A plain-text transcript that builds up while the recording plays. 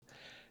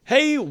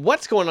Hey,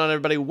 what's going on,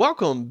 everybody?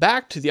 Welcome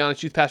back to the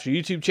Honest Youth Pastor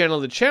YouTube channel,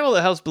 the channel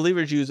that helps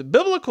believers use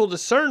biblical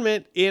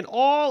discernment in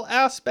all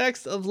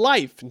aspects of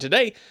life. And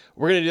today,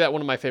 we're going to do that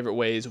one of my favorite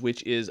ways,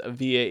 which is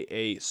via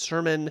a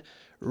sermon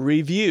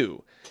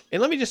review.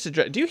 And let me just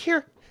address, do you hear?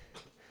 I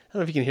don't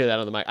know if you can hear that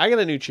on the mic. I got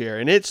a new chair,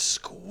 and it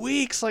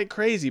squeaks like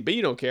crazy, but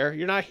you don't care.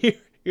 You're not here.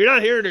 You're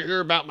not here to hear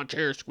about my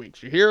chair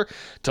squeaks. You're here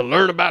to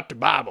learn about the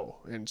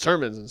Bible and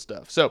sermons and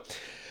stuff. So,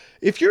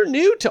 if you're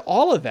new to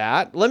all of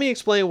that, let me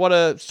explain what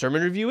a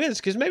sermon review is,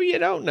 because maybe you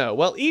don't know.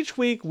 Well, each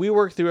week we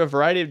work through a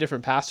variety of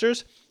different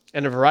pastors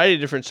and a variety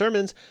of different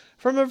sermons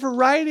from a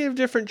variety of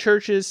different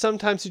churches,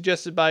 sometimes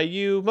suggested by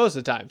you, most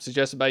of the time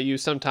suggested by you.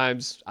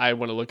 Sometimes I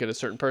want to look at a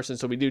certain person,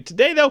 so we do.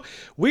 Today, though,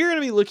 we're going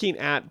to be looking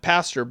at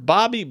Pastor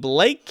Bobby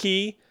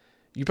Blakey.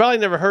 You probably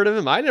never heard of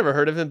him. I never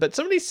heard of him, but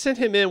somebody sent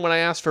him in when I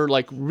asked for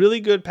like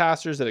really good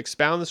pastors that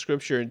expound the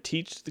scripture and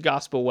teach the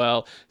gospel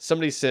well.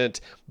 Somebody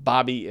sent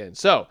Bobby in.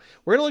 So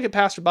we're going to look at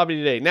Pastor Bobby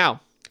today. Now,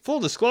 full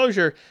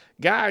disclosure,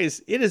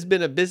 guys, it has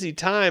been a busy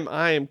time.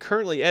 I am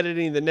currently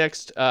editing the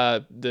next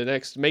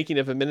Making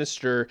of a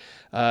Minister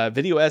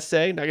video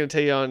essay. Not going to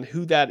tell you on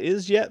who that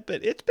is yet,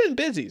 but it's been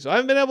busy. So I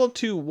haven't been able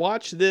to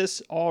watch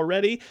this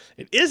already.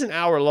 It is an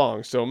hour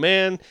long. So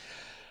man,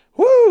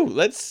 whoo,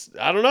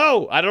 I don't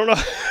know.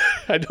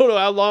 I don't know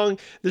how long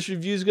this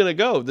review is going to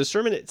go. The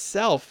sermon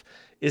itself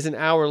is an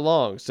hour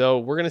long. So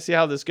we're going to see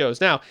how this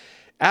goes. Now,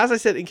 as I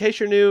said, in case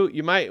you're new,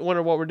 you might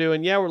wonder what we're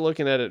doing. Yeah, we're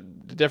looking at a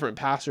different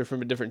pastor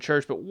from a different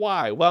church, but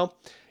why? Well,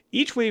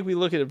 each week we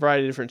look at a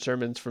variety of different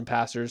sermons from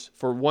pastors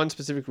for one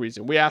specific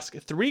reason. We ask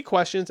 3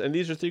 questions, and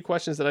these are 3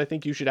 questions that I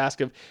think you should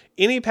ask of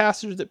any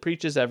pastor that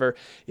preaches ever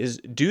is,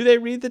 do they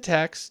read the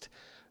text?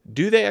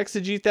 Do they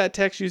exegete that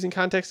text using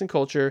context and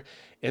culture?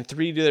 And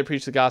 3, do they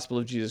preach the gospel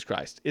of Jesus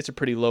Christ? It's a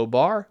pretty low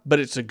bar, but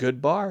it's a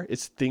good bar.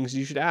 It's things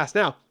you should ask.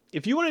 Now,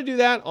 if you want to do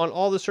that on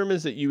all the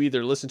sermons that you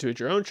either listen to at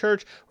your own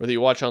church or that you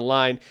watch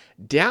online,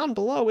 down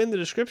below in the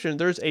description,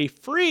 there's a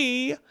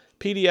free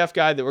PDF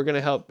guide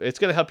that it's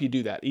going to help you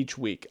do that each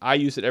week. I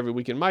use it every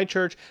week in my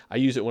church. I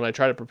use it when I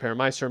try to prepare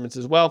my sermons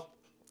as well,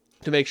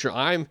 to make sure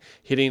I'm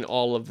hitting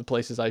all of the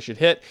places I should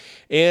hit.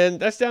 And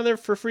that's down there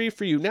for free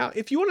for you. Now,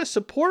 if you want to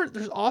support,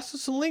 there's also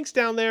some links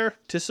down there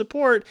to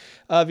support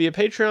via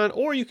Patreon,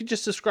 or you can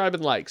just subscribe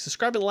and like.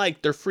 Subscribe and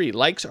like, they're free.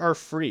 Likes are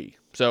free.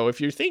 So if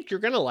you think you're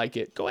going to like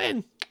it, go ahead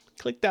and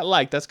click that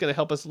like. That's going to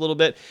help us a little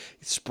bit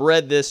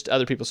spread this to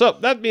other people. So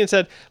that being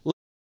said,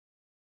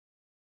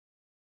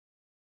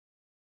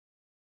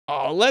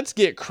 let's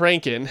get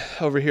cranking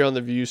over here on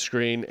the view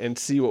screen and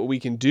see what we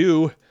can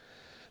do.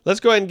 Let's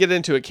go ahead and get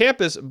into it.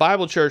 Campus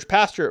Bible Church,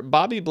 Pastor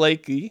Bobby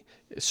Blakey.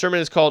 His sermon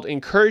is called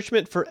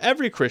Encouragement for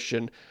Every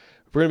Christian.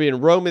 We're going to be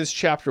in Romans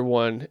chapter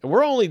 1, and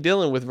we're only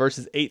dealing with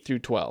verses 8 through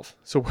 12.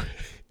 So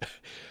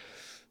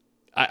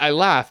I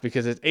laugh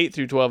because it's 8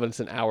 through 12 and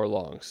it's an hour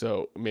long.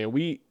 So, man,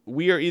 we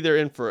are either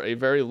in for a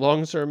very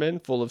long sermon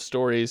full of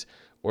stories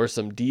or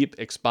some deep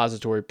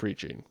expository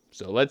preaching.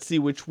 So let's see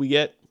which we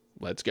get.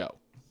 Let's go.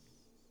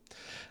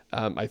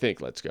 I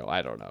think let's go.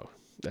 I don't know.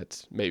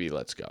 Maybe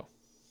let's go.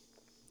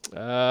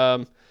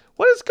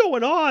 What is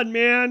going on,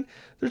 man?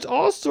 There's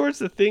all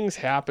sorts of things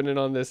happening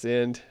on this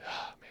end.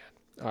 Oh,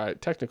 man. All right,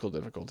 technical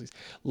difficulties.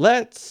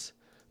 Let's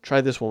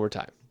try this one more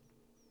time.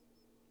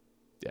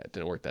 Yeah, it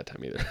didn't work that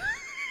time either.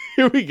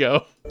 Here we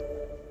go.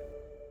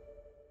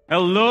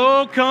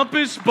 Hello,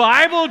 Compass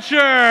Bible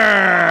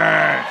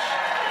Church.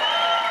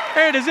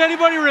 Hey, does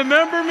anybody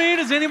remember me?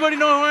 Does anybody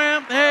know who I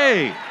am?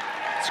 Hey,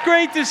 it's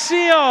great to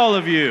see all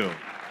of you.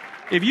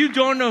 If you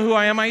don't know who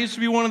I am, I used to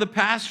be one of the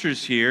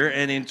pastors here,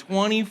 and in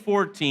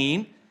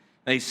 2014,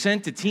 they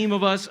sent a team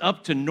of us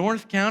up to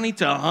North County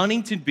to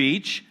Huntington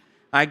Beach.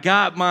 I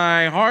got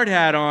my hard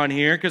hat on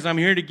here because I'm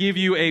here to give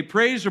you a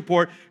praise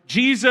report.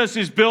 Jesus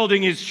is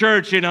building his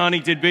church in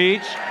Huntington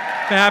Beach.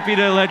 Happy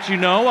to let you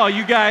know. While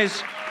you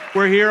guys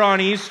were here on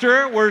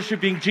Easter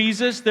worshiping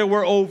Jesus, there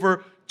were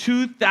over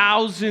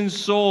 2,000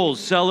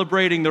 souls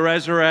celebrating the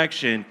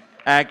resurrection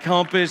at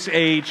Compass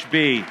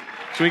HB.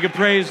 So we can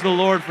praise the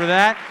Lord for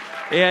that.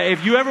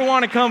 If you ever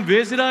want to come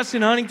visit us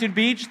in Huntington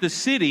Beach, the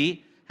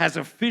city has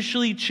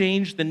officially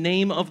changed the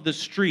name of the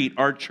street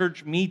our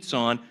church meets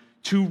on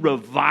to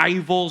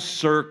Revival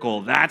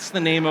Circle. That's the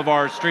name of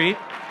our street.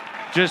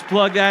 Just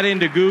plug that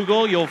into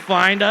Google. You'll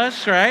find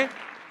us, right?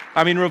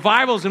 I mean,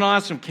 Revival's an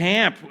awesome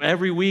camp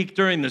every week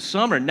during the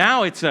summer.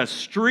 Now it's a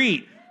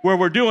street where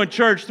we're doing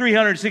church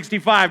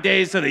 365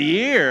 days of the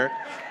year.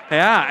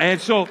 Yeah,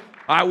 and so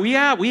we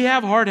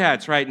have hard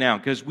hats right now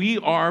because we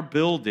are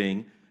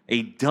building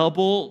a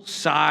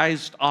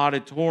double-sized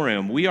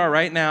auditorium. We are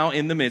right now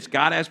in the midst.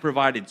 God has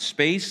provided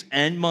space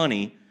and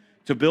money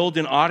to build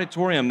an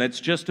auditorium that's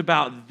just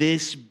about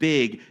this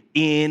big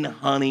in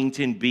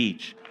Huntington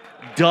Beach.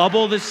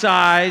 Double the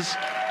size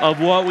of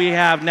what we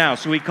have now.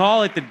 So we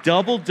call it the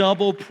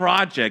Double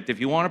Project. If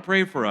you want to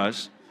pray for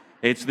us,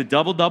 it's the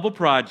Double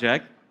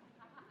Project.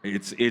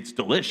 It's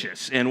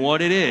delicious. And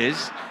what it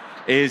is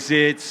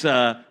it's...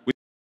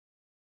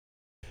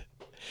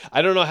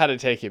 I don't know how to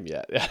take him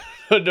yet.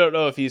 I don't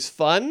know if he's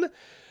fun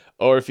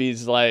or if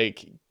he's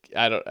like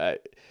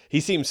he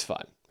seems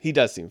fun. He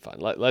does seem fun.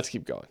 Let's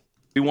keep going.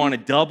 We want to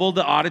double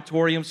the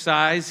auditorium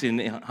size in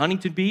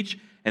Huntington Beach,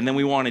 and then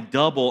we want to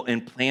double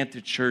and plant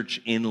a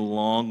church in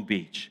Long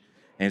Beach.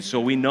 And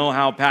so we know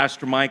how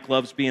Pastor Mike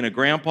loves being a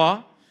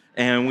grandpa,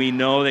 and we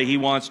know that he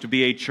wants to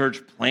be a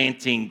church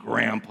planting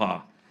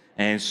grandpa.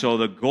 And so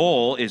the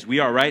goal is we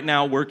are right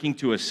now working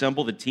to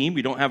assemble the team.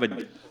 We don't have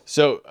a...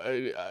 So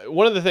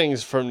one of the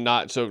things from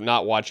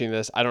not watching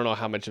this, I don't know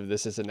how much of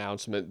this is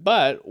announcement,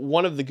 but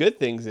one of the good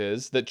things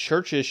is that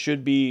churches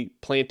should be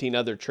planting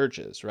other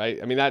churches, right?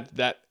 I mean,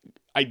 that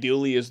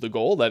ideally is the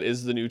goal. That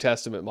is the New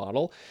Testament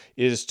model,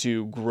 is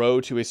to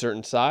grow to a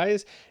certain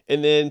size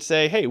and then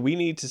say, hey, we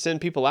need to send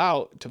people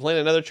out to plant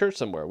another church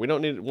somewhere. We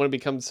don't want to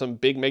become some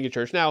big mega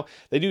church. Now,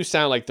 they do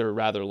sound like they're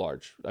rather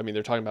large. I mean,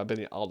 they're talking about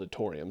building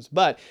auditoriums,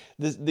 but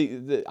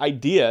the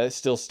idea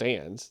still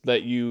stands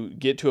that you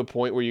get to a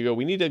point where you go,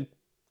 we need to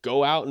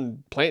go out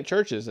and plant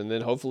churches, and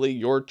then hopefully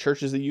your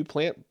churches that you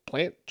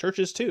plant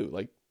churches too.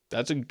 Like,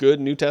 that's a good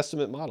New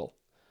Testament model.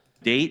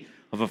 Date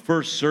of a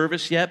first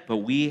service yet, but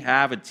we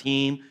have a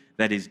team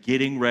that is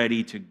getting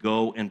ready to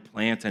go and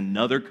plant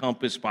another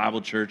Compass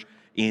Bible Church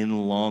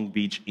in Long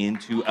Beach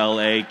into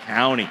LA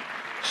County.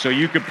 So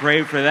you could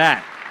pray for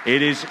that.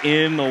 It is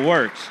in the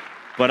works.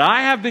 But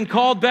I have been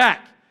called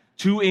back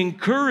to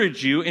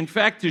encourage you, in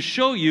fact, to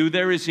show you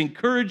there is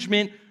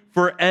encouragement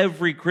for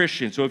every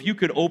Christian. So if you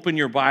could open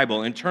your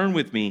Bible and turn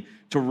with me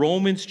to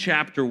Romans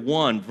chapter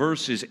 1,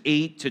 verses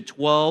 8 to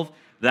 12.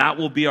 That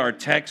will be our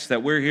text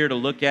that we're here to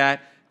look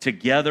at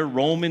together.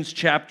 Romans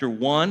chapter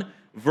 1,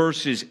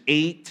 verses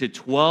 8 to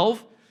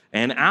 12.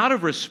 And out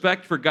of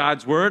respect for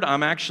God's word,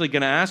 I'm actually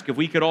going to ask if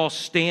we could all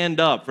stand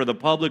up for the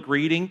public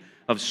reading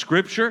of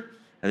Scripture.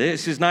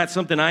 This is not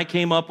something I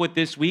came up with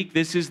this week.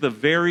 This is the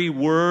very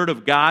word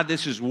of God.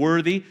 This is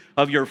worthy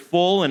of your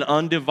full and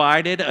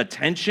undivided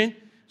attention.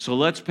 So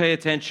let's pay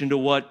attention to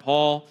what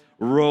Paul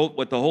wrote,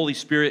 what the Holy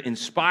Spirit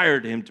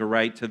inspired him to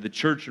write to the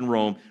church in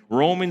Rome.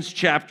 Romans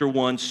chapter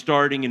 1,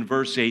 starting in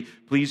verse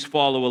 8. Please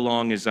follow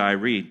along as I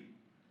read.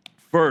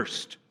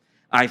 First,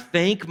 I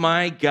thank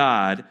my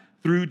God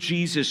through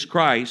Jesus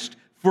Christ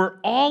for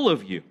all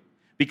of you,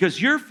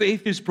 because your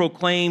faith is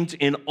proclaimed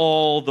in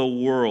all the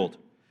world.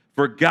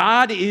 For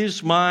God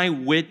is my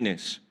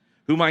witness,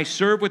 whom I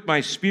serve with my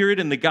spirit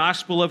in the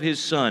gospel of his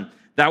Son,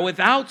 that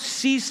without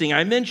ceasing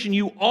I mention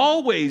you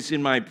always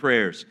in my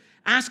prayers,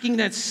 asking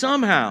that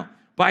somehow,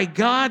 by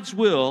God's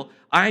will,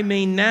 I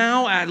may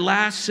now at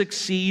last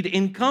succeed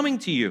in coming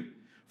to you.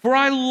 For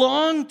I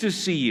long to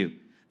see you,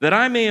 that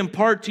I may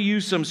impart to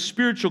you some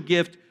spiritual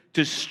gift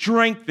to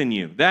strengthen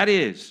you. That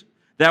is,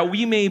 that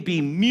we may be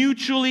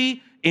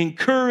mutually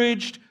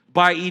encouraged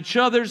by each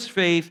other's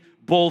faith,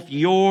 both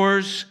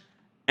yours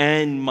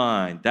and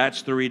mine.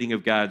 That's the reading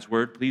of God's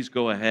word. Please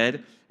go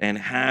ahead and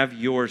have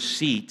your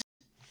seat.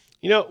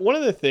 You know, one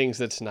of the things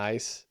that's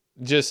nice,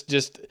 just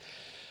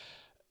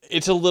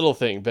it's a little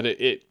thing, but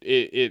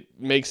it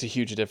makes a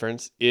huge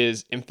difference,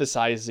 is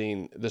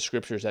emphasizing the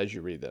scriptures as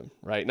you read them,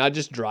 right? Not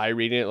just dry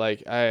reading it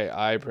like,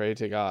 I pray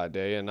to God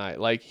day and night.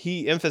 Like,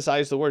 he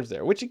emphasized the words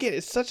there, which again,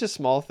 is such a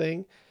small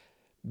thing,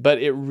 but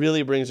it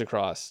really brings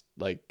across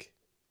like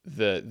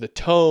the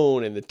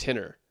tone and the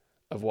tenor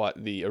of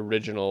what the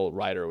original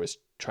writer was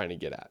trying to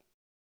get at.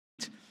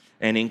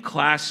 And in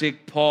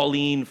classic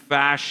Pauline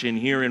fashion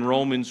here in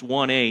Romans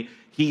 1:8,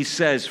 he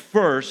says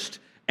first,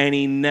 and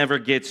he never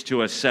gets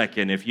to a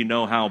second, if you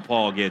know how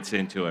Paul gets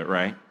into it,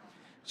 right?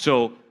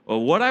 So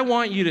what I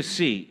want you to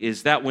see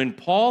is that when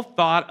Paul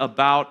thought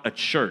about a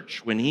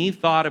church, when he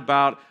thought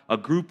about a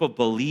group of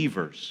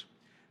believers,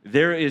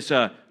 there is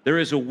a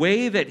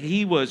way that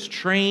he was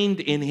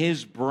trained in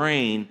his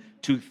brain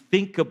to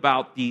think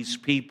about these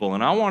people.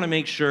 And I want to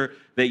make sure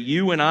that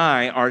you and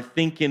I are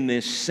thinking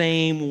this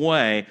same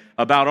way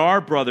about our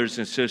brothers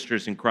and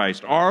sisters in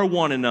Christ, our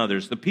one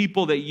another's, the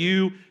people that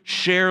you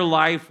share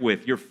life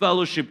with, your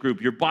fellowship group,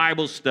 your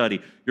Bible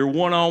study, your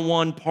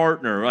one-on-one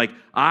partner. Like,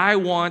 I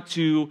want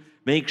to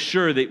make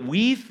sure that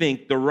we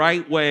think the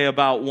right way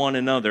about one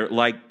another,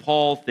 like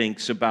Paul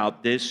thinks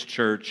about this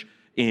church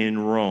in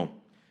Rome.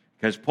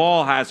 Because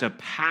Paul has a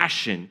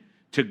passion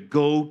to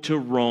go to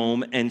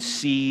Rome and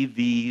see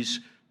these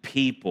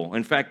people.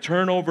 In fact,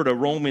 turn over to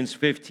Romans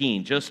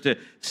 15, just to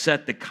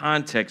set the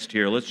context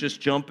here. Let's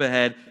just jump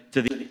ahead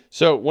to the...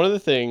 So one of the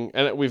things,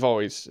 and we've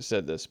always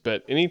said this,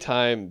 but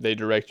anytime they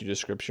direct you to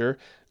scripture,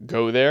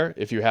 go there.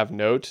 If you have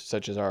notes,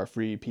 such as our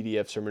free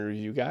PDF sermon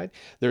review guide,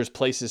 there's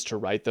places to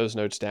write those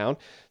notes down.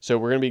 So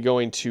we're going to be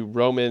going to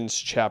Romans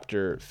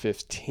chapter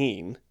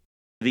 15.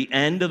 The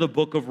end of the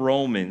book of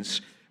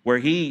Romans, where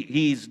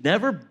he's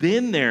never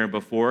been there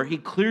before. He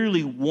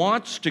clearly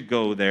wants to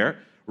go there.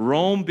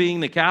 Rome being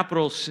the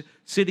capital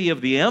city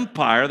of the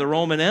empire, the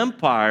Roman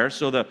Empire,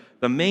 so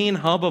the main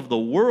hub of the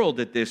world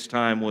at this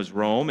time was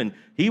Rome, and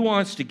he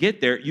wants to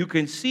get there. You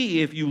can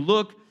see if you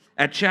look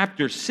at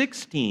chapter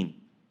 16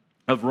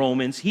 of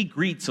Romans, he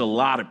greets a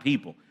lot of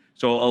people.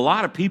 So a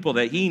lot of people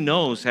that he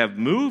knows have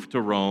moved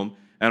to Rome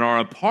and are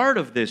a part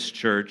of this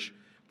church.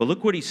 But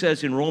look what he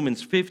says in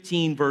Romans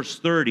 15, verse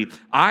 30.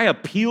 I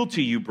appeal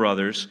to you,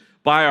 brothers,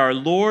 by our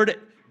Lord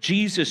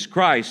Jesus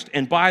Christ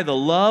and by the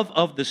love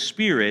of the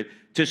Spirit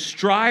to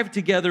strive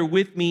together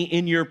with me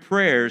in your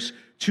prayers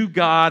to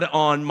God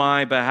on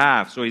my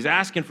behalf. So he's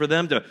asking for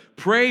them to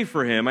pray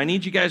for him. I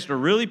need you guys to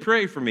really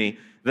pray for me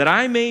that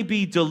I may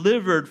be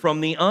delivered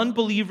from the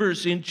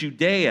unbelievers in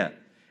Judea,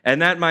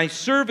 and that my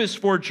service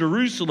for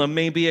Jerusalem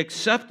may be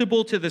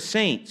acceptable to the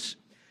saints,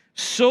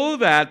 so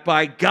that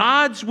by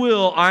God's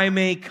will I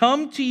may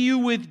come to you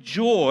with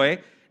joy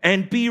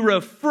and be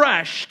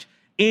refreshed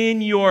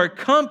in your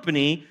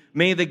company.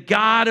 May the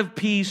God of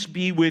peace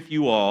be with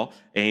you all.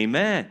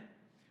 Amen.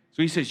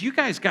 So he says, you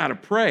guys got to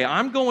pray.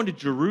 I'm going to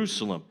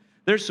Jerusalem.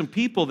 There's some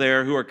people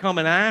there who are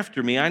coming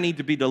after me. I need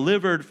to be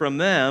delivered from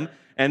them.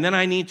 And then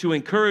I need to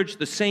encourage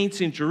the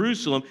saints in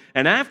Jerusalem.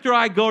 And after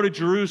I go to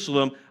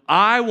Jerusalem,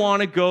 I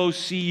want to go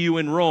see you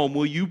in Rome.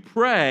 Will you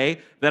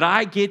pray that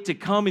I get to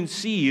come and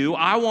see you?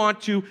 I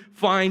want to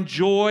find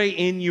joy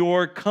in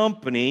your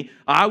company.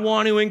 I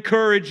want to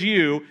encourage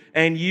you,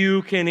 and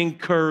you can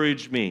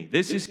encourage me.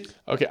 This is...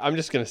 Okay, I'm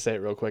just going to say it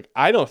real quick.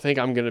 I don't think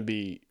I'm going to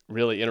be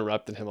really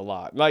interrupting him a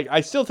lot. Like,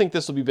 I still think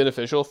this will be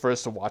beneficial for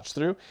us to watch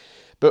through.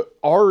 But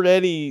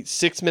already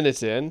 6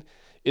 minutes in,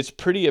 it's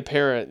pretty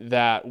apparent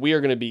that we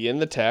are going to be in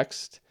the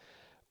text.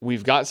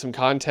 We've got some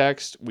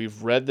context.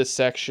 We've read this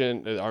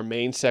section, our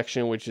main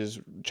section, which is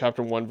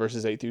chapter 1,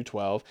 verses 8 through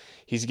 12.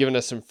 He's given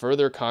us some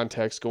further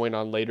context going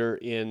on later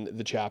in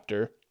the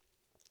chapter.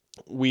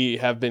 We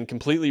have been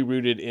completely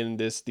rooted in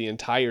this the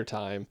entire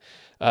time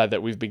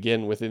that we've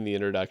begun within the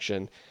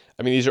introduction.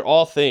 I mean, these are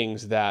all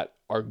things that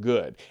are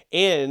good.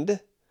 And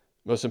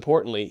most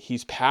importantly,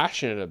 he's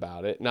passionate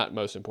about it. Not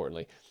most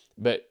importantly,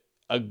 but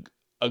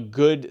a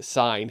good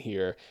sign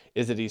here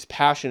is that he's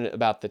passionate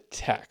about the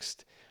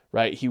text.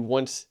 Right? He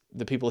wants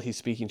the people he's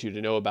speaking to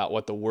know about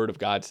what the Word of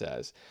God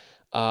says.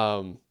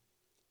 And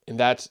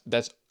that's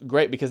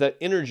great, because that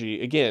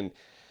energy, again,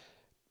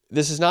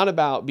 this is not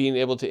about being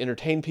able to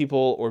entertain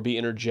people or be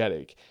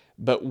energetic.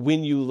 But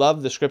when you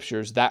love the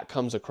Scriptures, that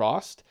comes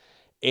across,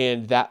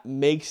 and that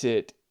makes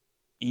it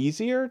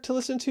easier to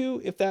listen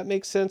to, if that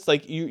makes sense.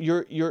 Like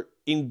you're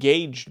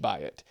engaged by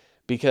it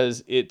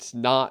because it's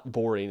not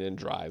boring and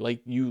dry.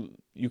 Like you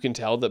can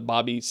tell that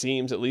Bobby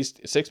seems, at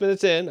least 6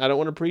 minutes in, I don't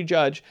want to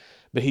prejudge,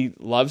 but he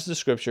loves the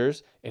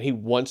Scriptures, and he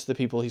wants the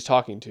people he's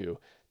talking to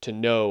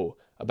know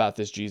about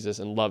this Jesus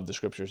and love the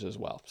Scriptures as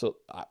well. So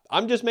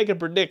I'm just making a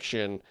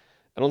prediction.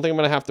 I don't think I'm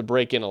going to have to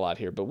break in a lot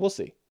here, but we'll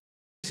see.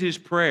 This is his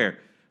prayer.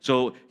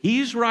 So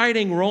he's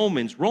writing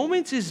Romans.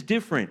 Romans is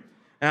different.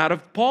 Out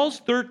of Paul's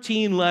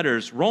 13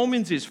 letters,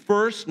 Romans is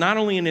first, not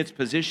only in its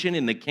position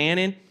in the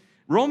canon,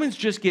 Romans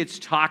just gets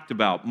talked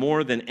about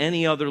more than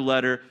any other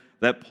letter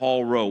that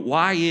Paul wrote.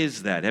 Why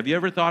is that? Have you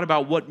ever thought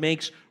about what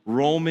makes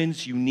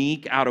Romans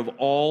unique out of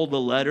all the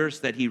letters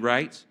that he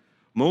writes?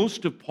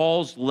 Most of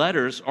Paul's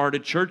letters are to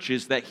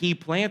churches that he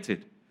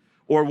planted,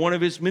 or one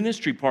of his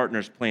ministry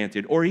partners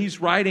planted, or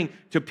he's writing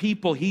to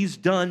people he's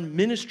done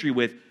ministry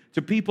with,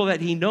 to people that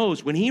he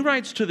knows. When he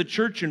writes to the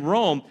church in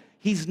Rome,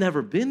 he's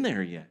never been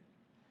there yet.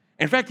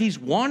 In fact, he's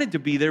wanted to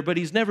be there, but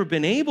he's never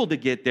been able to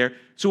get there.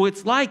 So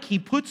it's like he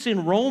puts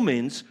in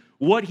Romans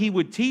what he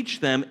would teach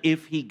them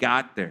if he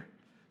got there.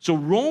 So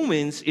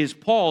Romans is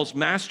Paul's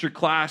master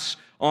class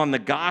on the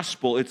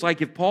gospel. It's like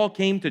if Paul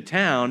came to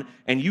town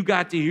and you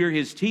got to hear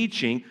his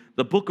teaching,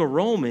 the book of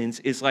Romans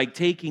is like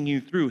taking you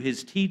through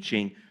his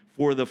teaching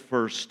for the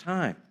first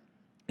time.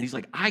 And he's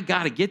like, I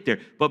got to get there.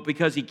 But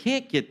because he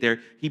can't get there,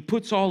 he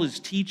puts all his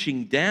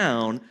teaching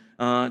down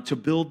to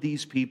build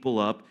these people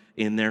up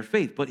in their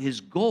faith. But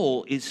his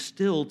goal is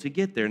still to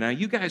get there. Now,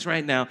 you guys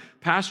right now,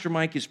 Pastor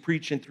Mike is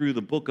preaching through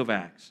the book of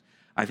Acts.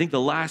 I think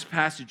the last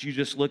passage you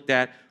just looked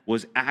at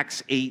was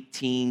Acts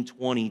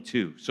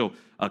 18:22. So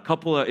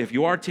if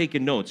you are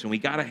taking notes, and we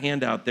got a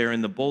handout there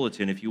in the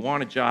bulletin, if you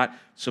want to jot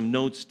some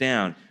notes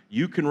down,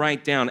 you can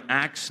write down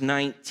Acts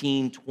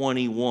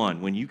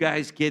 19:21. When you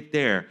guys get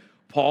there,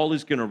 Paul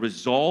is going to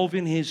resolve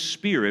in his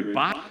spirit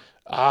by...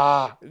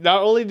 Not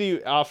only do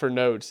you offer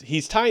notes,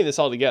 he's tying this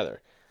all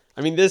together.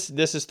 I mean, this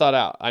is thought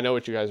out. I know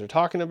what you guys are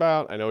talking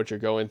about. I know what you're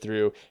going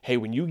through. Hey,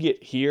 when you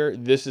get here,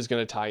 this is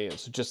going to tie in.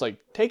 So just like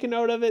take a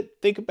note of it,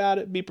 think about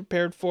it, be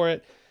prepared for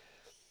it.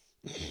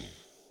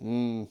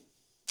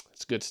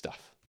 It's good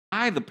stuff.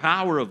 By the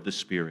power of the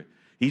Spirit,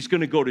 he's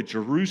going to go to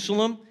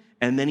Jerusalem,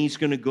 and then he's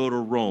going to go to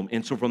Rome.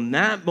 And so from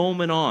that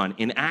moment on,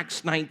 in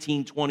Acts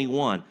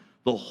 19:21,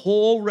 the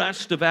whole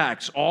rest of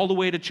Acts, all the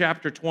way to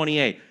chapter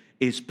 28,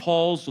 is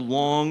Paul's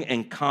long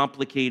and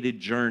complicated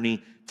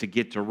journey to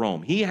get to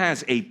Rome. He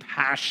has a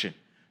passion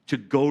to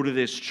go to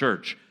this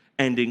church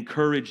and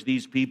encourage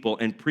these people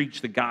and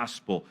preach the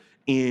gospel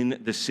in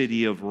the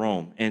city of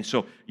Rome. And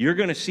so you're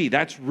going to see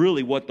that's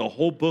really what the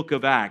whole book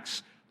of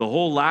Acts, the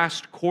whole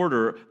last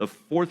quarter, the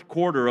fourth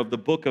quarter of the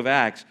book of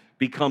Acts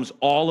becomes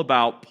all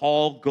about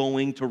Paul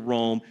going to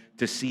Rome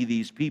to see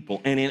these people.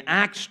 And in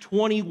Acts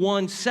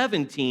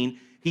 21:17,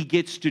 he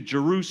gets to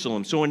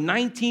Jerusalem. So in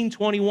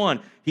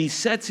 19:21, he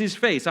sets his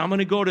face. I'm going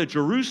to go to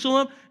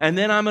Jerusalem, and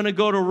then I'm going to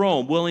go to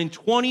Rome. Well, in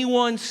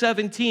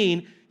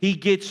 21:17, he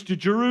gets to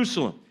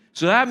Jerusalem.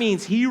 So that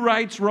means he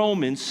writes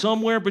Romans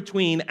somewhere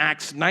between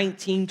Acts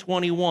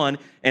 19:21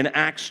 and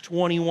Acts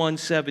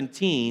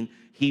 21:17.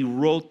 He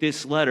wrote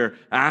this letter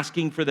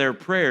asking for their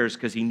prayers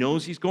because he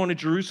knows he's going to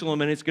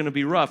Jerusalem and it's going to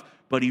be rough,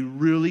 but he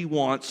really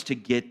wants to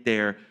get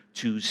there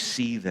to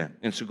see them.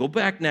 And so go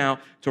back now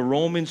to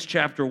Romans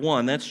chapter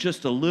 1. That's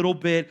just a little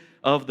bit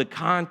of the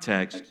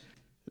context.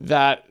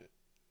 That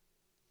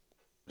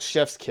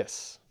chef's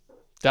kiss.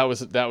 That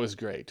was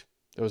great.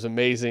 That was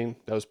amazing.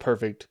 That was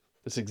perfect.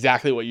 That's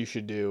exactly what you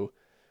should do.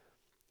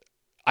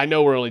 I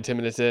know we're only 10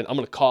 minutes in. I'm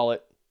going to call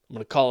it. I'm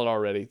going to call it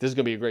already. This is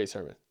going to be a great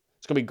sermon.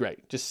 It's going to be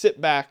great. Just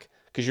sit back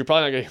because you're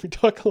probably not going to hear me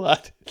talk a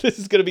lot. This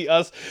is going to be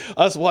us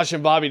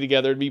watching Bobby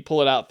together and me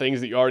pulling out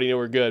things that you already know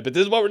are good. But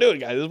this is what we're doing,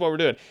 guys. This is what we're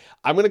doing.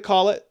 I'm going to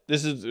call it.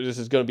 This is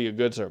going to be a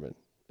good sermon.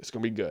 It's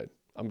going to be good.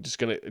 I'm just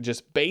going to,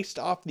 just based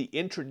off the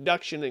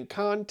introduction and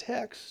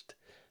context,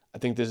 I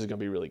think this is going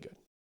to be really good.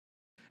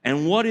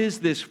 And what is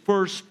this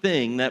first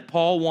thing that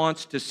Paul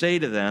wants to say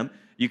to them?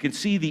 You can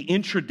see the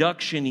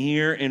introduction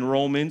here in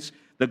Romans.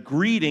 The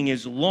greeting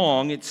is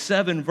long. It's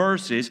 7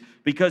 verses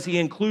because he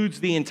includes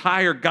the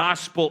entire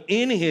gospel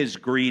in his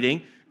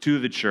greeting to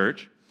the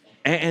church.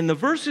 And the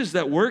verses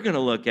that we're going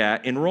to look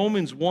at in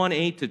Romans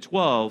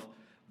 1:8-12,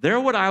 they're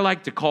what I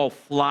like to call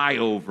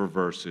flyover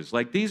verses.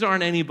 Like, these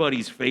aren't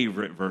anybody's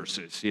favorite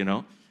verses, you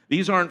know?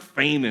 These aren't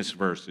famous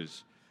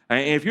verses.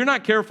 And if you're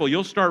not careful,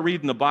 you'll start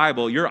reading the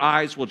Bible. Your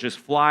eyes will just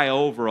fly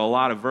over a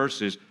lot of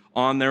verses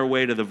on their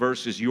way to the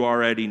verses you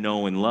already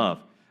know and love.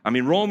 I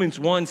mean, Romans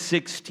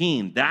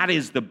 1:16, that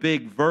is the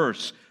big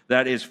verse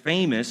that is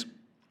famous.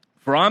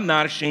 For I'm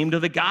not ashamed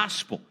of the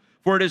gospel,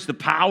 for it is the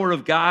power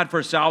of God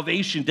for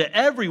salvation to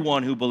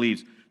everyone who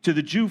believes, to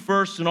the Jew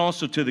first and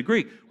also to the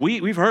Greek.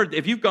 We've heard,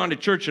 if you've gone to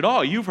church at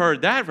all, you've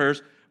heard that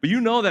verse. But you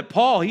know that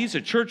Paul, he's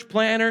a church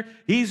planner,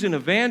 he's an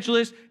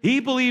evangelist, he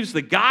believes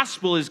the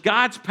gospel is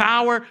God's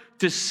power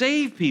to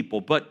save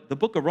people. But the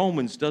book of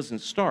Romans doesn't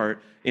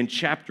start in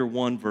chapter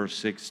 1, verse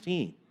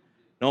 16.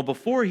 No,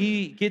 before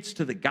he gets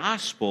to the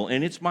gospel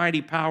and its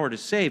mighty power to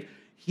save,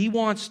 he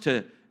wants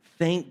to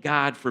thank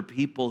God for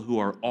people who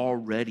are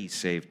already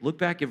saved. Look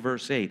back at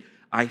verse 8.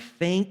 I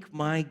thank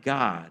my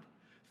God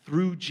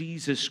through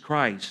Jesus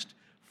Christ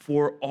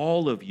for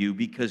all of you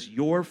because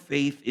your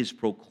faith is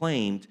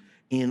proclaimed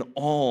in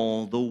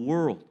all the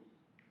world.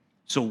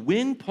 So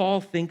when Paul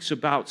thinks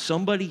about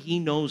somebody he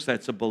knows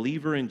that's a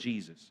believer in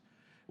Jesus,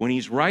 when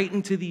he's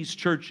writing to these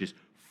churches,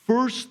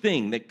 first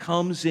thing that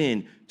comes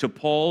in to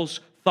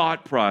Paul's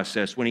thought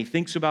process when he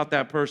thinks about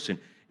that person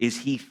is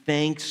he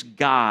thanks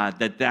God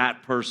that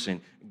that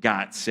person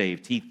got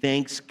saved. He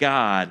thanks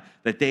God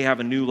that they have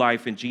a new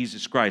life in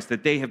Jesus Christ,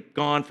 that they have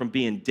gone from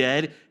being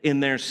dead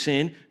in their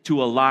sin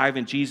to alive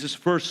in Jesus.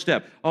 First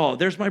step, oh,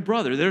 there's my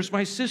brother, there's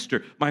my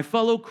sister, my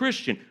fellow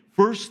Christian.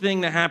 First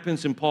thing that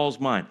happens in Paul's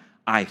mind,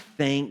 I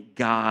thank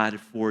God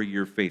for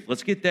your faith.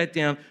 Let's get that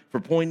down for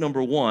point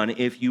number 1.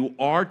 If you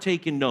are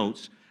taking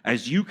notes,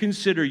 as you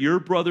consider your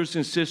brothers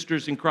and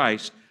sisters in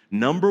Christ,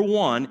 number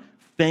 1,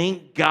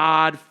 thank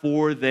God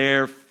for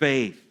their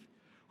faith.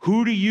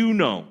 Who do you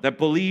know that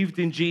believed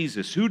in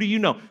Jesus? Who do you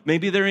know?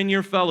 Maybe they're in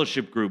your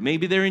fellowship group.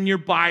 Maybe they're in your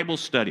Bible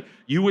study.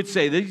 You would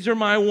say, these are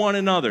my one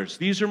another's.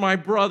 These are my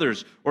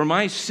brothers or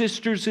my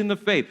sisters in the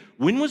faith.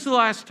 When was the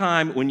last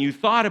time when you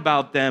thought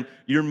about them,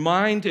 your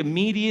mind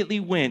immediately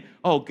went,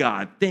 oh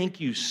God,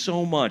 thank you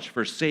so much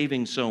for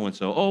saving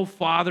so-and-so. Oh,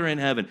 Father in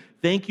heaven,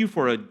 thank you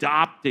for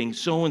adopting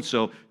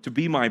so-and-so to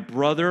be my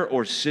brother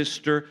or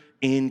sister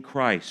in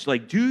Christ.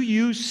 Like, do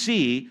you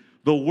see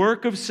the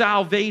work of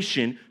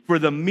salvation for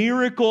the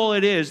miracle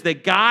it is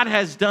that God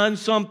has done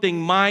something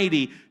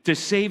mighty to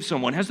save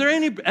someone? Has there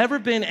ever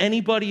been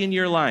anybody in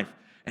your life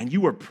and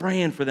you were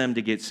praying for them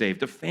to get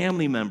saved, a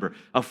family member,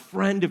 a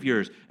friend of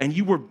yours, and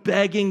you were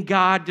begging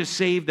God to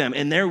save them,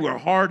 and they were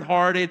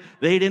hard-hearted,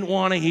 they didn't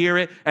want to hear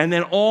it, and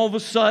then all of a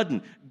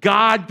sudden,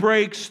 God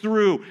breaks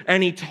through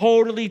and he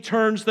totally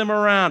turns them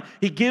around.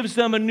 He gives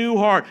them a new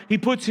heart. He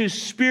puts his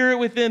spirit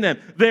within them.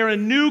 They're a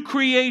new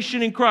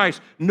creation in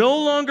Christ, no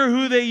longer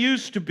who they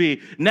used to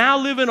be, now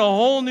living a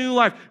whole new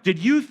life. Did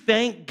you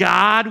thank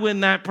God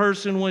when that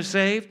person was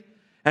saved?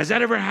 Has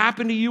that ever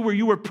happened to you where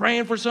you were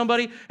praying for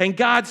somebody and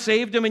God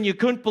saved them and you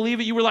couldn't believe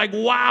it? You were like,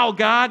 wow,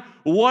 God,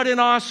 what an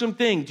awesome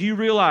thing. Do you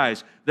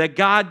realize that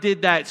God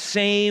did that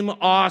same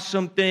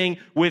awesome thing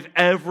with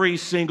every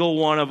single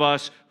one of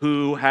us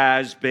who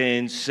has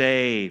been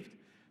saved?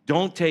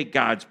 Don't take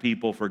God's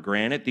people for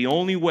granted. The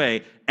only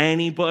way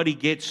anybody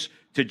gets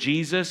to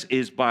Jesus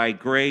is by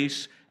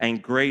grace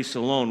and grace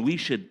alone. We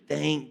should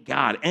thank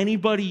God.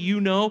 Anybody you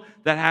know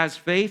that has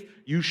faith,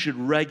 you should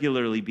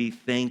regularly be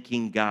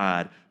thanking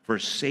God for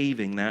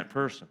saving that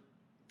person.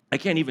 I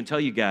can't even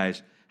tell you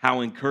guys how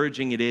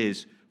encouraging it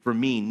is for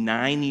me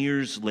 9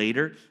 years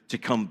later to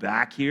come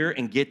back here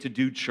and get to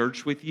do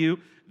church with you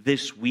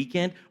this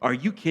weekend. Are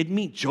you kidding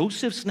me?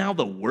 Joseph's now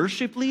the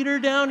worship leader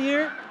down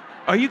here?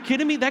 Are you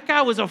kidding me? That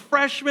guy was a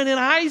freshman in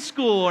high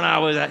school when I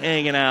was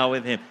hanging out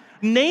with him.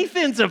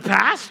 Nathan's a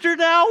pastor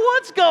now?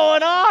 What's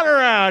going on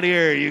around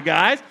here, you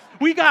guys?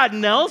 We got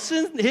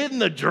Nelson hitting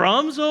the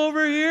drums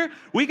over here.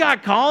 We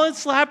got Colin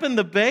slapping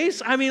the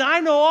bass. I mean,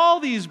 I know all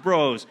these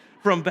bros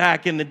from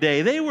back in the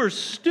day. They were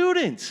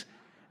students.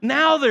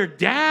 Now they're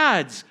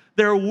dads.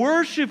 They're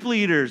worship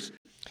leaders.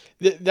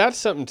 That's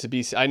something to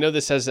be. I know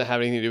this doesn't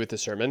have anything to do with the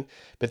sermon,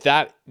 but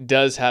that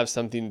does have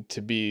something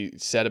to be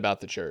said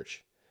about the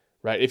church,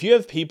 right? If you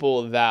have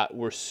people that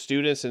were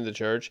students in the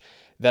church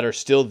that are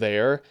still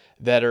there,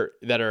 that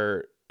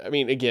are. I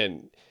mean,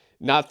 again,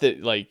 not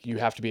that like you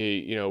have to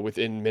be,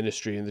 within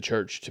ministry in the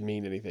church to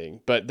mean anything,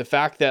 but the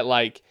fact that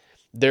like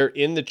they're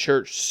in the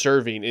church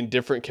serving in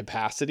different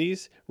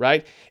capacities,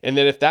 right? And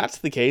then if that's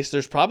the case,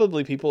 there's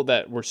probably people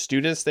that were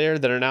students there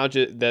that are now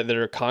that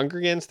are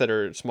congregants, that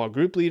are small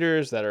group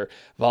leaders, that are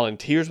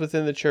volunteers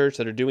within the church,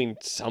 that are doing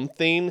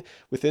something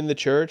within the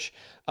church.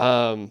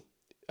 I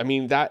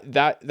mean,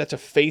 that's a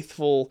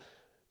faithful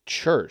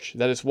church.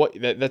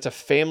 That's a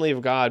family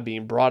of God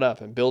being brought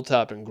up and built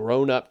up and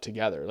grown up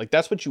together. Like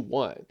that's what you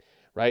want,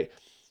 right?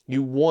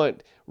 You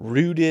want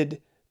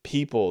rooted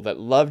people that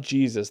love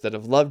Jesus, that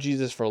have loved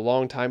Jesus for a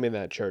long time in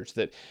that church,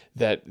 that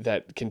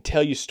can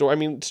tell you stories. I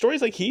mean,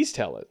 stories like he's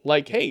telling.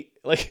 Like, hey,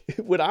 like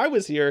when I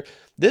was here,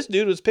 this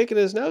dude was picking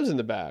his nose in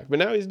the back, but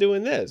now he's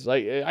doing this.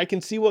 Like, I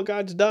can see what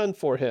God's done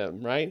for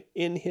him, right?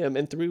 In him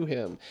and through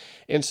him.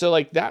 And so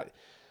like that,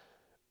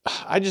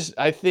 I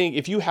think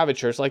if you have a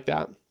church like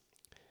that,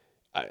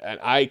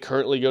 I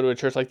currently go to a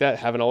church like that,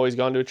 haven't always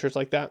gone to a church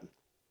like that,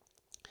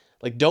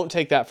 like don't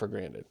take that for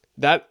granted.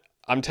 That,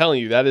 I'm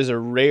telling you, that is a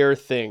rare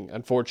thing,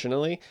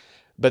 unfortunately.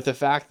 But the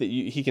fact that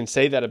he can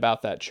say that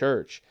about that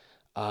church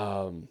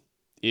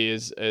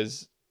is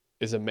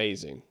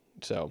amazing.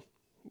 So,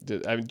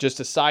 just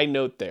a side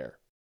note there.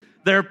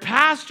 They're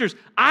pastors.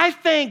 I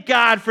thank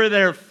God for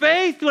their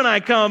faith when I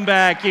come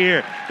back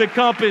here to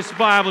Compass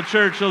Bible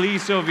Church,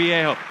 Aliso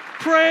Viejo.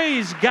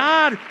 Praise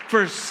God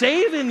for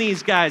saving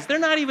these guys. They're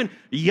not even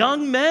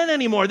young men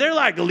anymore. They're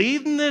like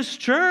leading this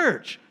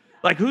church.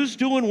 Like, who's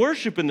doing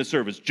worship in the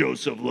service?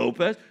 Joseph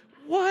Lopez.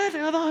 What?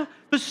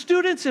 The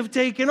students have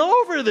taken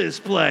over this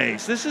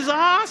place. This is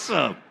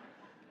awesome.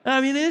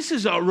 I mean, this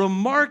is a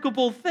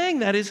remarkable thing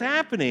that is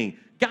happening.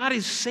 God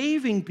is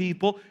saving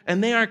people,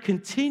 and they are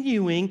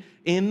continuing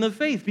in the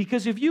faith.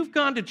 Because if you've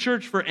gone to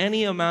church for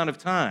any amount of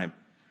time,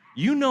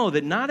 you know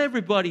that not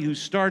everybody who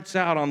starts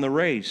out on the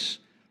race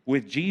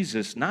with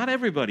Jesus, not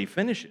everybody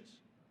finishes.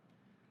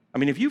 I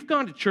mean, if you've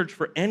gone to church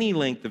for any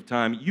length of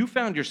time, you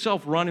found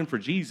yourself running for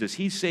Jesus.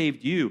 He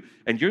saved you,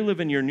 and you're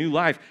living your new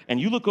life, and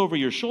you look over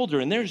your shoulder,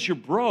 and there's your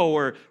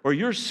bro or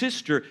your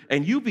sister,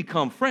 and you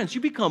become friends.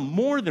 You become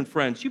more than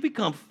friends. You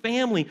become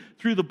family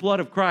through the blood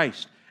of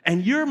Christ.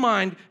 And in your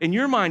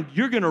mind,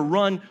 you're going to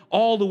run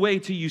all the way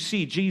till you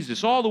see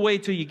Jesus, all the way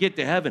till you get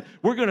to heaven.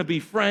 We're going to be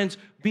friends,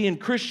 being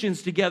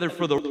Christians together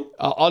for the...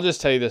 I'll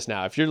just tell you this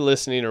now. If you're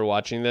listening or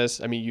watching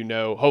this, I mean,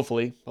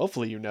 hopefully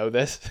you know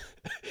this.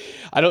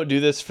 I don't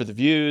do this for the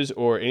views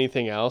or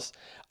anything else.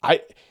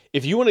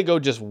 If you want to go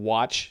just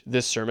watch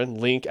this sermon,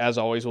 link as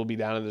always will be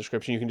down in the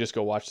description. You can just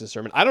go watch this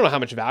sermon. I don't know how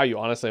much value,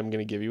 honestly, I'm going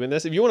to give you in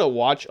this. If you want to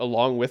watch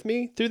along with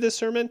me through this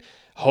sermon,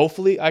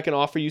 hopefully I can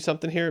offer you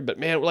something here. But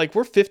man, like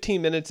we're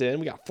 15 minutes in.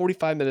 We got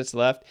 45 minutes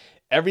left.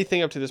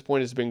 Everything up to this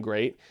point has been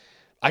great.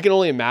 I can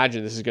only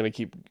imagine this is going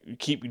to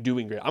keep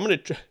doing great. I'm going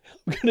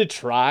to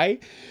try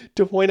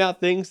to point out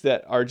things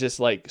that are just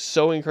like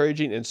so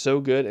encouraging and so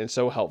good and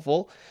so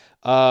helpful.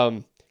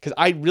 Because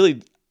I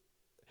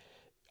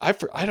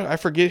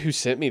forget who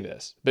sent me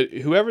this, but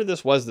whoever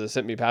this was that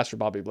sent me Pastor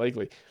Bobby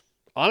Blakely,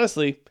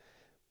 honestly,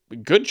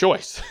 good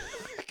choice.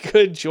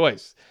 Good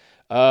choice.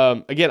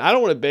 Again, I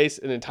don't want to base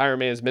an entire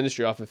man's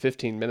ministry off of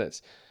 15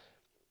 minutes,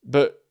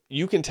 but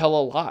you can tell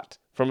a lot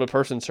from a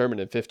person's sermon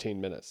in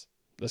 15 minutes.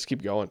 Let's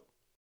keep going.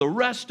 The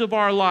rest of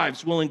our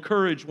lives will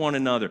encourage one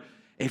another.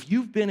 If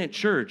you've been at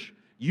church,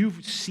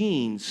 you've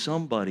seen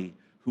somebody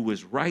who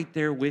was right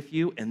there with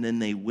you, and then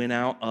they went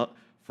out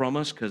from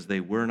us because they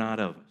were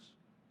not of us.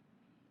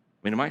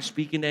 I mean, am I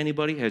speaking to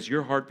anybody? Has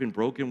your heart been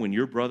broken when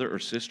your brother or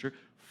sister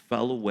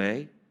fell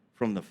away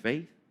from the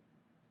faith?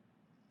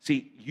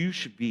 See, you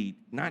should be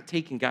not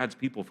taking God's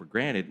people for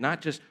granted.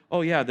 Not just,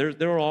 oh yeah, there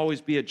will always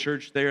be a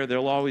church there.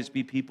 There'll always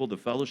be people to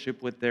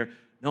fellowship with there.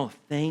 No,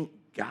 thank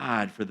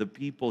God for the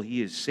people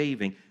he is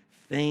saving.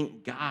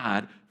 Thank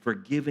God for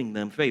giving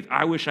them faith.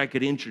 I wish I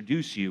could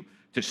introduce you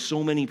to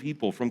so many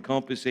people from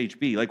Compass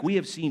HB. Like, we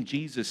have seen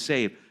Jesus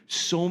save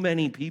so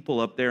many people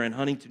up there in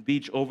Huntington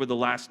Beach over the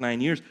last 9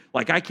 years.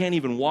 Like, I can't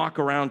even walk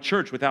around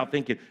church without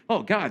thinking,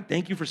 oh, God,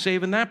 thank you for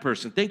saving that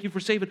person. Thank you for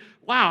saving,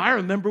 wow, I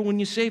remember when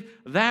you saved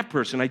that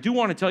person. I do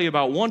want to tell you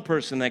about one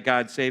person that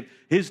God saved.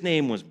 His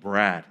name was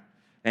Brad.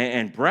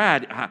 And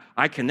Brad,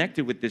 I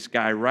connected with this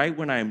guy right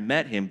when I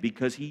met him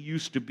because he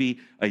used to be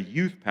a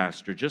youth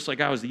pastor, just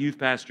like I was the youth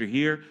pastor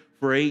here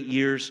for 8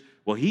 years.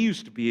 Well, he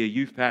used to be a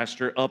youth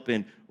pastor up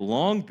in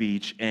Long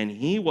Beach, and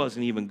he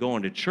wasn't even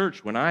going to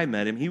church when I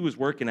met him. He was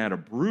working at a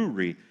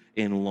brewery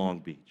in Long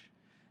Beach.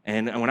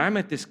 And when I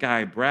met this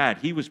guy, Brad,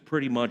 he was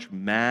pretty much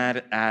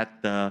mad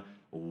at the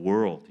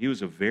world. He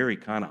was a very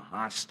kind of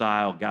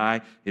hostile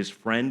guy. His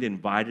friend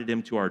invited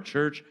him to our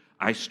church.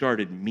 I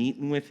started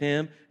meeting with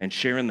him and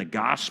sharing the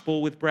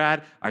gospel with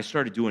Brad. I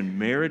started doing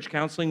marriage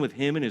counseling with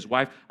him and his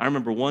wife. I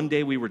remember one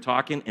day we were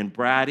talking, and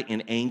Brad,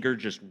 in anger,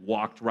 just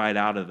walked right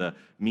out of the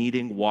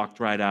meeting, walked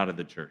right out of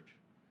the church.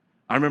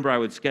 I remember I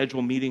would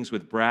schedule meetings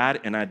with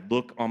Brad, and I'd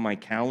look on my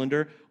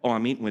calendar. Oh,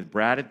 I'm meeting with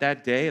Brad at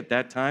that day, at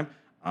that time.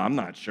 I'm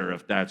not sure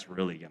if that's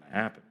really going to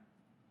happen.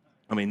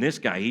 I mean, this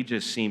guy, he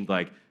just seemed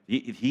like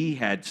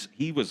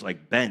he was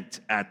like bent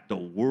at the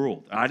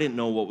world. I didn't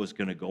know what was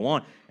going to go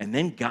on. And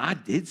then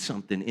God did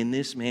something in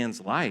this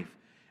man's life,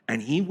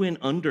 and he went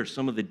under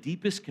some of the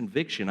deepest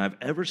conviction I've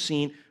ever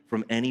seen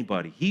from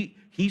anybody.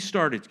 He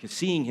started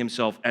seeing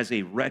himself as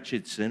a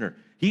wretched sinner.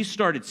 He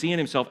started seeing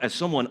himself as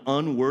someone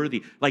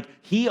unworthy. Like,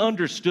 he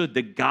understood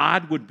that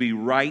God would be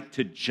right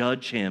to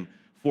judge him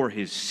for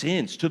his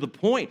sins, to the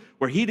point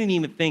where he didn't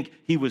even think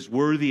he was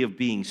worthy of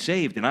being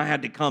saved. And I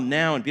had to come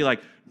now and be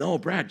like, no,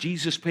 Brad,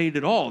 Jesus paid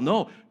it all.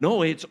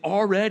 No, it's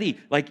already,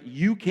 like,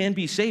 you can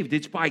be saved.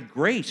 It's by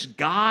grace.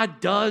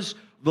 God does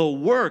the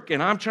work.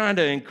 And I'm trying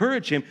to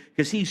encourage him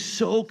because he's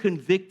so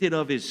convicted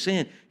of his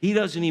sin. He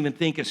doesn't even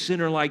think a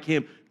sinner like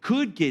him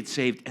could get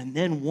saved. And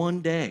then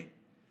one day,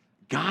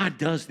 God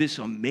does this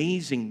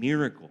amazing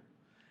miracle,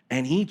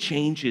 and he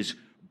changes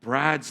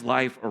Brad's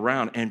life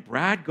around. And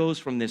Brad goes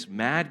from this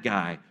mad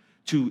guy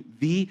to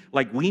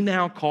we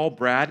now call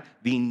Brad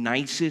the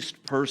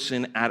nicest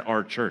person at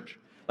our church.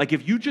 Like,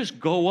 if you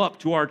just go up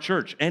to our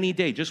church any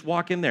day, just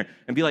walk in there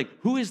and be like,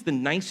 who is the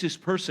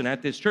nicest person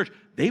at this church?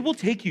 They will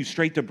take you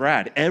straight to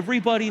Brad.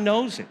 Everybody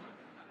knows it.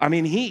 I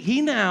mean, he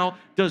now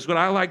does what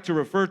I like to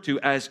refer to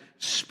as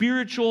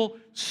spiritual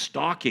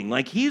stalking.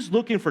 Like, he's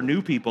looking for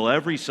new people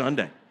every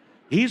Sunday.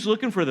 He's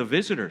looking for the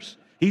visitors.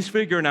 He's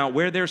figuring out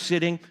where they're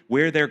sitting,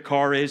 where their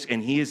car is,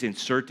 and he is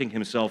inserting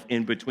himself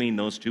in between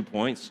those 2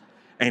 points.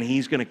 And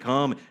he's going to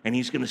come, and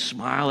he's going to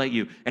smile at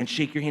you and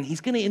shake your hand. He's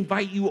going to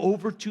invite you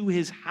over to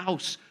his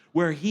house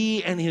where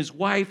he and his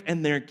wife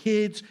and their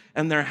kids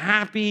and their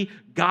happy,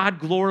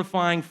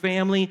 God-glorifying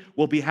family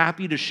will be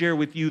happy to share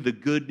with you the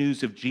good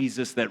news of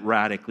Jesus that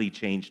radically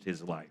changed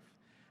his life.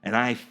 And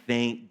I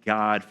thank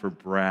God for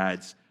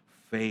Brad's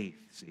faith,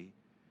 see?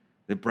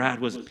 That Brad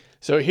was...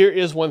 So here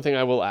is one thing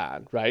I will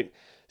add, right?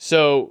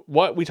 So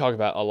what we talk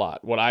about a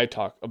lot, what I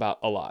talk about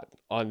a lot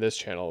on this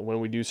channel when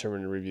we do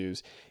sermon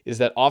reviews, is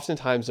that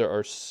oftentimes there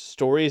are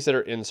stories that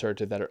are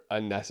inserted that are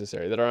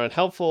unnecessary, that are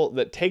unhelpful,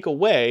 that take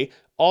away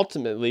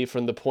ultimately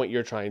from the point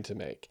you're trying to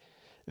make.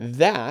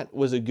 That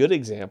was a good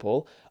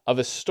example of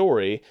a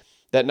story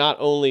that not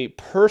only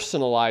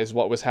personalized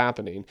what was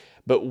happening,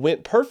 but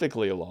went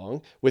perfectly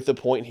along with the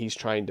point he's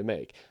trying to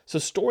make. So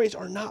stories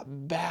are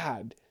not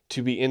bad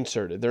to be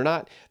inserted. They're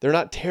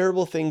not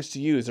terrible things to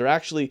use. They're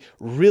actually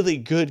really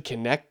good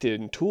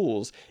connected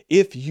tools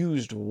if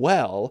used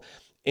well.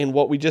 And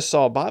what we just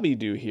saw Bobby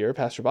do here,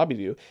 Pastor Bobby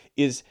do,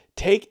 is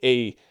take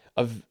a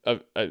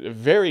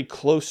very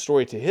close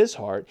story to his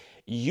heart,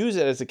 use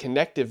it as a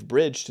connective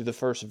bridge to the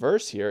first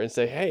verse here, and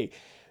say, hey,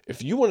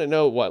 if you want to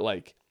know what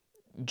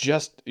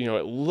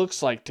it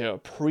looks like to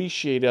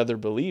appreciate other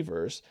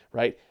believers,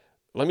 right?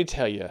 Let me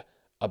tell you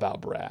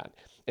about Brad.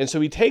 And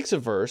so he takes a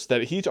verse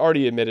that he's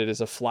already admitted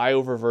is a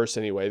flyover verse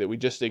anyway, that we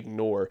just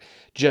ignore,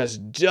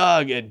 just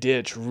dug a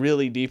ditch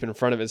really deep in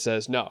front of it,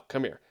 says, no,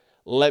 come here.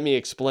 Let me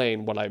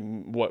explain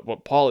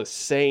what Paul is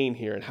saying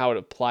here and how it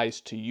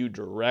applies to you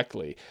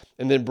directly.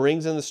 And then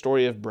brings in the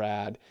story of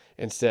Brad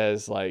and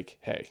says, like,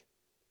 hey,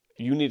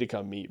 you need to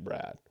come meet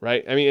Brad,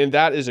 right? I mean, and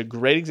that is a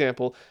great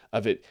example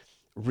of it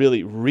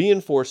really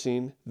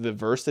reinforcing the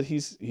verse that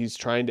he's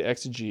trying to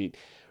exegete,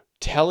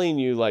 telling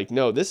you, like,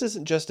 no, this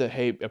isn't just a,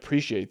 hey,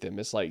 appreciate them.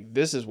 It's like,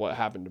 this is what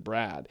happened to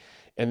Brad,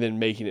 and then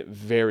making it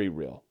very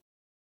real.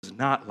 It's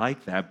not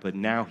like that, but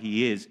now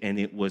he is, and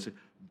it was,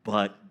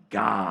 but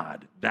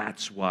God.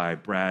 That's why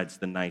Brad's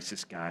the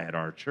nicest guy at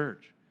our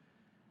church.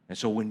 And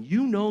so when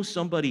you know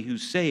somebody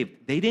who's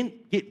saved, they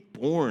didn't get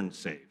born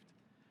saved.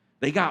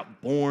 They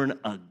got born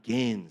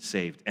again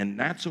saved. And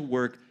that's a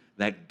work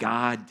that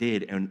God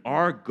did. And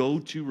our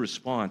go-to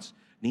response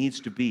needs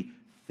to be,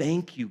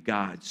 thank you,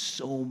 God,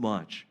 so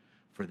much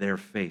for their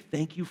faith.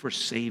 Thank you for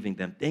saving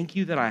them. Thank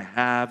you that I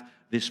have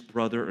this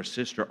brother or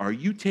sister. Are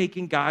you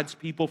taking God's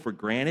people for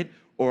granted,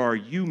 or are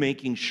you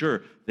making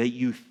sure that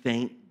you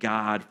thank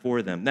God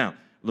for them? Now,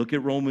 look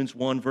at Romans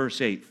 1,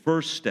 verse 8.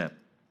 First step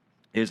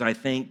is I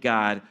thank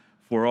God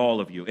for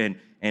all of you.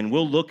 And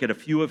we'll look at a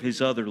few of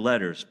his other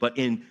letters, but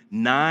in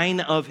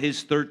 9 of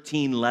his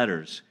 13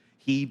 letters,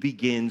 he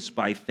begins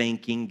by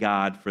thanking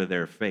God for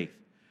their faith.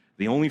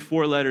 The only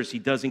 4 letters he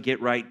doesn't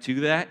get right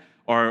to that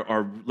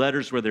are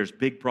letters where there's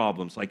big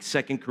problems, like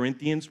 2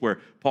 Corinthians, where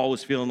Paul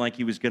was feeling like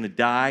he was going to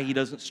die. He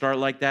doesn't start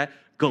like that.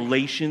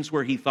 Galatians,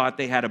 where he thought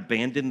they had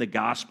abandoned the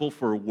gospel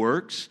for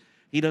works.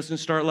 He doesn't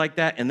start like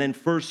that. And then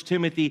 1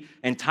 Timothy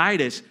and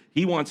Titus,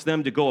 he wants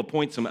them to go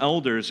appoint some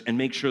elders and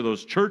make sure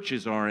those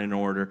churches are in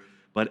order.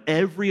 But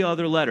every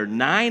other letter,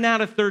 9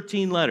 out of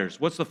 13 letters,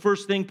 what's the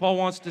first thing Paul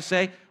wants to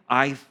say?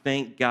 I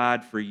thank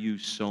God for you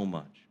so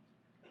much.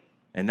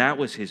 And that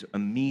was his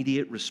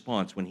immediate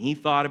response. When he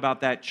thought about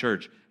that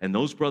church and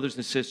those brothers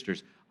and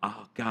sisters,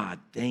 oh, God,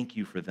 thank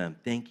you for them.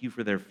 Thank you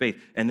for their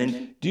faith. And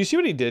then, Do you see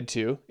what he did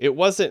too? It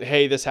wasn't,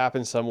 hey, this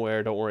happened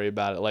somewhere, don't worry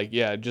about it. Like,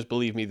 yeah, just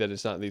believe me that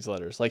it's not in these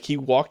letters. Like, he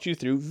walked you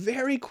through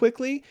very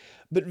quickly,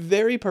 but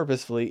very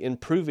purposefully in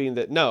proving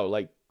that no,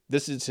 like,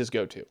 this is his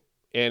go-to.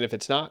 And if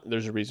it's not,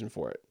 there's a reason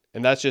for it.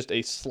 And that's just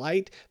a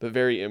slight but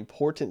very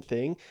important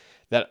thing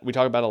that we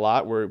talk about a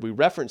lot, where we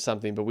reference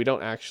something, but we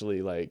don't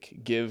actually like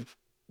give,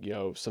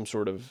 some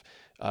sort of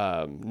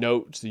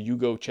note, so you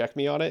go check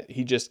me on it.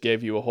 He just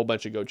gave you a whole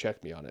bunch of go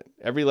check me on it.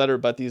 Every letter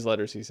but these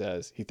letters, he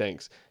says, he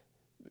thanks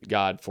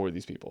God for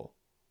these people.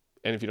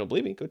 And if you don't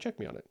believe me, go check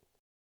me on it.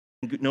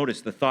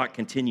 notice the thought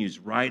continues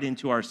right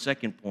into our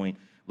second point.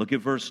 Look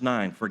at verse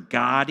 9. For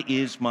God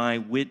is my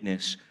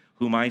witness,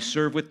 whom I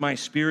serve with my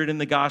spirit in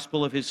the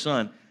gospel of his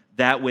Son,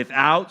 that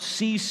without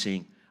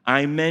ceasing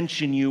I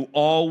mention you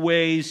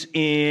always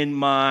in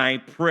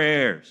my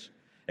prayers.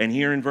 And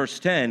here in verse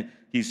 10,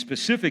 he's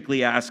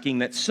specifically asking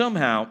that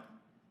somehow,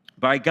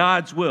 by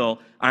God's will,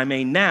 I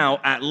may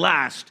now at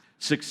last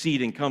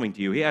succeed in coming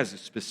to you. He has a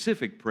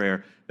specific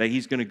prayer that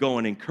he's going to go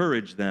and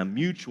encourage them,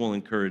 mutual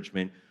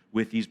encouragement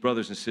with these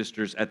brothers and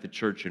sisters at the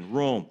church in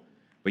Rome.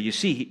 But you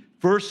see,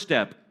 first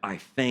step, I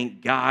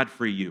thank God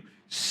for you.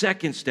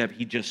 Second step,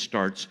 he just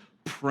starts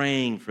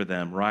praying for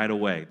them right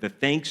away. The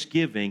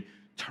thanksgiving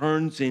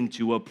turns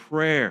into a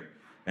prayer.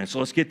 And so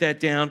let's get that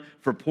down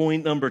for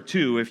point number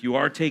 2. If you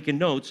are taking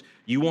notes,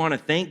 you want to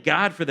thank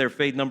God for their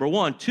faith, number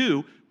 1.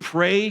 2,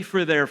 pray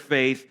for their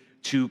faith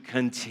to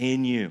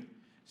continue.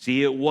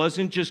 See, it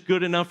wasn't just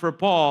good enough for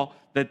Paul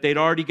that they'd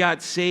already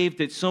got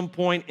saved at some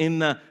point in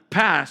the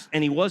past,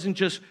 and he wasn't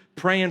just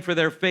praying for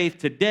their faith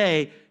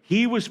today.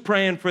 He was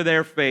praying for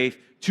their faith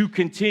to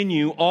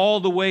continue all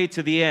the way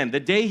to the end. The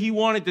day he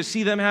wanted to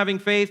see them having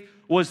faith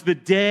was the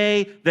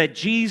day that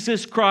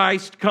Jesus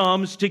Christ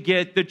comes to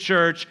get the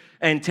church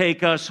and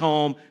take us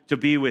home to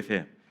be with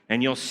him.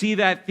 And you'll see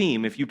that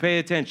theme if you pay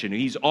attention.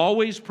 He's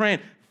always praying,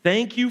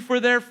 thank you for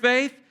their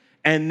faith,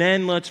 and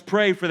then let's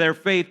pray for their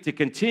faith to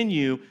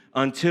continue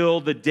until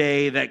the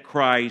day that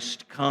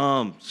Christ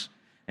comes.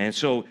 And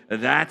so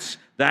that's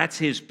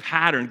his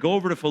pattern. Go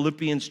over to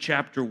Philippians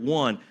chapter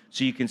 1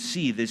 so you can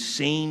see this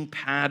same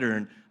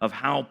pattern of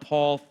how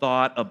Paul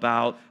thought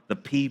about the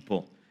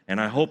people. And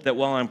I hope that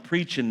while I'm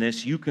preaching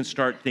this, you can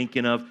start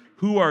thinking of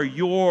who are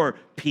your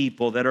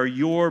people that are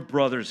your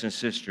brothers and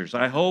sisters.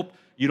 I hope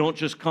you don't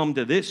just come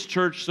to this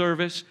church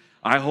service.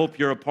 I hope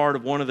you're a part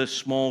of one of the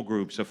small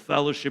groups, a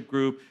fellowship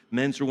group,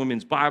 men's or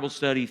women's Bible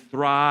study,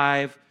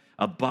 Thrive,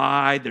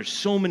 Abide. There's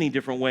so many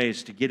different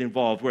ways to get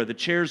involved. Where the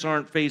chairs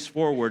aren't face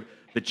forward,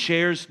 the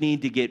chairs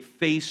need to get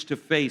face to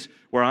face,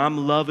 where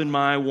I'm loving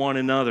my one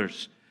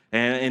another's.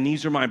 And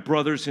these are my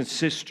brothers and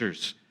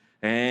sisters.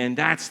 And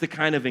that's the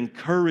kind of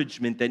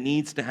encouragement that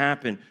needs to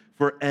happen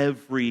for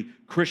every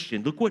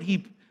Christian. Look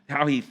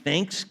how he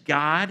thanks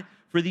God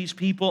for these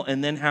people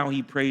and then how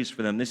he prays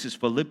for them. This is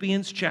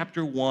Philippians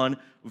chapter 1,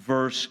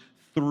 verse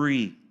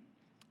 3.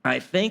 I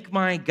thank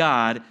my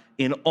God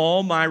in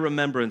all my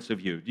remembrance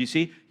of you. Do you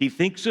see? He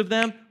thinks of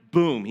them,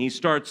 boom, he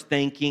starts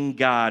thanking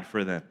God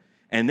for them.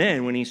 And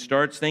then when he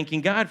starts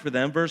thanking God for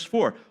them, verse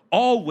 4,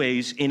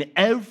 always in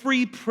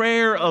every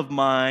prayer of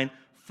mine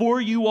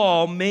for you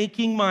all,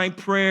 making my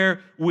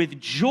prayer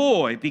with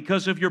joy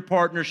because of your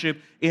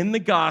partnership in the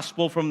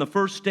gospel from the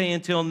first day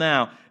until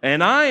now.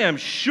 And I am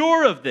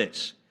sure of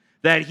this,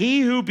 that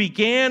he who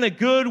began a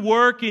good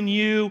work in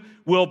you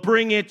will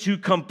bring it to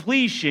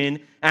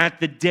completion at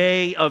the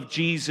day of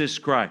Jesus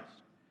Christ.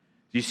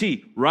 You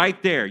see,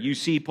 right there, you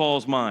see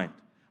Paul's mind.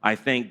 I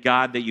thank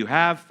God that you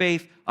have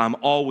faith. I'm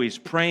always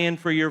praying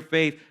for your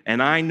faith.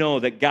 And I know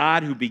that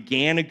God who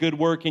began a good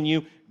work in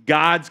you,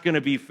 God's going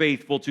to be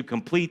faithful to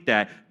complete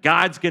that.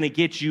 God's going to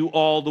get you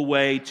all the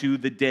way to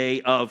the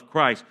day of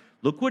Christ.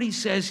 Look what he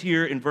says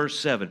here in verse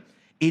 7.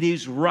 It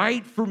is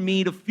right for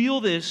me to feel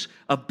this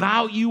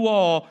about you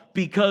all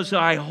because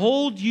I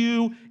hold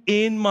you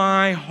in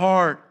my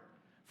heart.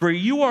 For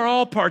you are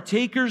all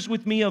partakers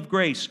with me of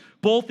grace,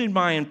 both in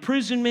my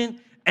imprisonment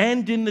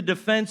and in the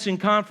defense and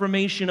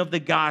confirmation of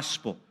the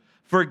gospel.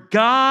 For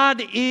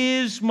God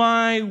is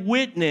my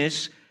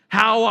witness,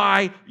 how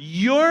I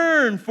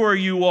yearn for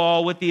you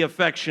all with the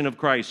affection of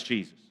Christ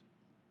Jesus.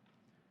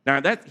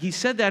 Now, he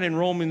said that in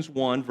Romans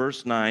 1,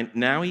 verse 9.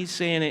 Now he's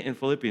saying it in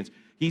Philippians.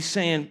 He's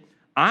saying,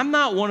 I'm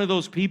not one of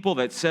those people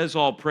that says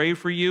I'll pray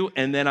for you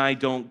and then I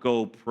don't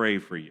go pray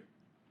for you.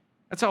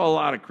 That's how a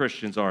lot of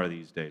Christians are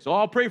these days. Oh,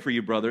 I'll pray for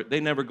you, brother. They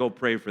never go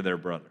pray for their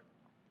brother.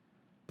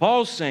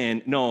 Paul's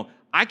saying, no,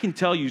 I can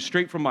tell you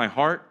straight from my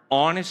heart,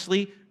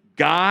 honestly,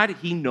 God,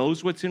 he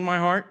knows what's in my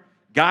heart.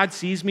 God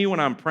sees me when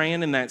I'm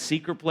praying in that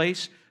secret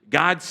place.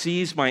 God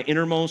sees my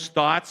innermost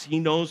thoughts. He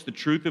knows the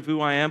truth of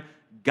who I am.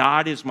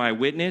 God is my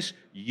witness.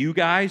 You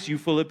guys, you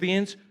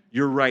Philippians,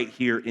 you're right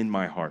here in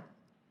my heart.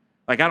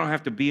 Like, I don't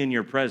have to be in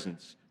your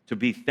presence to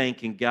be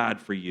thanking God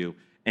for you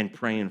and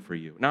praying for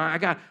you.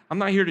 Now, I'm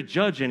not here to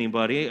judge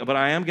anybody, but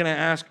I am going to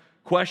ask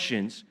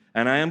questions,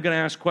 and I am going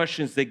to ask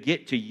questions that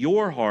get to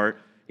your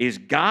heart. Is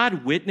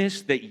God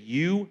witness that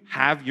you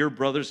have your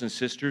brothers and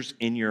sisters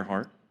in your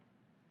heart?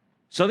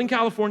 Southern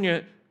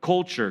California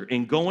culture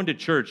in going to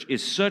church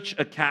is such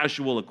a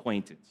casual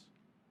acquaintance.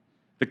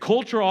 The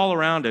culture all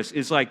around us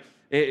is like,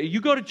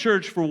 you go to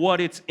church for what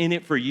it's in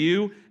it for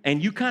you,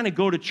 and you kind of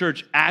go to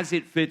church as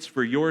it fits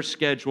for your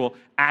schedule,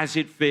 as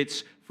it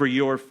fits for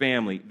your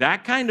family.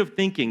 That kind of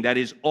thinking that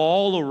is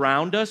all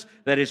around us,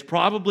 that is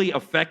probably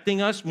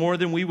affecting us more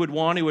than we would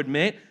want to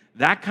admit,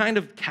 that kind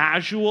of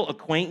casual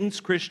acquaintance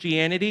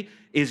Christianity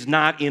is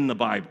not in the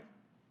Bible.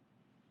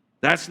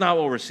 That's not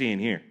what we're seeing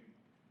here.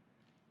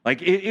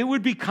 Like, it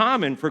would be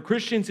common for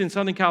Christians in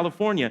Southern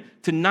California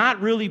to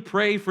not really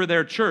pray for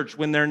their church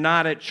when they're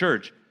not at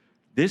church.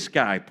 This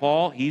guy,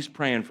 Paul, he's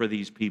praying for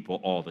these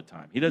people all the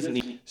time. He doesn't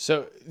need...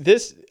 So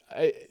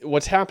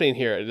what's happening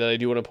here that I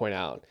do want to point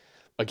out,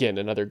 again,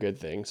 another good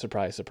thing,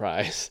 surprise,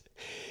 surprise,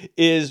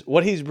 is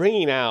what he's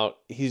bringing out,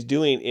 he's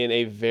doing in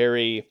a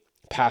very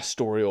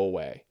pastoral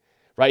way.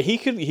 Right? He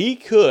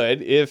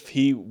could, if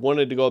he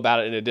wanted to go about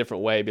it in a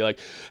different way, be like,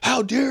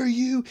 how dare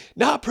you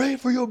not pray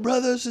for your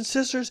brothers and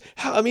sisters?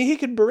 He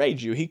could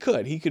berate you. He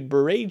could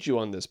berate you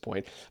on this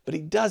point, but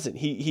he doesn't.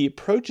 He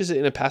approaches it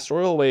in a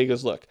pastoral way. He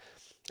goes, look,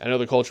 I know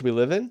the culture we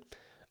live in.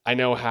 I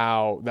know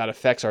how that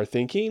affects our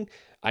thinking.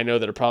 I know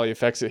that it probably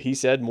affects it, he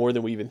said, more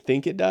than we even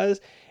think it does.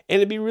 And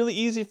it'd be really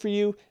easy for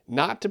you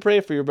not to pray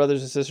for your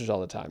brothers and sisters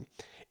all the time.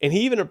 And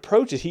he even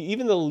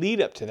even the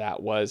lead up to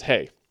that was,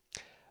 hey,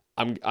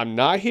 I'm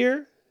not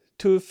here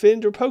to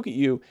offend or poke at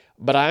you,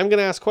 but I'm going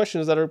to ask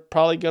questions that are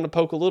probably going to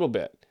poke a little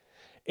bit.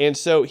 And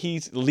so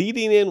he's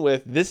leading in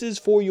with, this is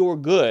for your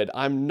good.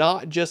 I'm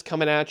not just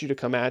coming at you to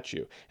come at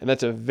you. And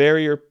that's a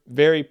very,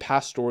 very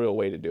pastoral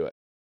way to do it.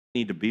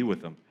 Need to be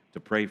with them, to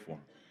pray for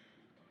them.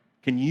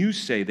 Can you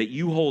say that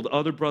you hold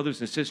other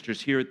brothers and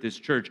sisters here at this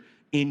church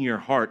in your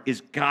heart?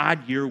 Is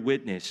God your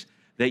witness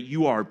that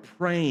you are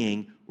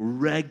praying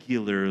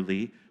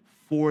regularly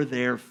for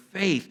their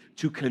faith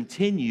to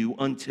continue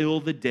until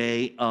the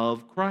day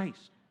of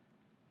Christ?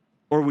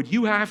 Or would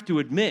you have to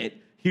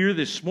admit here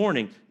this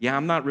morning, yeah,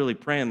 I'm not really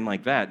praying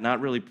like that,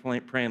 not really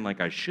praying like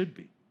I should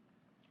be?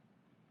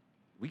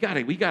 We got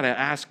to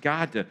ask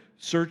God to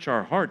search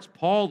our hearts.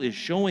 Paul is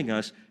showing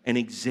us an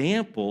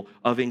example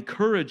of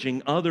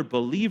encouraging other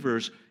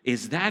believers.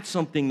 Is that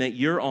something that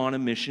you're on a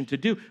mission to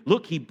do?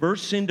 Look, he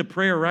bursts into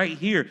prayer right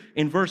here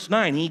in verse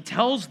 9. He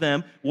tells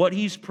them what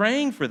he's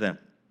praying for them.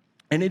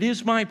 And it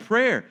is my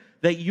prayer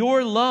that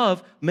your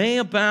love may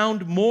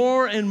abound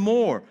more and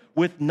more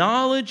with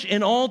knowledge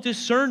and all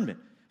discernment.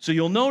 So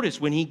you'll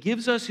notice when he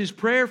gives us his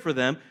prayer for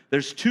them,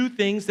 there's two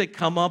things that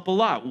come up a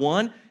lot.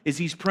 One is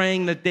he's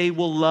praying that they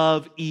will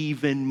love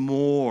even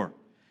more.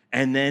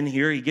 And then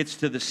here he gets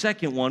to the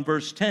second one,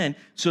 verse 10,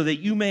 so that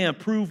you may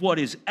approve what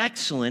is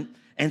excellent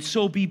and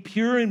so be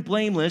pure and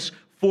blameless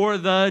for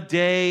the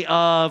day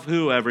of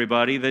who,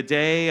 everybody? The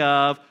day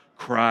of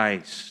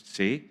Christ.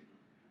 See?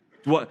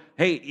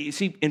 Hey, you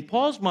see, in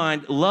Paul's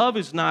mind, love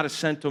is not a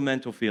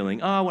sentimental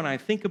feeling. Oh, when I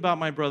think about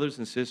my brothers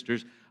and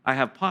sisters, I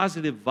have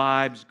positive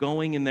vibes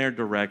going in their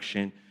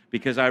direction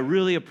because I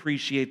really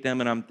appreciate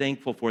them and I'm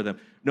thankful for them.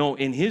 No,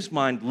 in his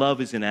mind,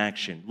 love is an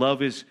action.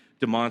 Love is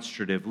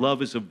demonstrative.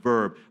 Love is a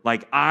verb.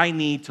 Like, I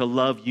need to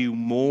love you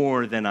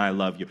more than I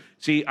love you.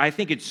 See, I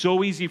think it's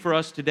so easy for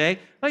us today.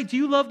 Like, do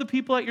you love the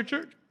people at your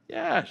church?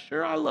 Yeah,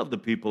 sure, I love the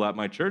people at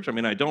my church. I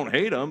mean, I don't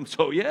hate them,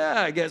 so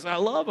yeah, I guess I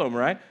love them,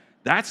 right?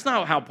 That's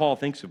not how Paul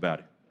thinks about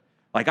it.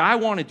 Like, I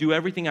want to do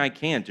everything I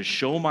can to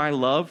show my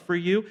love for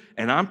you,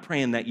 and I'm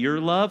praying that your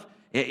love,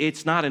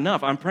 it's not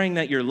enough. I'm praying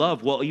that your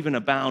love will even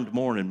abound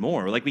more and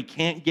more. Like, we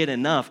can't get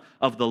enough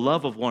of the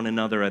love of one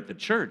another at the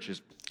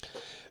church.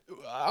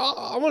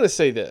 I want to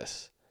say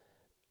this.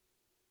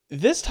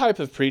 This type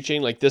of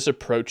preaching, like this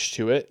approach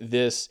to it,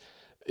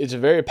 it's a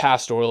very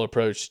pastoral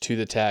approach to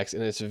the text,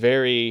 and it's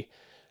very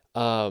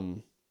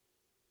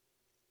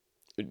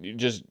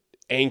just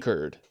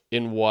anchored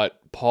in what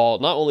Paul,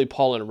 not only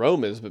Paul in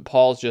Romans, but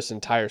Paul's just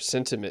entire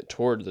sentiment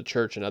toward the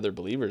church and other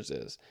believers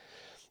is.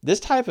 This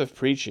type of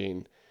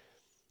preaching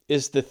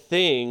is the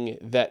thing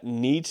that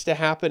needs to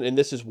happen, and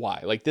this is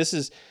why. Like, this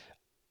is,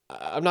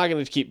 I'm not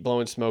going to keep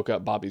blowing smoke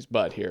up Bobby's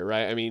butt here,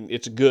 right? I mean,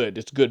 it's good.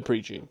 It's good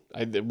preaching.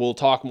 We'll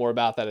talk more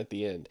about that at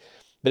the end.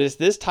 But it's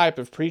this type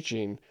of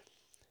preaching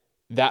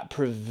that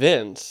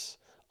prevents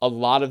a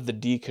lot of the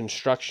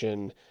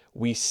deconstruction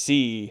we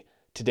see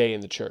today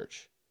in the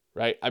church,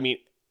 right? I mean,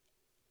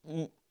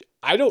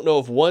 I don't know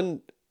of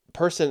one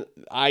person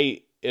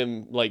I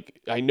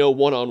know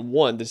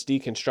one-on-one that's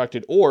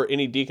deconstructed, or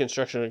any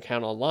deconstruction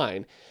account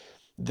online,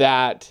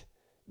 that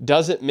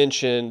doesn't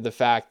mention the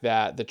fact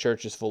that the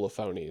church is full of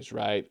phonies,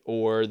 right?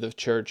 Or the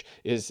church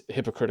is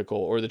hypocritical,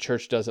 or the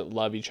church doesn't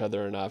love each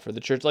other enough, or the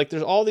church, like,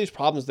 there's all these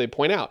problems they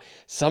point out,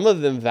 some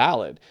of them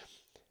valid.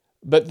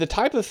 But the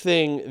type of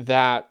thing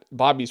that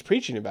Bobby's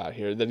preaching about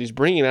here, that he's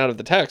bringing out of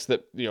the text,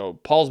 that, you know,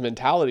 Paul's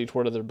mentality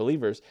toward other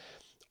believers,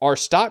 are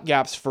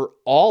stopgaps for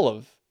all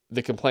of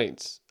the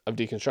complaints of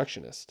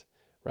deconstructionists,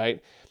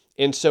 right?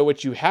 And so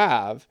what you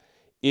have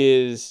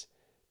is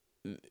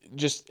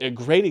just a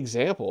great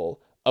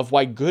example of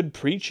why good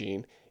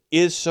preaching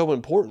is so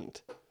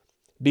important,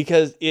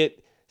 because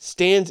it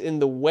stands in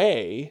the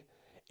way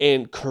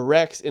and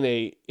corrects in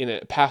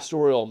a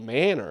pastoral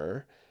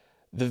manner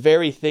the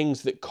very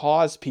things that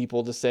cause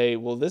people to say,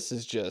 well, this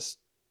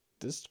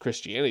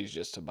Christianity is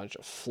just a bunch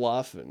of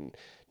fluff and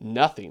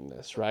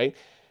nothingness, right?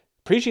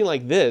 Preaching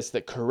like this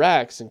that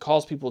corrects and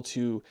calls people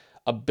to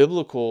a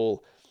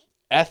biblical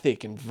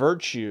ethic and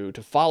virtue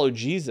to follow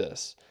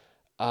Jesus.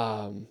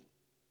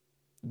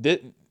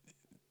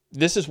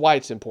 This is why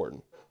it's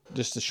important.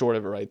 Just the short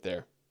of it right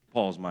there.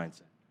 Paul's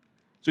mindset.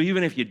 So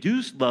even if you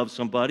do love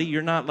somebody,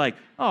 you're not like,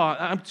 oh,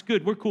 it's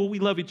good, we're cool, we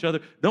love each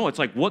other. No, it's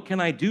like, what can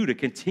I do to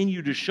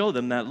continue to show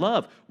them that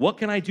love? What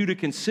can I do to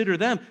consider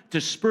them, to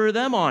spur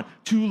them on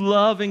to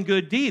love and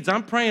good deeds?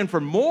 I'm praying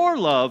for more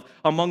love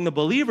among the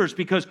believers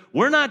because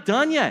we're not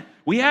done yet.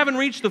 We haven't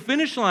reached the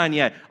finish line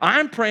yet.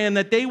 I'm praying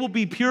that they will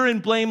be pure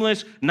and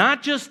blameless,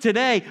 not just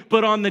today,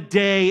 but on the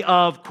day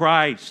of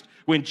Christ,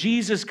 when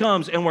Jesus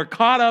comes and we're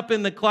caught up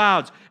in the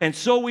clouds, and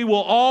so we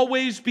will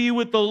always be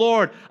with the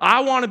Lord.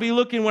 I want to be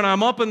looking when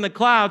I'm up in the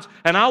clouds,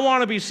 and I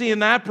want to be seeing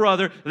that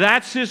brother,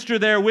 that sister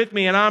there with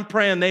me, and I'm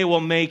praying they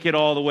will make it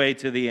all the way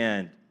to the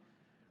end.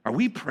 Are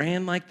we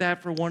praying like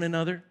that for one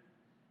another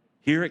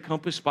here at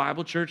Compass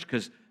Bible Church?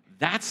 Because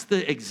that's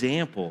the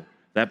example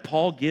that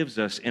Paul gives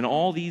us in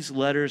all these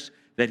letters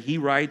that he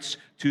writes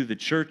to the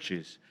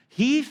churches.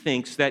 He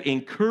thinks that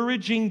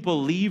encouraging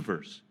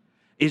believers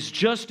is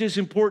just as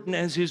important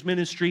as his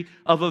ministry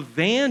of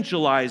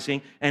evangelizing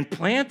and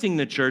planting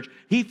the church.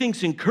 He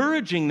thinks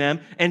encouraging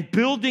them and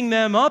building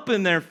them up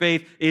in their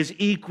faith is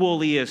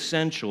equally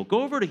essential.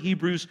 Go over to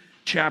Hebrews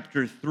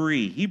chapter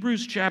 3.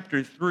 Hebrews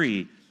chapter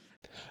 3.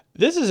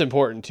 This is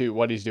important too,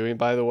 what he's doing,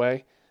 by the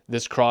way.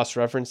 This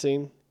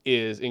cross-referencing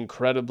is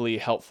incredibly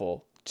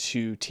helpful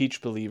to teach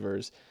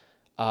believers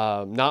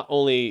not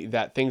only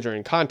that things are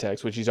in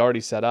context, which he's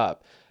already set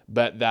up,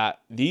 but that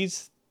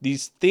these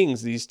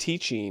things, these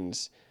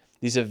teachings,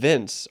 these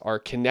events are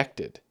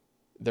connected.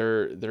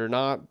 They're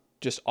not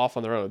just off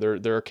on their own.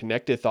 They're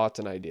connected thoughts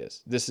and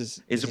ideas. This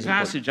is a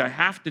passage important.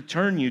 I have to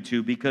turn you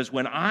to, because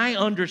when I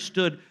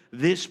understood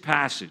this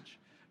passage,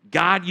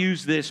 God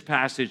used this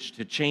passage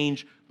to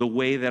change the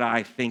way that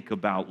I think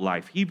about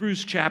life.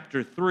 Hebrews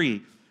chapter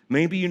 3,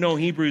 maybe you know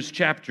Hebrews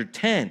chapter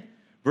 10,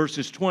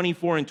 verses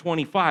 24 and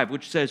 25,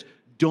 which says,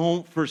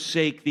 don't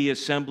forsake the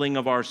assembling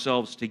of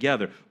ourselves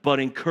together, but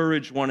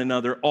encourage one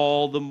another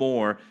all the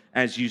more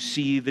as you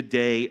see the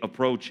day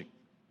approaching.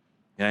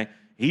 Okay?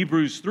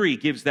 Hebrews 3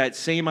 gives that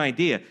same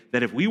idea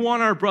that if we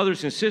want our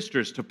brothers and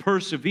sisters to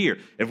persevere,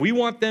 if we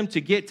want them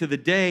to get to the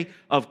day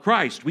of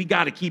Christ, we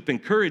got to keep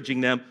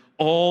encouraging them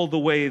all the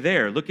way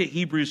there. Look at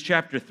Hebrews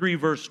chapter 3,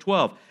 verse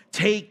 12.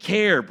 Take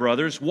care,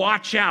 brothers.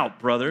 Watch out,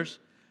 brothers,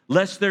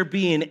 lest there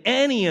be in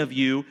any of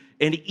you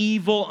an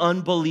evil,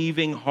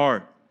 unbelieving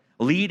heart,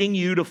 leading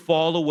you to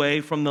fall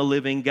away from the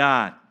living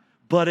God.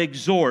 But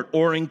exhort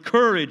or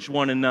encourage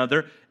one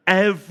another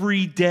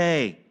every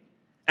day,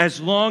 as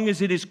long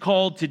as it is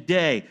called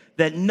today,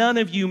 that none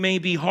of you may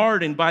be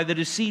hardened by the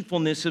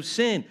deceitfulness of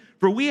sin.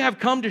 For we have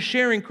come to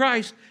share in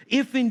Christ,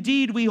 if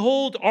indeed we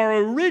hold our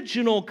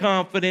original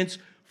confidence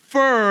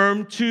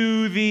firm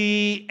to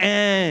the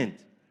end.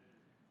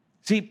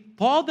 See,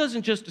 Paul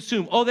doesn't just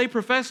assume, oh, they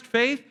professed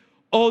faith,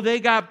 oh, they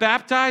got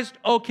baptized,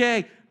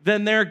 okay,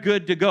 then they're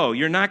good to go.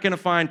 You're not going to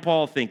find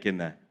Paul thinking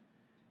that.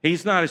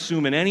 He's not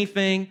assuming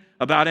anything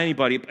about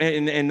anybody.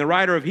 And the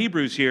writer of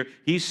Hebrews here,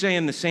 he's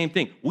saying the same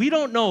thing. We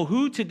don't know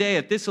who today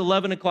at this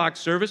 11 o'clock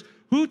service,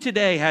 who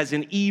today has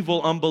an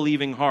evil,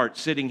 unbelieving heart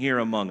sitting here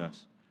among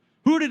us.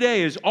 Who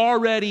today is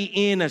already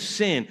in a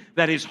sin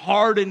that is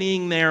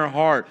hardening their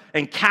heart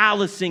and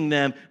callousing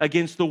them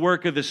against the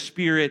work of the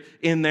Spirit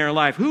in their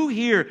life? Who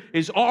here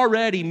is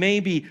already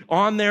maybe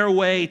on their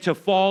way to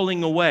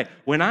falling away?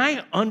 When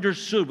I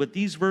understood what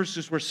these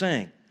verses were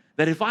saying,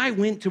 that if I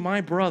went to my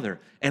brother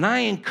and I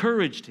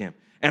encouraged him,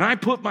 and I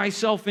put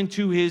myself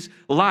into his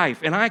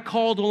life, and I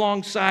called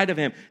alongside of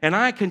him, and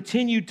I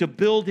continued to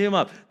build him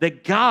up,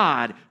 that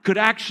God could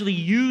actually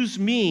use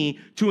me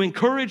to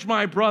encourage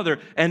my brother,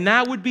 and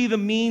that would be the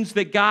means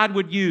that God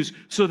would use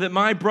so that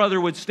my brother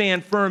would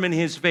stand firm in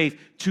his faith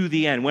to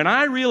the end. When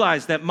I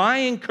realized that my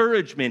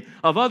encouragement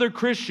of other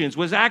Christians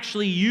was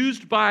actually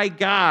used by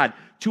God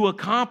to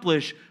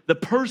accomplish the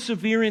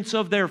perseverance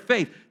of their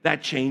faith,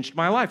 that changed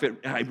my life.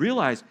 I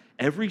realized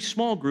every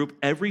small group,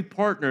 every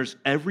partners,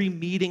 every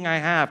meeting I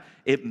have,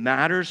 it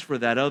matters for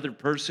that other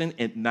person.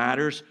 It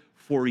matters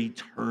for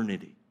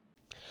eternity.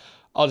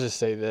 I'll just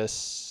say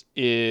this.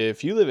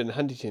 If you live in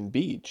Huntington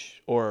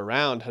Beach or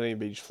around Huntington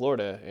Beach,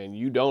 Florida, and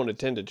you don't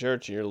attend a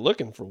church and you're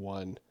looking for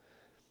one,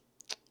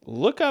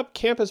 look up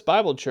Campus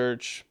Bible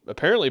Church,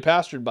 apparently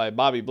pastored by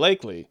Bobby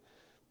Blakey,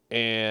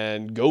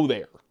 and go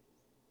there.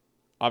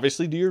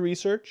 Obviously, do your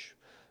research.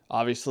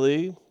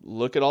 Obviously,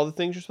 look at all the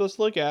things you're supposed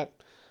to look at.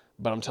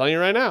 But I'm telling you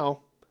right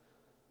now,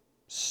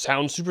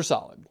 sounds super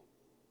solid.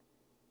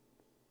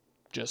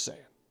 Just saying.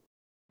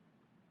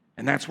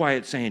 And that's why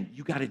it's saying,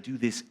 you got to do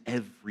this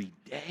every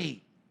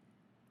day.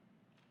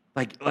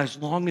 Like, as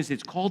long as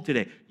it's called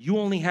today, you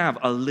only have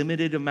a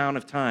limited amount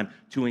of time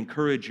to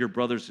encourage your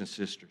brothers and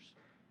sisters.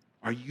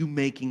 Are you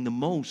making the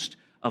most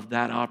of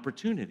that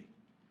opportunity?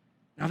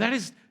 Now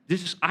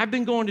I've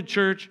been going to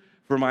church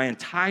for my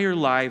entire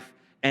life,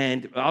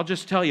 and I'll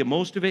just tell you,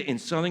 most of it in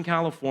Southern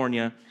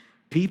California,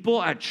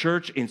 people at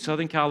church in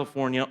Southern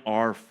California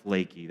are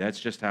flaky. That's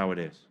just how it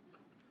is.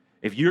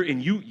 If you're,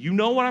 and you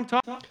know what I'm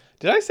talking about?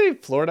 Did I say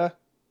Florida?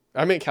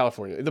 I meant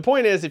California. The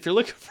point is, if you're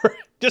looking for,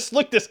 just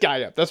look this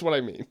guy up. That's what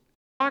I mean.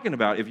 Talking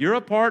about if you're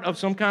a part of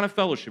some kind of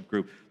fellowship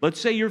group, let's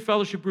say your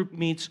fellowship group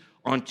meets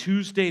on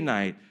Tuesday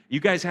night, you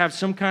guys have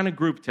some kind of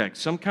group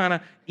text, some kind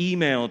of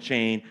email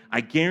chain.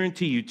 I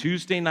guarantee you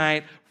Tuesday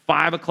night,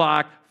 5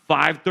 o'clock,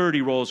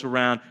 5:30 rolls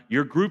around,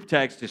 your group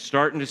text is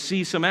starting to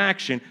see some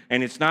action,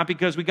 and it's not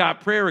because we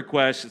got prayer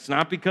requests, it's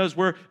not because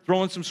we're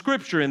throwing some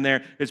scripture in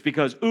there, it's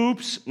because,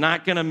 oops,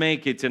 not gonna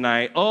make it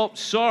tonight. Oh,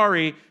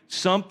 sorry,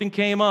 something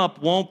came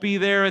up, won't be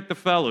there at the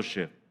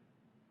fellowship.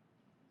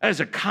 That is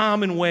a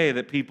common way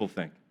that people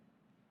think.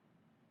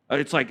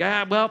 It's like,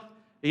 well,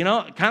 you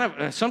know, kind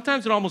of,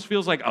 sometimes it almost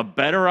feels like a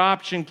better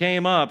option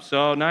came up,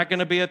 so not going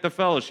to be at the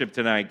fellowship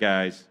tonight,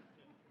 guys.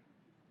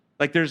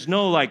 Like, there's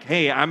no like,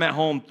 hey, I'm at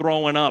home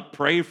throwing up,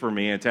 pray for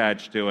me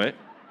attached to it.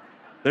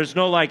 There's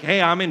no like,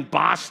 hey, I'm in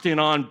Boston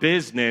on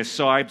business,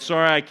 so I'm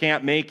sorry I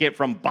can't make it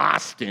from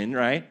Boston,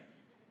 right?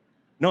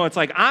 No, it's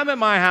like, I'm at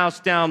my house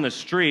down the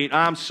street.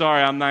 I'm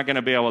sorry, I'm not going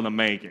to be able to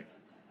make it.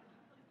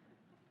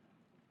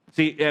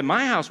 See, at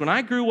my house, when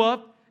I grew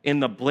up in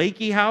the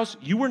Blakey house,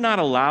 you were not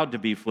allowed to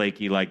be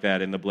flaky like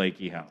that in the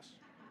Blakey house,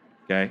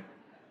 okay?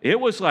 It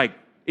was like,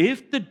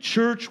 if the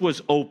church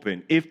was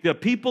open, if the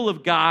people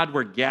of God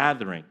were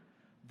gathering,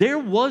 there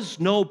was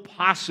no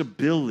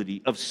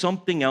possibility of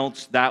something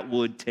else that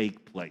would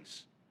take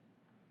place.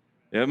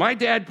 My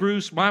dad,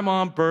 Bruce, my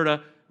mom,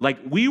 Berta, like,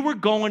 we were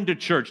going to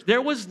church.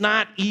 There was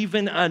not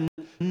even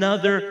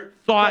another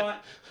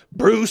thought.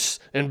 Bruce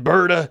and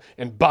Berta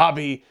and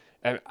Bobby,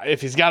 and if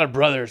he's got a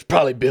brother, it's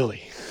probably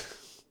Billy.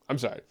 I'm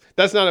sorry.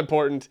 That's not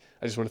important.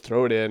 I just want to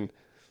throw it in.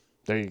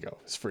 There you go.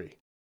 It's free.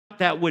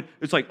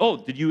 It's like, oh,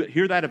 did you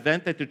hear that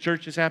event that the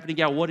church is happening?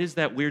 Yeah, what is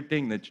that weird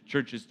thing that the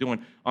church is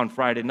doing on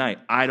Friday night?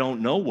 I don't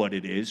know what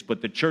it is,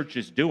 but the church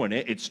is doing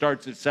it. It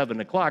starts at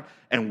 7 o'clock,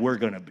 and we're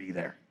going to be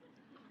there.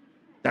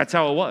 That's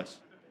how it was.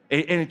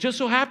 And it just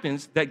so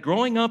happens that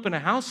growing up in a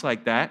house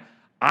like that,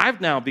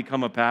 I've now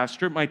become a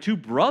pastor. My two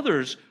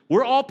brothers,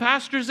 we're all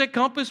pastors at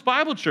Compass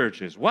Bible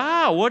Churches.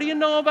 Wow, what do you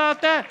know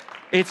about that?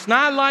 It's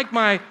not like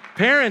my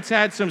parents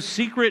had some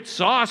secret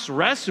sauce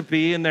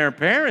recipe in their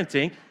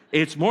parenting.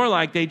 It's more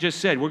like they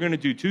just said, we're going to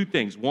do two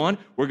things. One,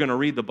 we're going to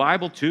read the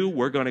Bible. Two,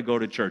 we're going to go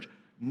to church.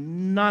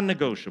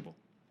 Non-negotiable.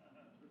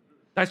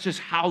 That's just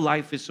how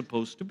life is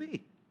supposed to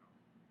be.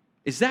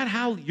 Is that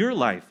how your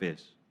life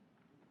is?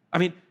 I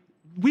mean,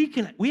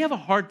 we have a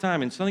hard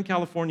time in Southern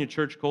California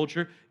church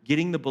culture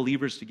getting the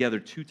believers together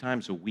 2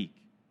 times a week.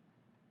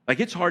 Like,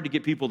 it's hard to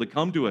get people to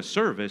come to a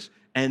service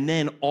and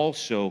then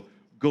also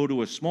go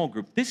to a small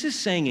group. This is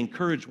saying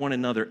encourage one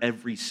another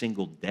every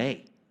single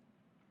day.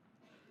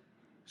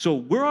 So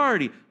we're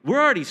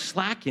already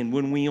slacking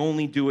when we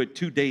only do it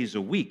 2 days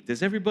a week.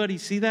 Does everybody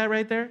see that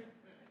right there?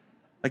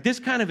 Like, this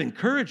kind of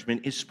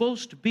encouragement is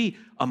supposed to be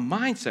a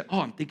mindset. Oh,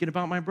 I'm thinking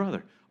about my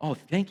brother. Oh,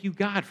 thank you,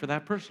 God, for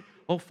that person.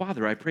 Oh,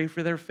 Father, I pray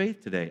for their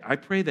faith today. I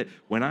pray that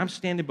when I'm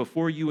standing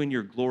before you in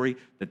your glory,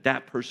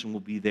 that person will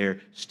be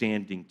there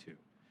standing too.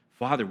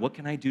 Father, what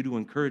can I do to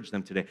encourage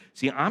them today?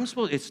 See,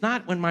 it's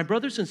not, when my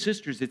brothers and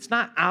sisters, it's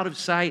not out of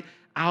sight,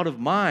 out of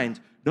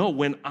mind. No,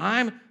 when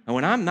I'm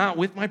not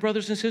with my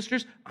brothers and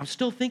sisters, I'm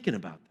still thinking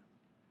about them.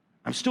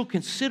 I'm still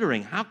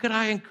considering, how could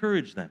I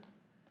encourage them?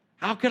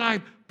 How could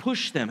I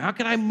push them? How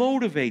could I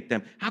motivate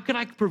them? How could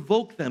I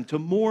provoke them to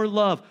more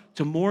love,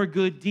 to more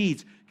good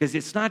deeds? Because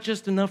it's not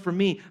just enough for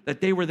me that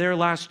they were there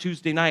last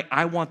Tuesday night.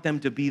 I want them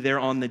to be there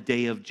on the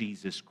day of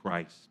Jesus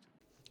Christ.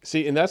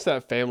 See, and that's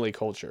that family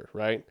culture,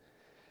 right?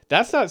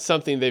 That's not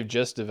something they've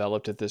just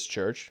developed at this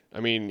church. I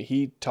mean,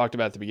 he talked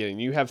about at the beginning.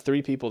 You have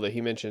 3 people that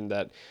he mentioned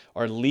that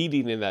are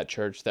leading in that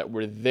church that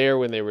were there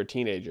when they were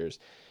teenagers.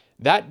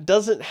 That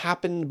doesn't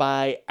happen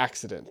by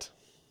accident,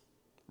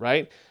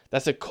 right?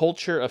 That's a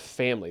culture of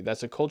family.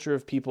 That's a culture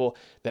of people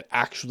that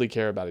actually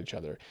care about each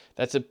other.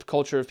 That's a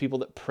culture of people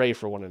that pray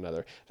for one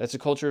another. That's a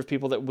culture of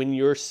people that when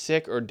you're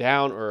sick or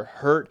down or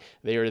hurt,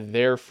 they are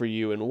there for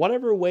you in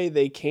whatever way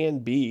they can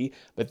be,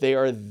 but they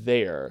are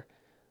there.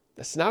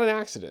 That's not an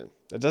accident.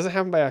 That doesn't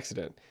happen by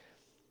accident.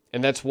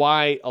 And that's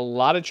why a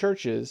lot of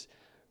churches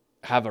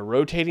have a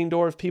rotating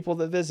door of people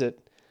that visit.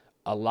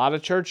 A lot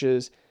of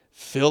churches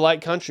feel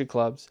like country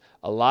clubs.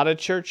 A lot of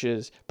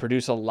churches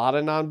produce a lot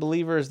of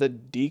non-believers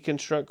that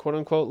deconstruct, quote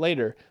unquote,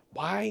 later.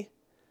 Why?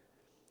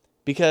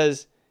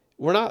 Because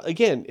we're not,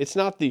 again, it's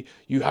not the,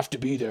 you have to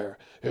be there.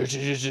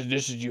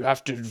 You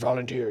have to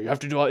volunteer. You have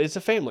to do all, it's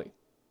a family,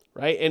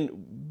 right?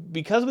 And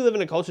because we live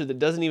in a culture that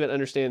doesn't even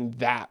understand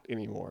that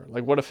anymore,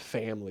 like what a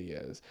family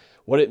is,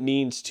 what it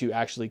means to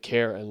actually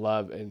care and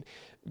love and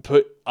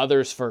put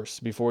others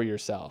first before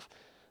yourself.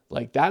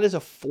 Like, that is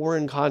a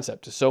foreign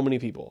concept to so many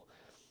people.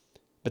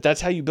 But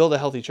that's how you build a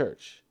healthy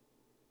church.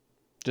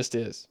 Just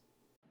is.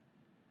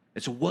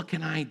 And so what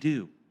can I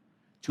do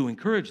to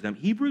encourage them?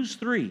 Hebrews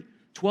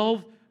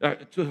 3:12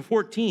 to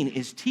 14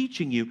 is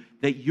teaching you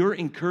that your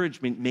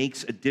encouragement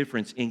makes a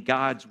difference in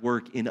God's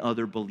work in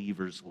other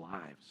believers'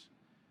 lives.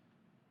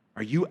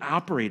 Are you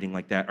operating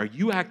like that? Are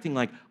you acting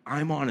like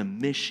I'm on a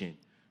mission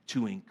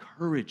to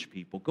encourage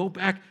people? Go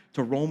back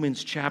to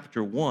Romans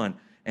chapter 1,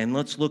 and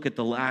let's look at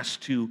the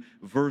last two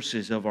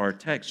verses of our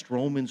text,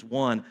 Romans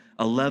 1,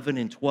 11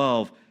 and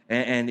 12.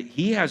 And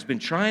he has been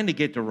trying to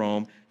get to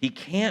Rome. He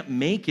can't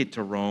make it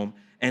to Rome.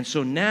 And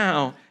so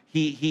now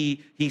he's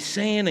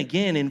saying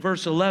again in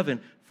verse 11,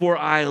 for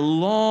I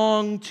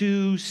long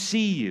to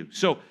see you.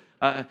 So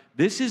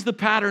this is the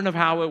pattern of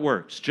how it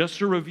works. Just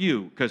to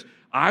review, because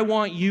I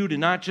want you to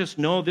not just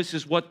know this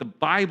is what the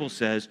Bible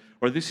says,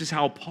 or this is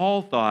how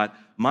Paul thought.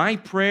 My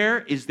prayer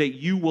is that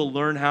you will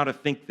learn how to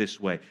think this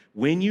way.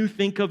 When you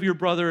think of your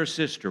brother or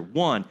sister,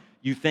 one,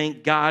 you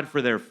thank God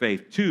for their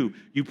faith. Two,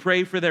 you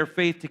pray for their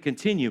faith to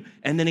continue.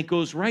 And then it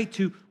goes right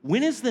to,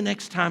 when is the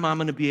next time I'm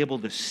going to be able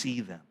to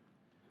see them?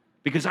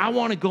 Because I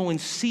want to go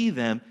and see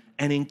them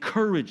and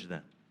encourage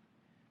them.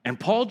 And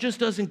Paul just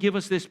doesn't give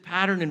us this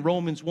pattern in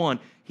Romans 1.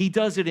 He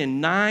does it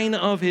in 9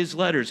 of his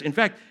letters. In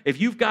fact, if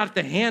you've got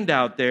the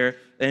handout there,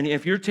 and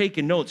if you're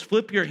taking notes,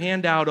 flip your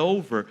handout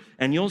over,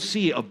 and you'll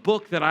see a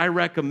book that I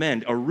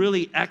recommend, a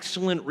really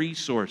excellent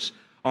resource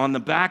on the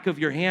back of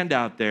your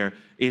handout there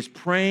is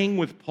Praying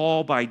with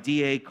Paul by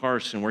D.A.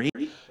 Carson, where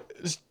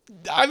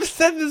I've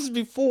said this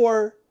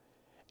before.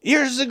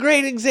 Here's a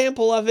great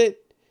example of it.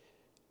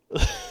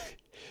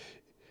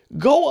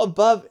 Go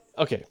above,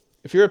 okay,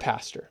 if you're a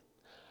pastor,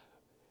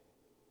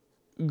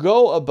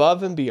 go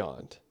above and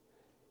beyond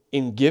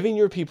in giving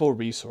your people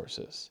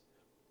resources,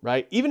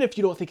 right? Even if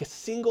you don't think a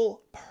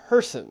single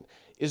person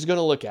is going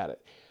to look at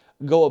it,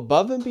 go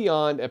above and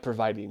beyond at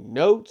providing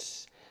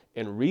notes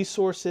and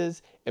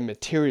resources and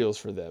materials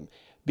for them,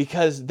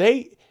 because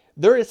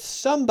there is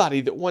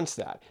somebody that wants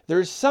that. There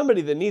is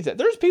somebody that needs that.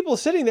 There's people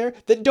sitting there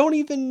that don't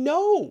even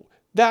know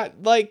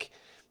that, like,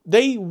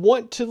 they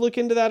want to look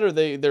into that, or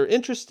they're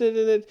interested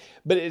in it,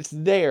 but it's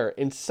there,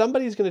 and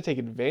somebody's going to take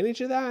advantage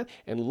of that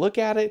and look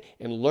at it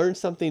and learn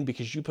something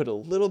because you put a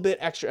little bit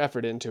extra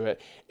effort into it,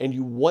 and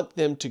you want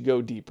them to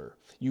go deeper.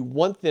 You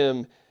want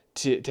them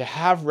to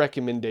have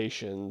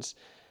recommendations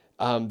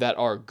that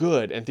are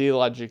good and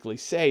theologically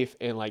safe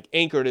and like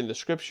anchored in the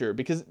scripture,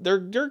 because they're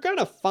going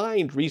to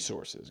find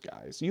resources,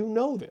 guys. You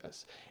know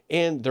this.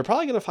 And they're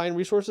probably going to find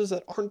resources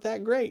that aren't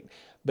that great.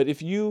 But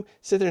if you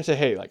sit there and say,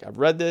 hey, like, I've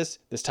read this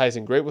ties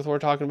in great with what we're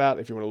talking about.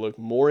 If you want to look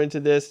more into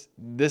this,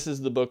 this is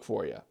the book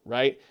for you,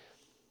 right?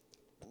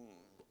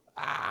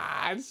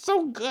 It's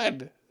so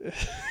good.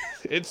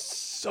 It's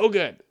so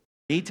good.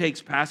 He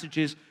takes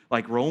passages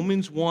like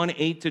Romans 1,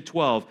 8 to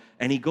 12,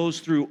 and he goes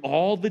through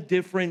all the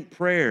different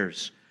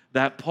prayers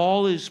that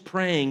Paul is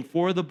praying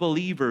for the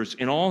believers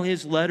in all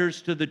his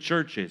letters to the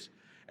churches.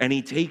 And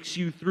he takes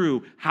you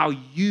through how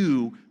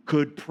you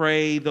could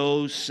pray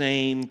those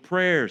same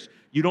prayers.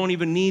 You don't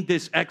even need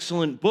this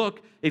excellent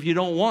book if you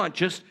don't want.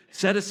 Just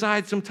set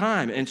aside some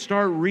time and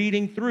start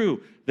reading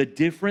through the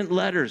different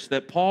letters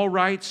that Paul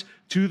writes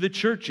to the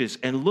churches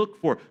and look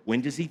for,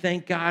 when does he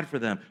thank God for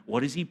them?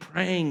 What is he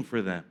praying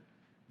for them?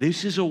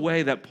 This is a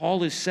way that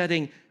Paul is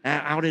setting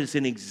out as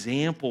an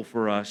example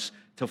for us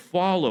to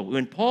follow.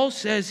 When Paul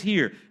says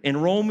here in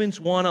Romans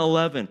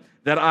 1:11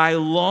 that I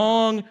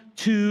long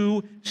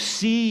to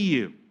see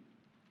you,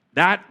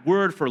 that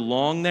word for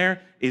long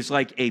there is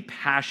like a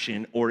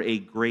passion or a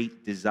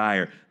great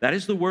desire. That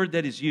is the word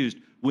that is used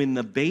when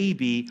the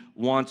baby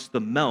wants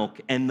the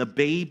milk and the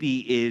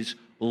baby is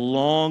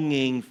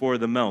longing for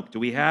the milk. Do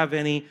we have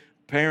any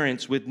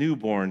parents with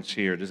newborns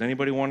here? Does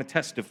anybody want to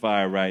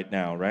testify right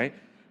now, right?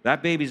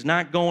 That baby's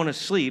not going to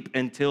sleep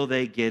until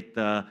they get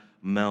the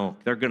milk.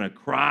 They're going to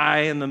cry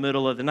in the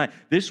middle of the night.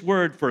 This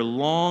word for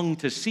long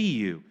to see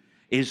you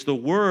is the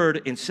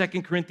word in 2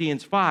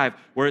 Corinthians 5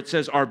 where it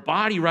says our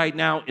body right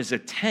now is a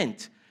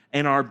tent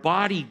and our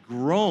body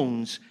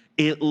groans.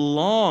 It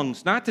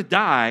longs not to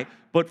die,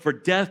 but for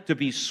death to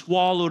be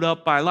swallowed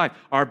up by life.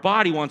 Our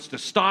body wants to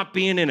stop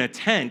being in a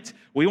tent.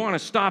 We want to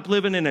stop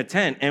living in a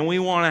tent, and we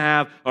want to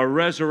have a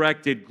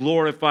resurrected,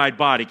 glorified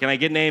body. Can I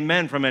get an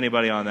amen from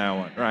anybody on that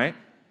one, right?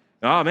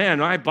 Oh, man,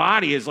 my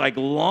body is like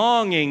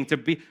longing to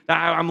be,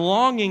 I'm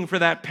longing for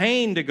that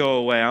pain to go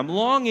away. I'm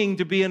longing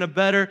to be in a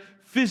better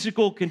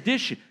physical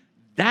condition.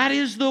 That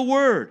is the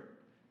word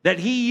that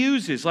he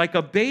uses, like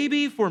a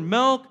baby for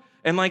milk,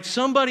 and like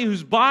somebody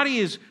whose body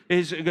is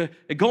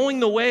going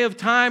the way of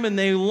time and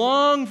they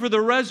long for the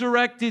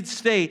resurrected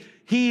state.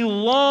 He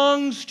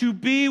longs to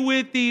be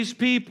with these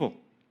people.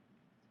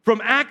 From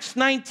Acts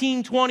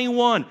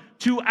 19:21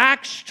 to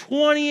Acts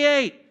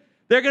 28,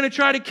 they're going to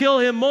try to kill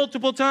him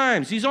multiple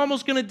times. He's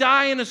almost going to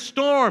die in a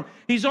storm.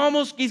 He's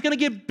going to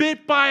get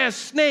bit by a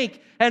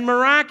snake and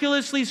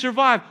miraculously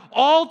survive,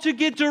 all to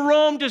get to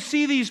Rome to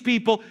see these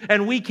people,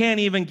 and we can't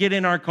even get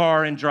in our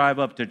car and drive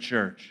up to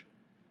church.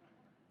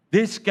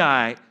 This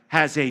guy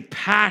has a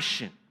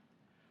passion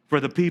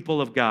for the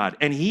people of God,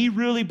 and he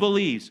really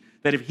believes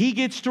that if he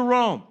gets to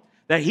Rome,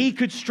 that he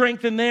could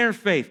strengthen their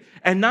faith.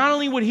 And not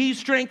only would he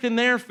strengthen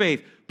their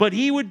faith, but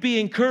he would be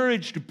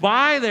encouraged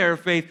by their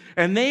faith,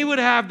 and they would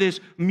have this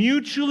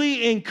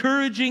mutually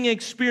encouraging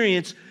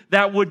experience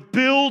that would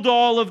build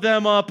all of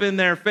them up in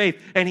their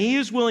faith. And he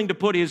is willing to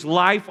put his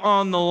life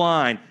on the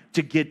line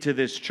to get to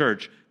this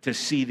church, to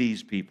see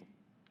these people.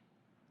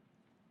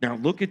 Now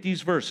look at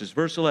these verses.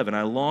 Verse 11,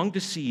 I long to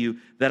see you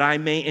that I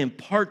may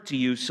impart to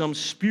you some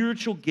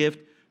spiritual gift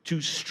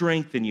to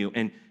strengthen you.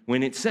 And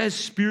when it says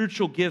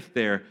spiritual gift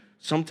there,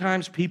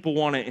 sometimes people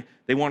want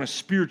to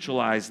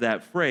spiritualize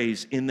that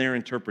phrase in their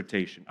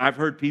interpretation. I've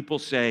heard people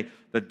say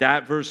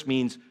that verse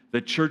means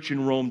the church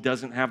in Rome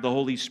doesn't have the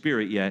Holy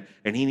Spirit yet,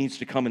 and he needs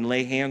to come and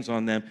lay hands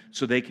on them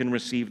so they can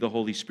receive the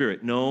Holy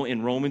Spirit. No,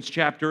 in Romans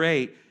chapter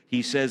 8,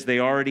 he says they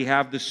already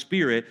have the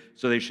Spirit,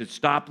 so they should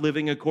stop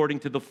living according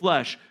to the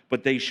flesh,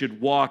 but they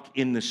should walk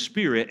in the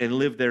Spirit and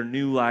live their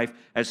new life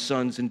as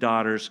sons and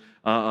daughters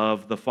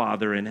of the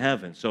Father in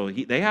heaven. So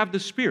they have the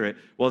Spirit.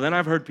 Well, then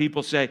I've heard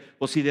people say,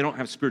 well, see, they don't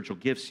have spiritual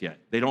gifts yet.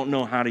 They don't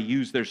know how to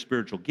use their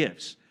spiritual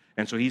gifts.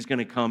 And so he's going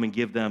to come and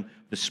give them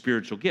the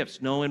spiritual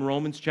gifts. No, in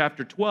Romans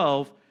chapter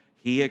 12,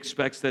 he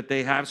expects that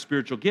they have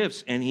spiritual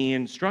gifts, and he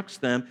instructs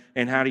them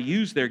in how to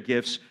use their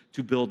gifts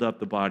to build up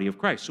the body of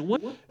Christ. So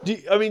what? Do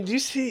you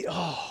see?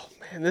 Oh,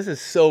 man, this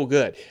is so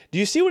good. Do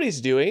you see what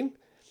he's doing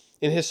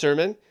in his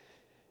sermon?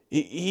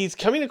 He's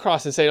coming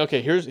across and saying,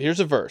 okay, here's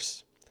a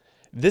verse.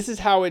 This is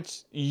how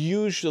it's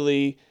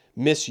usually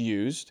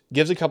misused.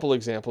 Gives a couple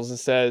examples and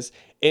says,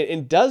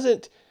 and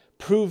doesn't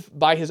prove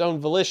by his own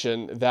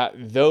volition that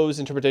those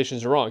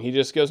interpretations are wrong. He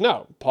just goes,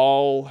 no,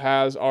 Paul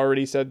has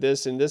already said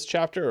this in this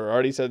chapter, or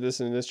already said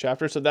this in this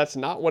chapter, so that's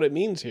not what it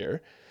means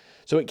here.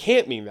 So it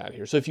can't mean that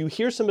here. So if you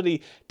hear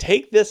somebody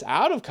take this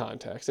out of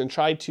context and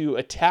try to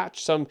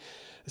attach some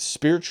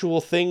spiritual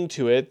thing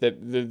to it,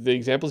 that the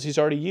examples he's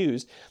already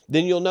used,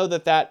 then you'll know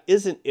that that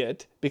isn't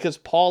it, because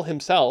Paul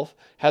himself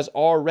has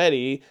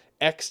already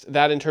X'd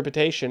that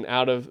interpretation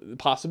out of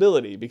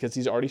possibility, because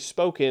he's already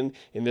spoken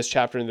in this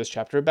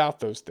chapter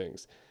about those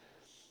things.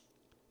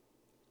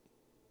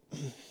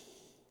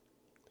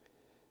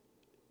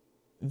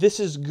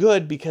 This is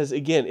good because,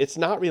 again, it's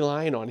not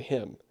relying on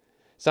him.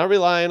 It's not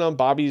relying on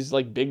Bobby's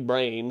big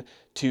brain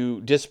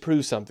to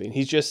disprove something.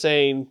 He's just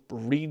saying,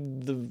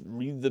 read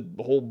the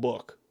whole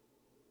book.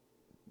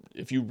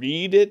 If you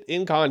read it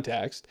in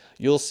context,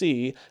 you'll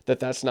see that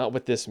that's not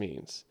what this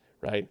means,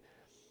 right?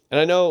 And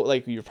I know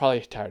you're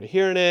probably tired of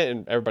hearing it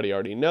and everybody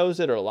already knows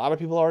it, or a lot of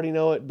people already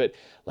know it, but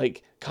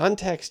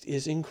context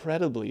is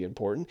incredibly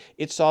important.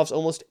 It solves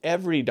almost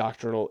every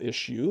doctrinal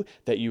issue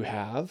that you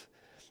have,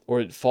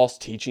 or false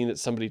teaching that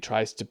somebody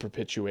tries to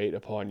perpetuate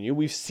upon you.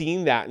 We've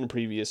seen that in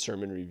previous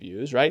sermon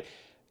reviews, right?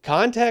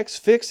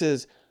 Context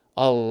fixes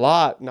a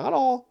lot, not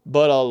all,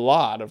 but a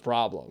lot of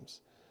problems.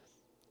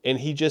 And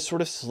he just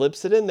sort of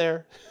slips it in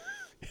there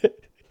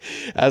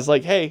as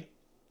hey,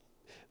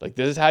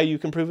 this is how you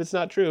can prove it's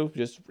not true.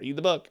 Just read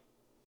the book.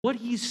 What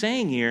he's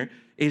saying here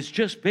is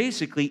just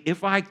basically,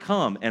 if I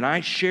come and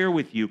I share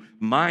with you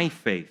my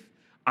faith,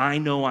 I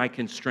know I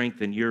can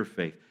strengthen your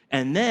faith.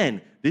 And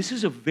then, this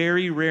is a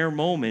very rare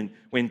moment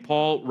when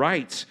Paul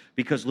writes,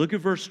 because look at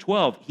verse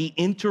 12. He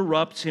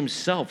interrupts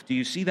himself. Do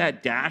you see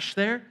that dash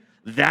there?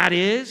 That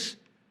is,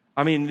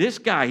 this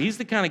guy, he's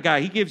the kind of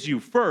guy, he gives you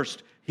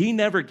first. He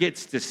never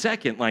gets to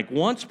second.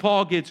 Once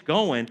Paul gets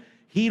going,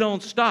 he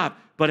don't stop.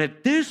 But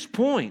at this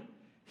point,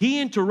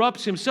 he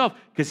interrupts himself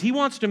because he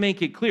wants to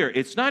make it clear.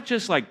 It's not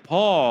just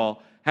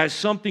Paul has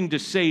something to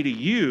say to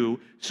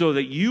you so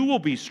that you will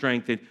be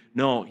strengthened.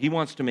 No, he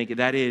wants to make it,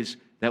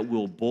 that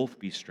we'll both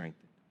be strengthened.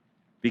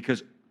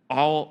 Because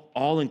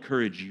I'll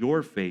encourage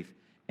your faith,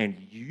 and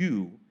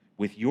you,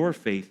 with your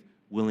faith,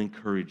 will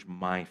encourage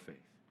my faith.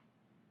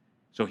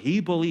 So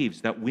he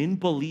believes that when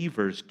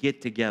believers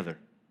get together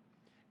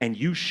and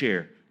you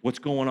share what's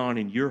going on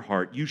in your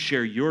heart, you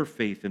share your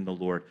faith in the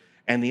Lord,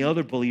 and the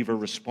other believer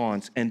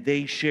responds, and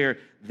they share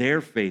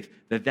their faith,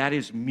 that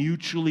is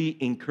mutually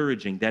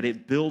encouraging, that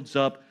it builds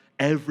up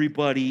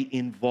everybody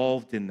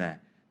involved in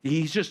that.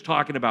 He's just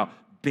talking about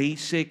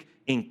basic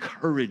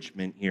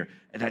encouragement here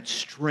that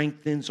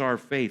strengthens our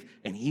faith,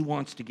 and he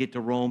wants to get to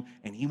Rome,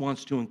 and he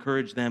wants to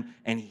encourage them,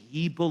 and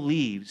he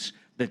believes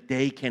that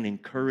they can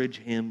encourage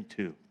him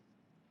too.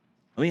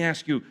 Let me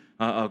ask you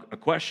a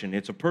question.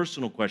 It's a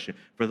personal question.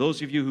 For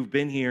those of you who've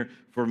been here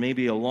for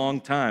maybe a long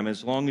time,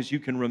 as long as you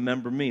can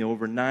remember me,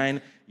 over 9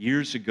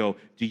 years ago,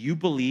 do you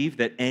believe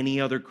that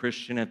any other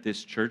Christian at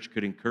this church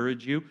could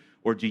encourage you?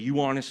 Or do you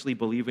honestly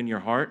believe in your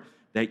heart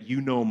that you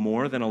know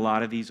more than a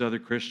lot of these other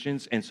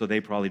Christians, and so they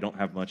probably don't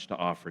have much to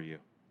offer you?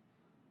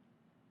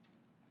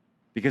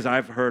 Because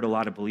I've heard a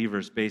lot of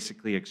believers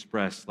basically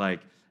express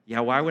yeah,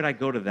 why would I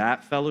go to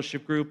that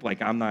fellowship group?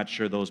 I'm not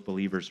sure those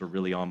believers are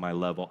really on my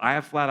level. I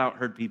have flat out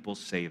heard people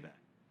say that.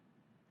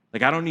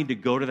 I don't need to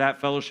go to that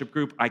fellowship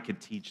group. I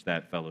could teach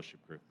that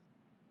fellowship group.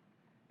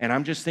 And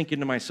I'm just thinking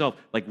to myself,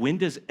 when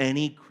does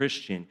any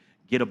Christian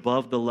get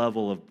above the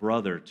level of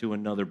brother to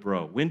another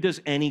bro? When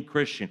does any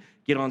Christian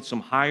get on some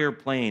higher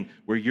plane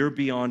where you're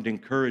beyond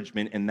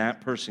encouragement and that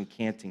person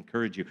can't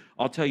encourage you?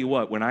 I'll tell you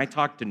what, when I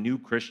talk to new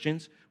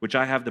Christians, which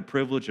I have the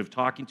privilege of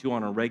talking to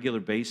on a regular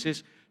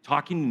basis,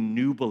 talking to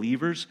new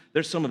believers,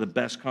 they're some of the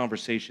best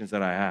conversations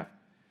that I have.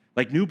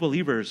 Like new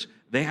believers,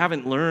 they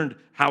haven't learned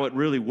how it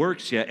really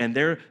works yet. And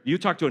you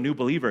talk to a new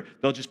believer,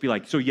 they'll just be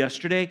like, so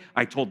yesterday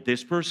I told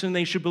this person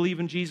they should believe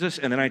in Jesus.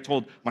 And then I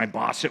told my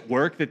boss at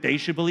work that they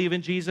should believe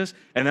in Jesus.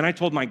 And then I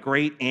told my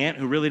great aunt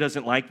who really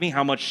doesn't like me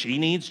how much she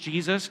needs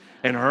Jesus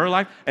in her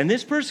life. And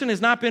this person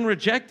has not been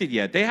rejected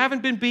yet. They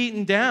haven't been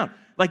beaten down.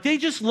 Like they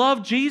just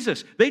love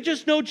Jesus. They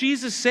just know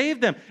Jesus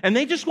saved them. And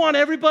they just want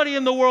everybody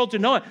in the world to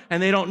know it.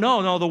 And they don't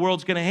know, no, the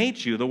world's going to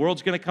hate you. The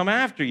world's going to come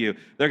after you.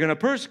 They're going to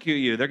persecute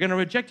you. They're going to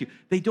reject you.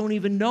 They don't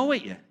even know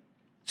it yet.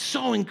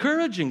 So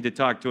encouraging to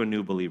talk to a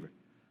new believer.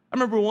 I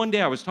remember one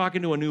day I was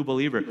talking to a new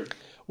believer.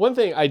 One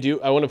thing I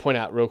want to point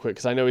out real quick,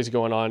 because I know he's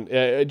going on,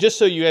 just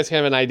so you guys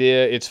have an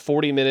idea, it's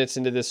 40 minutes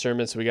into this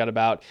sermon, so we got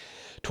about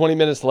 20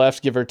 minutes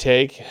left, give or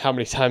take, how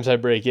many times I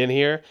break in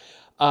here.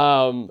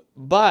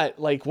 But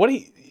like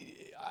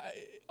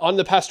on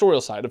the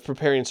pastoral side of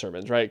preparing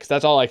sermons, right? Because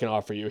that's all I can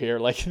offer you here.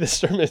 Like this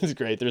sermon is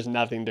great. There's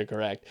nothing to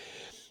correct.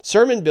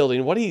 Sermon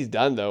building, what he's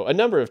done though, a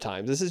number of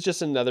times. This is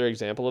just another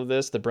example of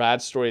this. The Brad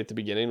story at the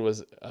beginning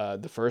was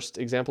the first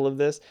example of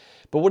this.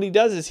 But what he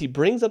does is he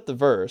brings up the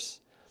verse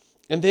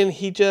and then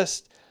he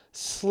just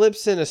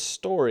slips in a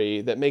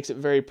story that makes it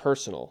very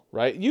personal,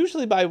 right?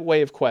 Usually by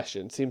way of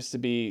question seems to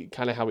be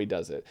kind of how he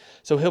does it.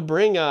 So he'll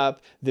bring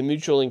up the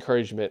mutual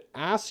encouragement,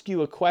 ask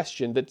you a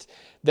question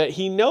that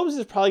he knows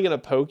is probably going to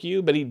poke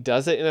you, but he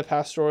does it in a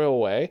pastoral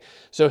way.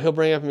 So he'll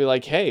bring up and be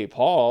like, hey,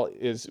 Paul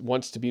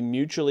wants to be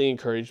mutually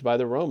encouraged by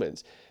the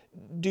Romans.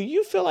 Do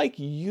you feel like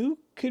you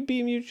could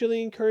be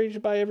mutually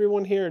encouraged by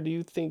everyone here? Or do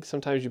you think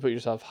sometimes you put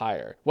yourself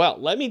higher? Well,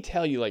 let me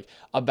tell you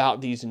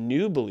about these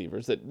new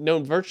believers that know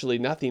virtually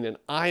nothing, and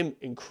I'm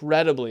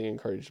incredibly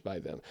encouraged by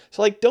them.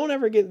 So don't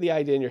ever get the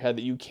idea in your head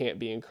that you can't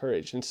be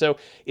encouraged. And so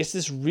it's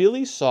this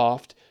really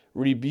soft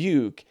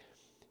rebuke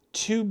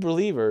to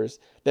believers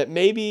that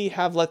maybe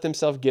have let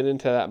themselves get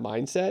into that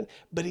mindset,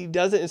 but he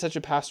does it in such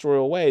a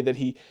pastoral way that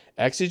he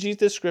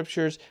exegetes the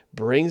scriptures,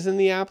 brings in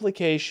the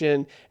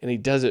application, and he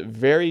does it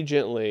very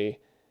gently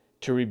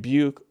to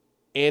rebuke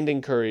and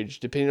encourage,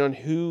 depending on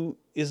who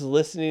is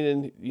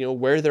listening and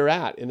where they're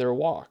at in their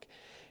walk.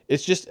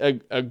 It's just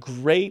a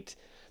great.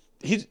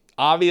 He's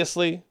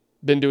obviously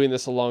been doing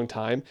this a long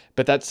time,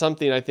 but that's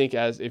something I think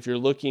if you're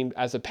looking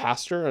as a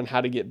pastor on how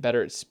to get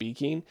better at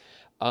speaking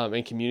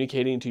and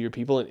communicating to your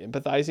people and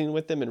empathizing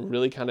with them and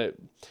really kind of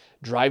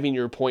driving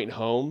your point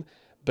home,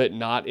 but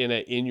not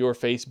in your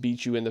face,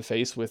 beat you in the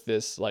face with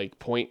this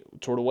point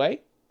sort of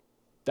way.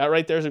 That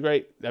right there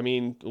is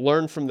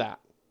learn from that.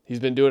 He's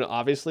been doing it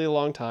obviously a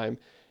long time,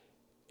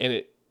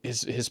 and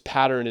his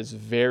pattern is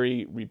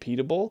very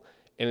repeatable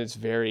and it's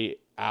very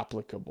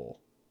applicable.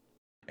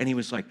 And he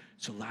was like,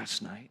 so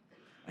last night,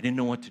 I didn't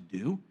know what to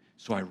do,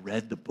 so I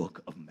read the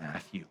book of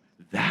Matthew.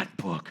 That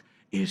book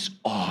is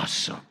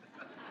awesome.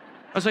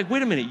 I was like,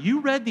 wait a minute, you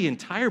read the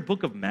entire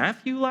book of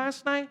Matthew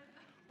last night?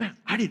 Man,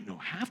 I didn't know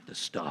half the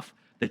stuff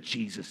that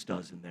Jesus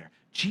does in there.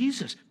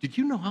 Jesus, did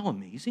you know how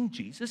amazing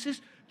Jesus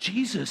is?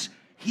 Jesus,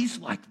 he's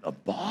like the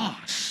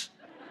boss.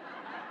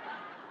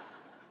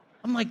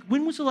 I'm like,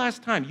 when was the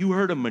last time you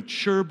heard a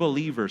mature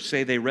believer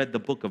say they read the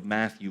book of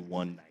Matthew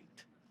one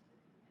night?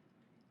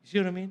 You see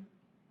what I mean?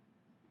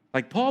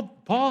 Like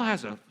Paul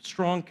has a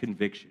strong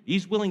conviction.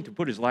 He's willing to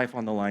put his life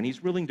on the line.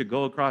 He's willing to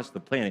go across the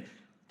planet.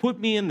 Put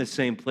me in the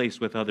same place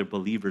with other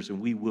believers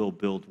and we will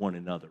build one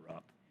another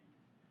up.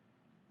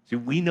 See,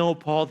 we know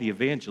Paul the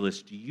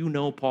evangelist. Do you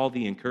know Paul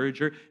the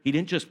encourager? He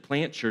didn't just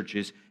plant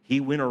churches. He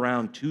went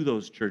around to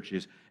those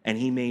churches and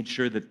he made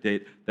sure that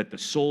the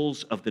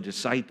souls of the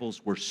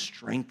disciples were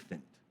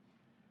strengthened.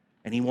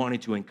 And he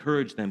wanted to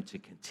encourage them to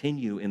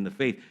continue in the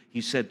faith. He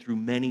said through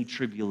many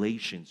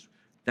tribulations,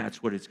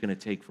 that's what it's going to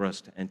take for us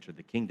to enter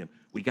the kingdom.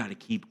 We got to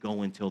keep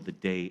going till the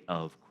day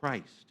of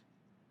Christ.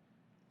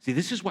 See,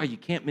 this is why you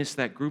can't miss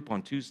that group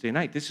on Tuesday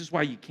night. This is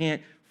why you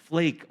can't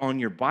flake on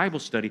your Bible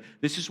study.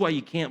 This is why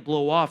you can't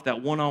blow off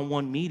that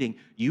one-on-one meeting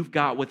you've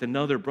got with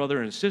another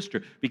brother and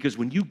sister. Because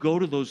when you go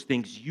to those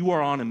things, you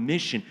are on a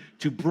mission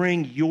to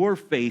bring your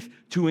faith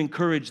to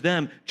encourage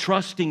them,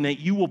 trusting that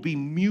you will be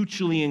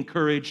mutually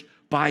encouraged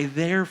by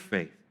their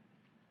faith.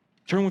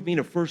 Turn with me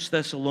to 1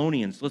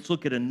 Thessalonians. Let's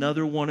look at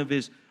another one of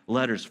his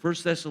letters. 1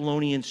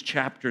 Thessalonians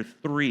chapter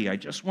 3. I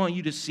just want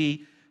you to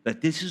see that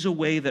this is a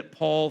way that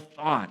Paul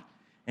thought.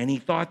 And he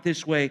thought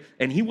this way,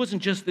 and he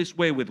wasn't just this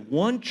way with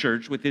one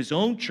church, with his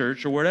own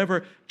church, or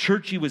whatever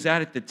church he was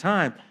at the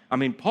time.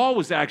 Paul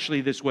was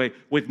actually this way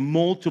with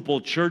multiple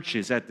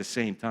churches at the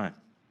same time.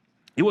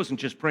 He wasn't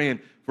just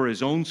praying for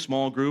his own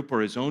small group or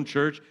his own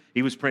church.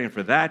 He was praying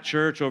for that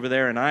church over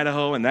there in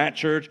Idaho and that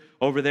church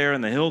over there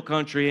in the hill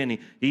country, and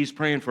he's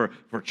praying for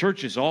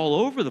churches all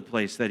over the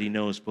place that he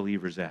knows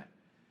believers at.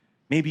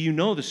 Maybe you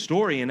know the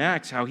story in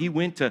Acts, how he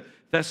went to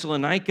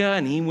Thessalonica,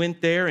 and he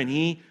went there, and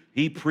he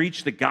He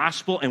preached the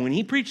gospel, and when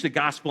he preached the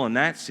gospel in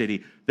that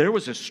city, there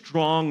was a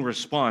strong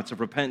response of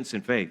repentance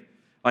and faith.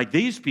 Like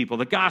these people,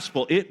 the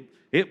gospel,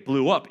 it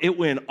blew up. It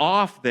went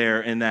off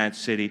there in that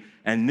city.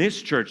 And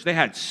this church, they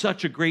had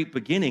such a great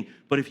beginning.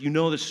 But if you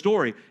know the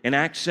story, in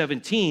Acts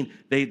 17,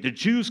 the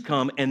Jews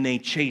come and they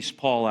chase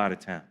Paul out of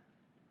town.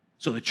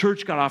 So the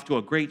church got off to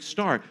a great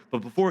start. But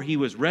before he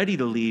was ready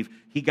to leave,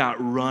 he got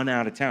run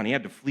out of town. He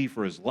had to flee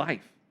for his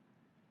life.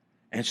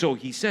 And so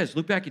he says,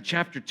 look back at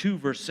chapter 2,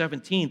 verse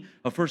 17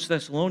 of 1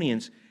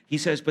 Thessalonians. He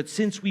says, but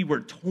since we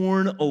were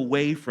torn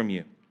away from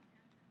you.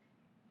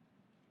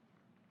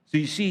 So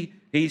you see,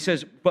 he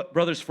says, but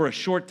brothers, for a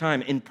short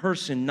time, in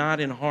person, not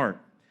in heart,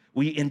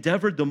 we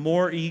endeavored the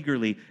more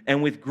eagerly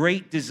and with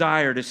great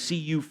desire to see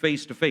you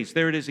face to face.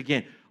 There it is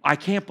again. I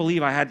can't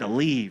believe I had to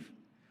leave.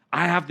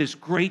 I have this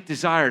great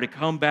desire to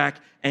come back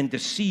and to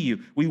see you.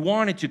 We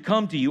wanted to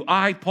come to you,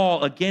 I,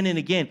 Paul, again and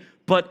again,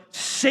 but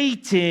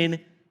Satan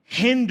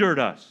hindered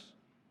us.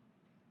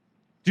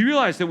 Do you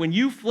realize that when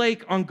you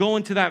flake on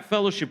going to that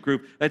fellowship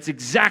group, that's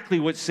exactly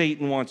what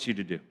Satan wants you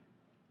to do?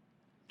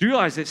 Do you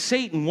realize that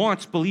Satan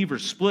wants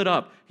believers split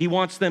up? He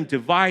wants them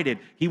divided.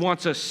 He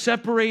wants us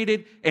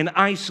separated and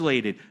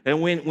isolated.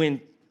 And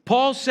when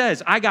Paul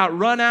says, I got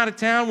run out of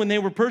town when they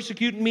were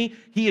persecuting me,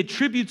 he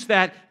attributes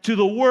that to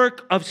the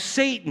work of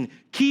Satan,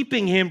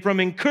 keeping him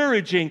from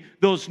encouraging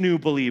those new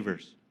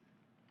believers.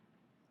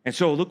 And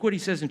so look what he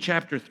says in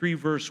chapter 3,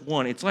 verse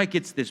 1. It's like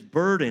it's this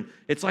burden.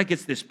 It's like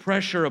it's this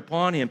pressure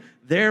upon him.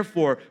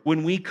 Therefore,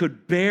 when we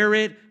could bear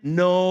it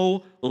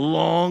no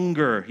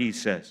longer, he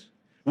says,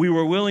 we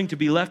were willing to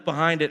be left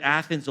behind at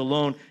Athens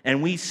alone,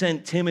 and we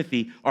sent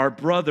Timothy, our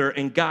brother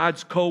and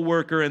God's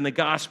co-worker in the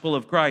gospel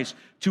of Christ,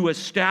 to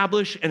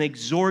establish and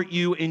exhort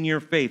you in your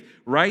faith.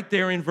 Right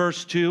there in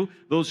verse 2,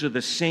 those are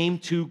the same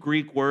two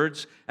Greek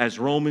words as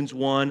Romans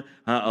 1,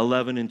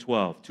 11 and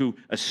 12. To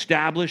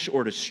establish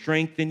or to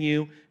strengthen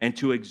you, and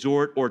to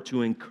exhort or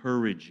to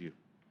encourage you.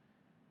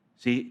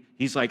 See,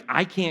 he's like,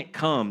 I can't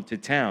come to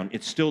town.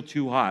 It's still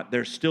too hot.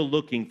 They're still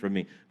looking for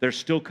me. They're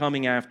still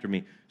coming after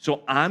me.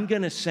 So I'm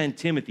going to send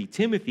Timothy.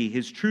 Timothy,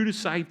 his true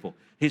disciple,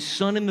 his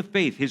son in the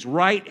faith, his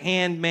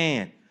right-hand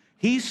man.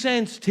 He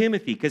sends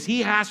Timothy because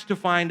he has to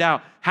find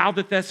out how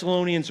the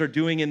Thessalonians are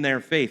doing in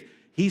their faith.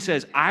 He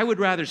says, I would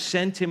rather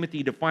send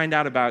Timothy to find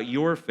out about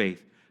your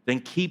faith than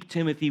keep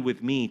Timothy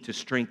with me to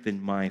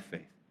strengthen my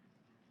faith.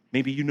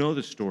 Maybe you know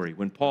the story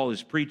when Paul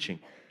is preaching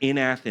in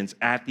Athens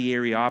at the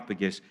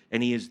Areopagus,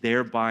 and he is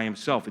there by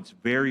himself. It's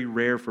very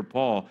rare for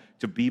Paul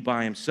to be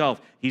by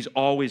himself. He's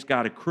always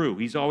got a crew.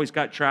 He's always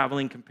got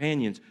traveling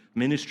companions,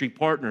 ministry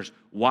partners.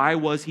 Why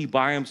was he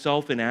by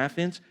himself in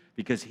Athens?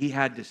 Because he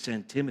had to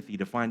send Timothy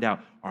to find out,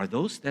 are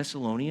those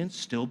Thessalonians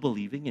still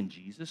believing in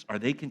Jesus? Are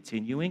they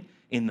continuing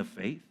in the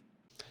faith?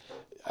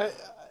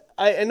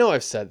 I know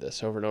I've said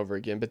this over and over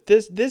again, but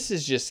this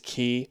is just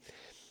key,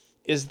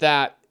 is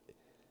that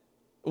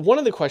one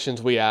of the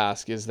questions we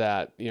ask is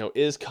that,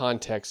 is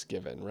context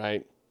given,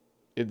 right?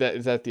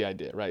 Is that the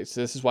idea, right? So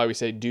this is why we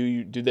say,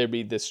 do they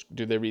read this?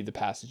 Do they read the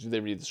passage? Do they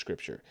read the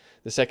scripture?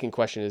 The second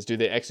question is, do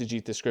they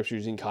exegete the scripture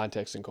using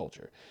context and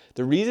culture?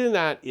 The reason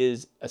that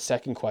is a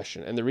second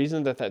question, and the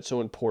reason that that's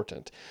so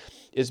important,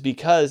 is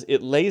because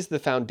it lays the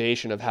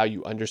foundation of how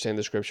you understand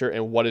the scripture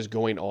and what is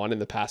going on in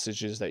the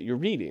passages that you're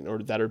reading or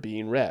that are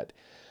being read.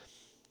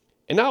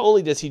 And not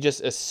only does he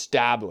just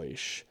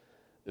establish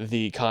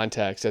the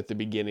context at the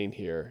beginning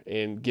here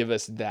and give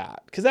us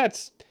that, because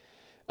that's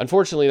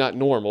unfortunately not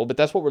normal, but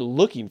that's what we're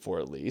looking for,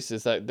 at least,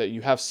 is that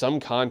you have some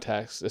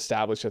context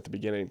established at the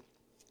beginning.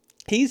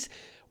 He's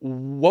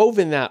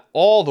woven that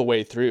all the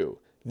way through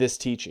this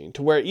teaching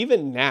to where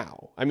even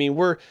now,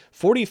 we're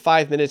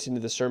 45 minutes into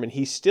the sermon,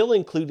 he's still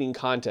including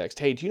context.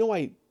 Hey, do you know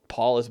why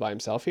Paul is by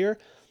himself here?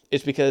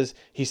 It's because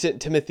he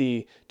sent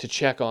Timothy to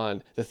check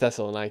on the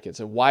Thessalonians.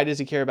 And why does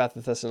he care about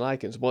the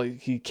Thessalonians? Well,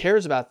 he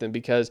cares about them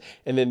because,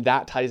 and then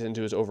that ties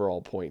into his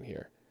overall point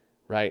here,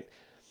 right?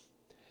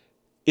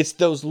 It's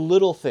those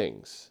little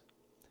things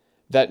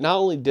that not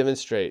only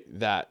demonstrate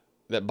that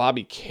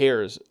Bobby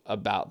cares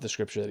about the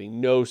scripture, that he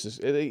knows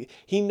this.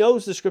 He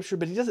knows the scripture,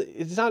 but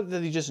it's not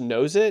that he just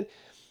knows it.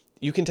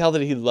 You can tell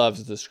that he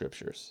loves the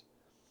scriptures.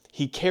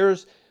 He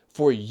cares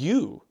for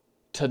you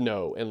to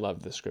know and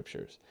love the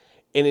scriptures.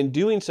 And in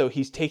doing so,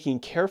 he's taking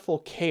careful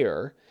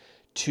care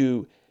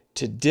to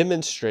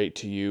demonstrate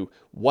to you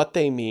what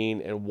they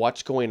mean and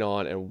what's going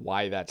on and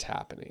why that's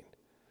happening,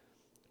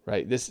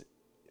 right? This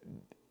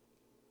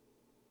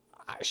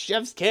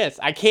chef's kiss.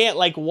 I can't,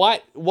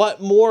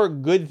 what more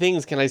good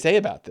things can I say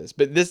about this?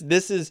 But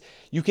this is,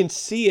 you can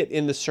see it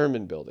in the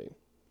sermon building.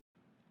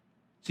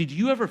 See, do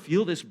you ever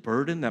feel this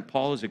burden that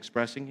Paul is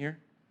expressing here?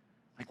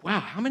 Like, wow,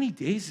 how many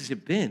days has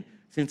it been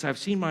since I've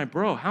seen my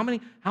bro?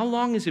 How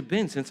long has it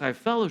been since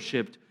I've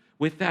fellowshipped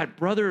with that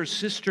brother or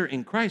sister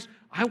in Christ?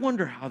 I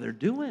wonder how they're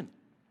doing.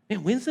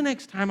 Man, when's the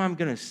next time I'm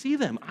going to see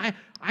them?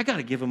 I got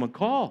to give them a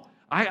call.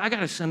 I got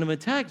to send him a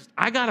text.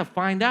 I got to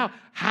find out,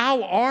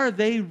 how are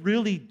they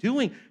really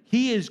doing?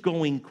 He is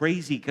going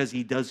crazy because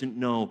he doesn't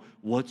know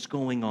what's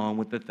going on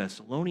with the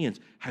Thessalonians.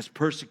 Has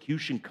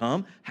persecution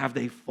come? Have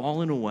they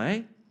fallen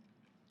away?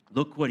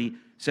 Look what he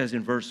says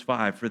in verse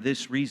 5. For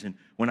this reason,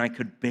 when I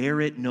could bear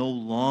it no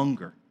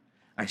longer,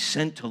 I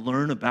sent to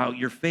learn about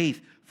your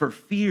faith, for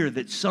fear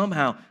that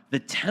somehow the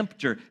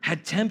tempter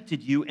had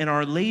tempted you and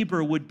our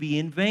labor would be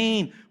in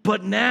vain.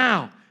 But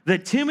now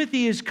that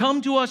Timothy has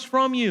come to us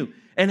from you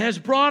and has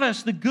brought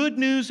us the good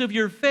news of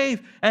your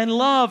faith and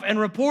love, and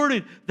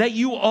reported that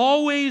you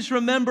always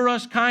remember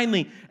us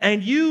kindly,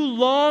 and you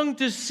long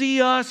to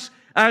see us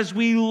as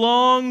we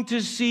long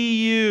to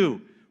see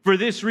you. For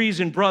this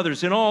reason,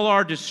 brothers, in all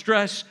our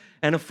distress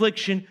and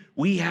affliction,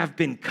 we have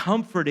been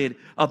comforted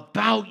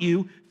about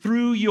you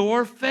through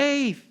your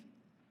faith.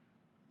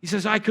 He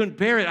says, I couldn't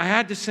bear it. I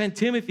had to send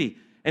Timothy.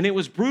 And it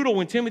was brutal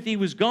when Timothy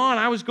was gone.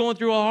 I was going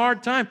through a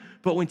hard time.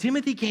 But when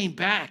Timothy came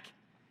back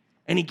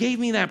and he gave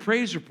me that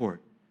praise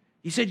report,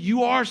 he said,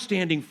 you are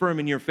standing firm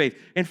in your faith.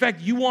 In fact,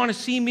 you want to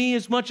see me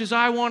as much as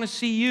I want to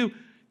see you.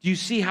 Do you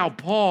see how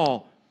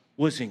Paul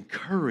was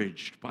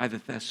encouraged by the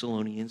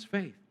Thessalonians'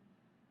 faith?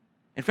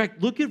 In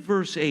fact, look at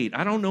verse 8.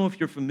 I don't know if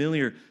you're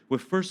familiar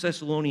with 1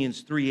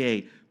 Thessalonians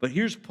 3:8, but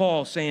here's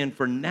Paul saying,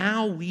 for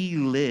now we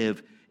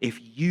live if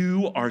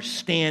you are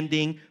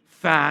standing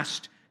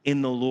fast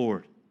in the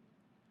Lord.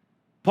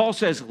 Paul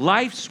says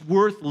life's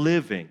worth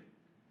living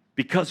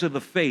because of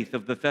the faith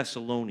of the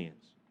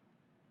Thessalonians.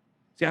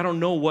 See, I don't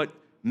know what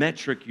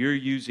metric you're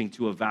using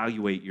to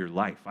evaluate your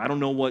life. I don't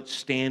know what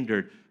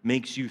standard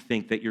makes you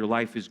think that your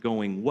life is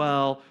going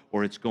well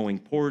or it's going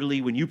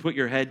poorly. When you put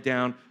your head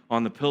down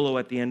on the pillow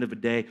at the end of a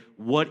day,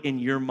 what in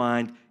your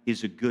mind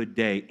is a good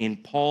day? In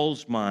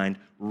Paul's mind,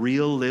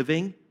 real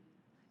living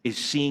is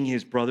seeing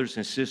his brothers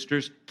and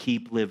sisters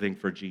keep living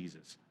for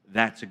Jesus.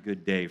 That's a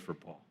good day for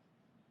Paul.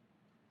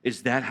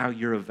 Is that how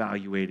you're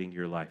evaluating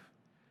your life?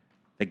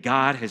 That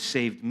God has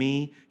saved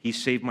me, He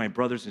saved my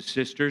brothers and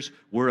sisters.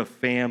 We're a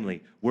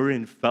family. We're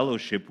in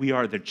fellowship. We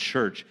are the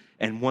church.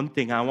 And one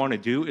thing I want to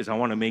do is I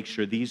want to make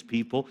sure these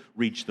people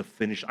reach the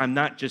finish. I'm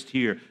not just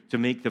here to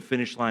make the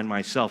finish line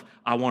myself.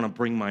 I want to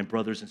bring my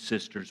brothers and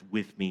sisters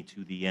with me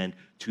to the end,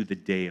 to the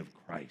day of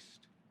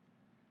Christ.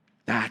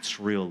 That's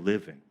real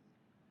living,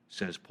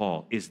 says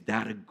Paul. Is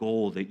that a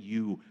goal that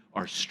you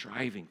are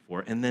striving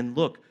for? And then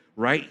look,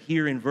 right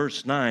here in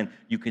verse 9,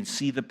 you can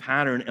see the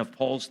pattern of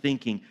Paul's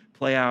thinking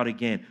play out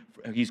again.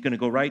 He's going to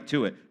go right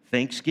to it.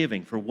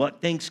 Thanksgiving. For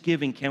what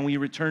thanksgiving can we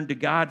return to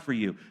God for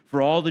you?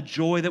 For all the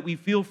joy that we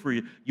feel for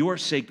you, your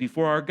sake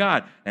before our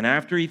God. And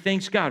after he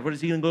thanks God, what does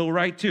he go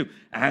right to?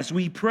 As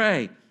we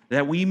pray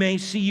that we may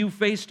see you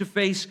face to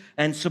face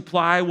and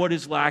supply what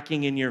is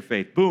lacking in your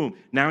faith. Boom.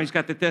 Now he's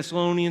got the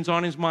Thessalonians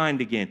on his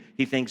mind again.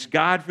 He thanks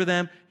God for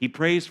them. He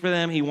prays for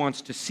them. He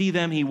wants to see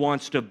them. He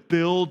wants to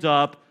build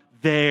up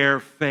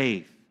their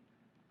faith.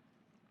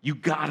 You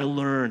got to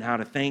learn how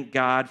to thank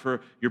God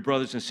for your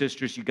brothers and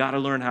sisters. You got to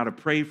learn how to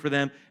pray for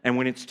them. And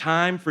when it's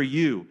time for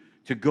you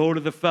to go to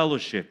the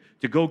fellowship,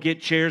 to go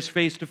get chairs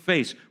face to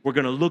face, we're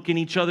going to look in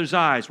each other's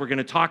eyes. We're going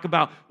to talk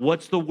about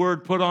what's the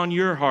word put on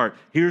your heart.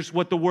 Here's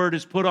what the word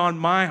is put on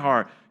my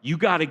heart. You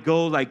got to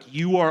go like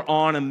you are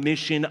on a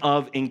mission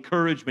of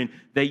encouragement,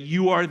 that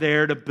you are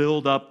there to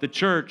build up the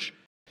church.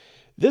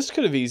 This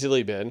could have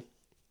easily been,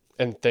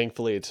 and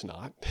thankfully it's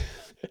not,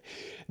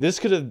 this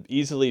could have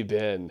easily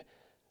been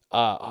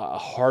a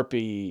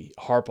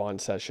harp-on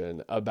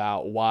session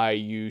about why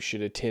you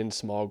should attend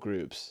small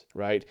groups,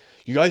 right?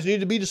 You guys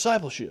need to be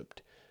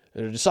discipleshiped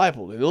and a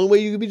disciple. And the only way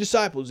you can be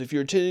disciples is if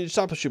you're attending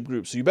discipleship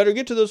groups. So you better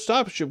get to those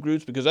discipleship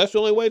groups because that's the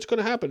only way it's going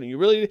to happen. And you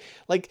really,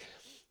 like,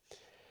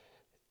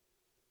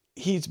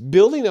 he's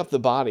building up the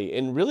body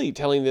and really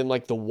telling them,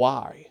 like, the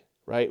why,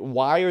 right?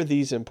 Why are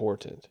these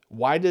important?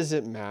 Why does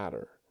it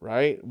matter,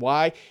 right?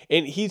 Why?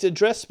 And he's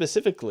addressed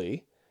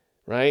specifically,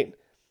 right,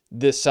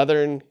 the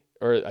Southern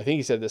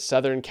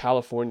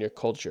California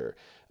culture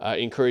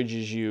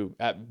encourages you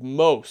at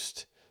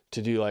most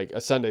to do like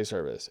a Sunday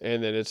service.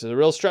 And then it's a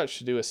real stretch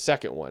to do a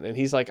second one. And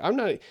he's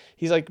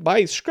like,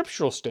 by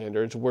scriptural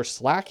standards, we're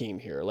slacking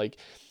here. Like,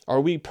 are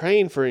we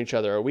praying for each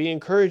other? Are we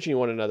encouraging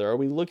one another? Are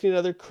we looking at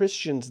other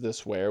Christians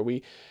this way? Are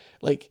we,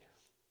 like,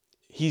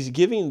 he's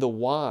giving the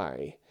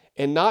why,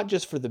 and not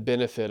just for the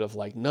benefit of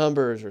like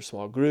numbers or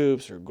small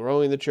groups or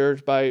growing the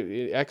church by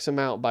X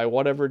amount by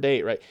whatever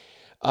date, right?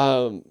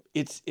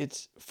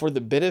 It's for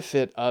the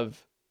benefit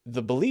of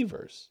the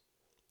believers.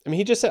 I mean,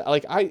 he just said,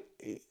 like, I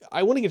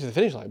want to get to the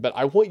finish line, but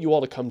I want you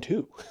all to come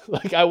too.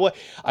 Like, I want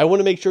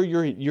to make sure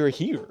you're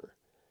here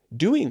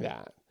doing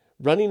that,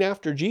 running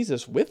after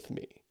Jesus with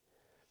me.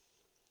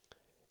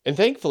 And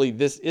thankfully,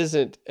 this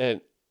isn't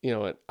an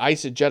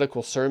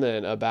eisegetical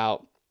sermon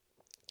about,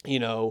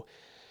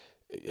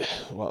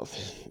 well,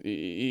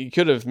 he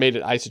could have made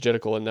it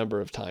eisegetical a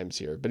number of times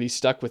here, but he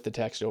stuck with the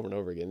text over and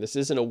over again. This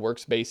isn't a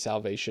works-based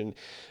salvation,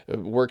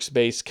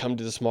 works-based come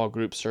to the small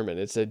group sermon.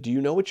 It's a, do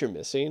you know what you're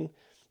missing?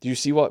 Do you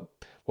see what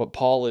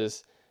Paul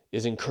is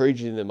is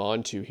encouraging them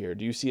onto here?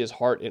 Do you see his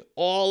heart in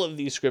all of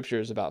these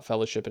scriptures about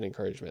fellowship and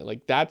encouragement?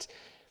 Like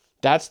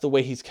that's the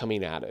way he's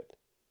coming at it.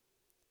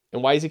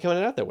 And why is he coming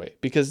at it that way?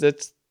 Because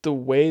that's the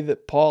way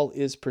that Paul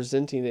is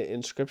presenting it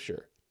in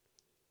scripture.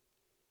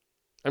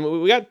 I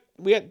mean, we got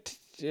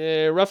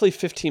roughly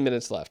 15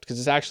 minutes left, because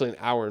it's actually an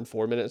hour and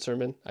 4-minute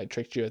sermon. I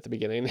tricked you at the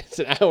beginning. It's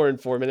an hour and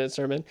 4-minute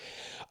sermon.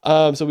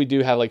 So we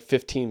do have like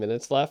 15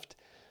 minutes left.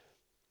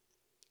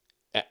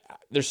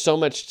 There's so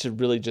much to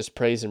really just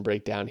praise and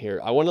break down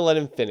here. I want to let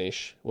him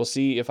finish. We'll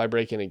see if I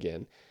break in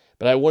again.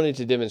 But I wanted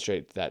to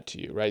demonstrate that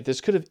to you, right?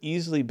 This could have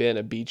easily been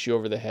a beat you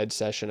over the head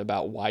session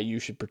about why you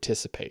should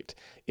participate.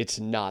 It's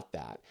not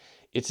that.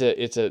 It's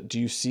a do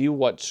you see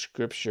what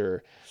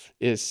scripture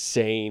is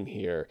saying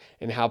here,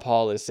 and how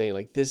Paul is saying,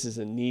 like, this is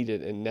a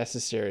needed and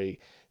necessary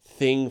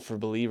thing for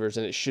believers,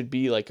 and it should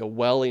be like a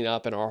welling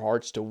up in our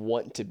hearts to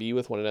want to be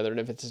with one another. And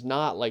if it's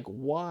not, like,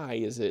 why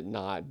is it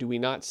not? Do we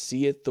not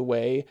see it the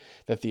way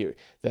that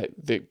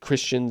the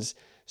Christians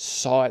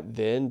saw it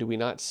then? Do we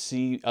not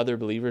see other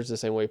believers the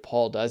same way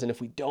Paul does? And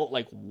if we don't,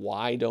 like,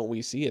 why don't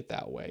we see it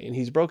that way? And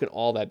he's broken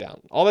all that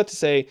down. All that to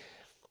say,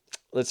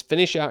 let's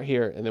finish out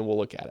here and then we'll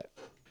look at it.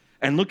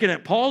 And looking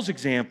at Paul's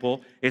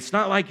example, it's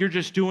not like you're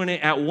just doing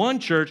it at one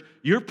church.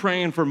 You're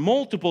praying for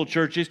multiple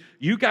churches.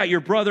 You got your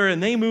brother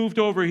and they moved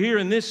over here,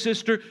 and this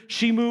sister,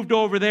 she moved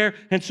over there.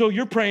 And so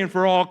you're praying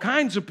for all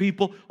kinds of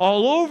people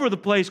all over the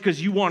place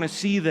because you want to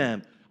see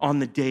them on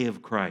the day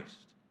of Christ.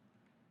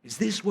 Is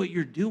this what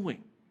you're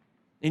doing?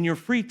 In your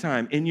free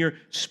time, in your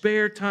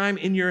spare time,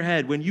 in your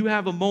head, when you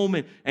have a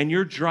moment and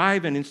you're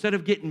driving, instead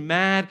of getting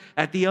mad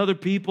at the other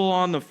people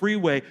on the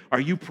freeway, are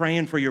you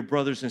praying for your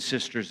brothers and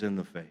sisters in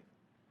the faith?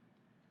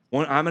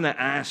 I'm going to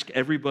ask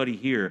everybody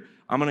here,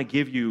 I'm going to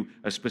give you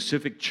a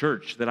specific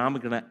church that I'm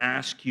going to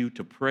ask you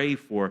to pray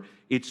for.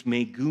 It's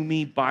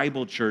Megumi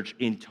Bible Church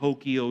in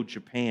Tokyo,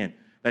 Japan.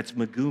 That's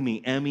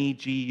Megumi,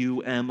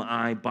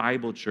 M-E-G-U-M-I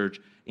Bible Church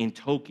in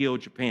Tokyo,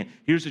 Japan.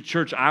 Here's a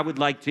church I would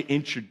like to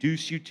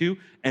introduce you to,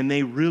 and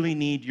they really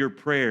need your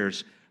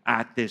prayers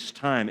at this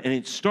time. And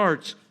it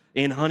starts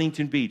in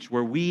Huntington Beach,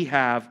 where we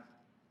have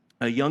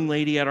a young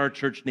lady at our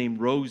church named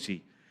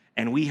Rosie.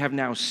 And we have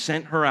now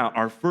sent her out,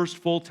 our first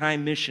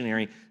full-time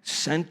missionary,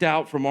 sent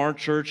out from our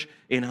church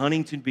in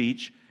Huntington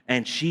Beach,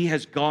 and she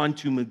has gone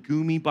to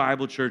Megumi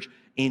Bible Church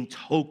in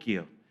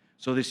Tokyo.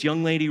 So this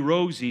young lady,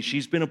 Rosie,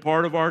 she's been a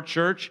part of our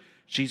church.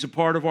 She's a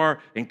part of our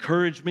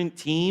encouragement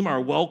team, our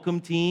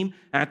welcome team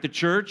at the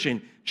church,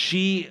 and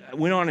she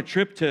went on a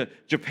trip to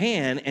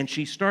Japan, and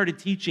she started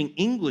teaching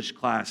English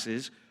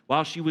classes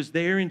while she was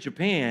there in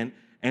Japan.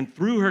 And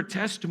through her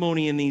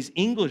testimony in these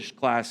English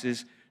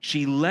classes,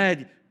 she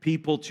led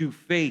people to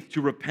faith,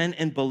 to repent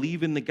and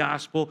believe in the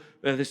gospel.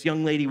 This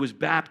young lady was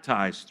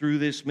baptized through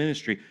this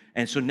ministry.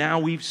 And so now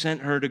we've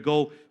sent her to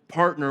go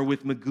partner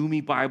with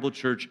Megumi Bible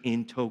Church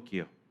in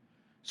Tokyo.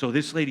 So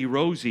this lady,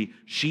 Rosie,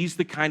 she's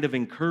the kind of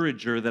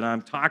encourager that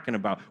I'm talking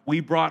about. We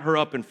brought her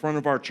up in front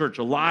of our church,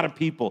 a lot of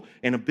people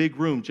in a big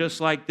room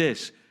just like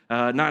this.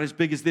 Not as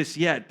big as this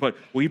yet, but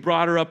we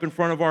brought her up in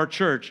front of our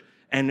church.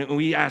 And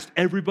we asked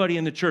everybody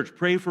in the church,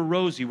 pray for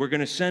Rosie. We're going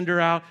to send her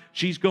out.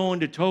 She's going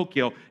to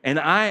Tokyo. And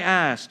I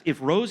asked, if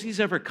Rosie's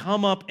ever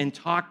come up and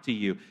talked to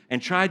you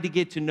and tried to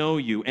get to know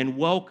you and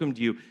welcomed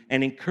you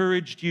and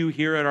encouraged you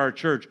here at our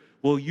church,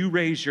 will you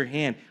raise your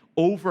hand?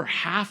 Over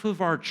half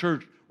of our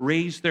church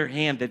raised their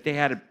hand that they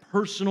had a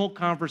personal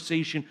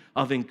conversation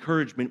of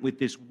encouragement with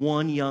this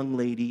one young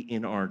lady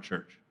in our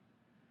church.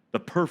 The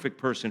perfect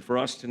person for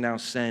us to now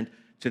send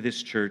to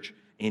this church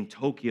in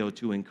Tokyo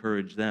to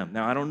encourage them.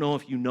 Now, I don't know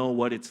if you know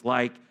what it's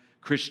like,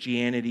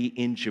 Christianity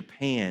in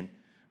Japan,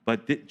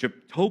 but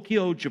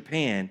Tokyo,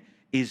 Japan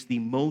is the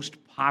most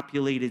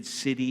populated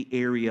city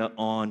area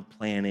on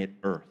planet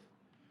Earth.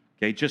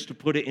 Okay, just to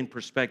put it in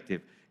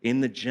perspective, in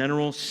the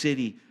general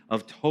city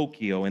of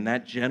Tokyo, in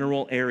that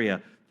general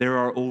area, there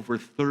are over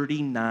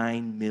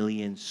 39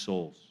 million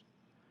souls.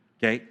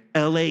 Okay,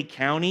 LA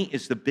County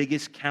is the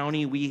biggest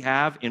county we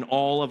have in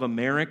all of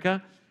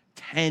America,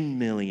 10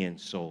 million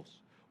souls.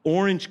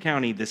 Orange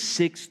County, the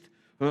sixth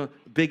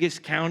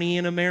biggest county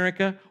in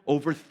America,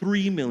 over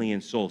 3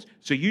 million souls.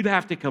 So you'd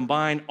have to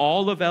combine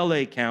all of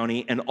LA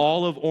County and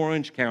all of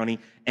Orange County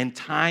and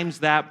times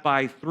that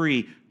by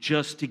 3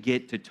 just to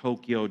get to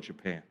Tokyo,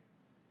 Japan.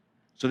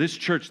 So this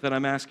church that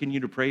I'm asking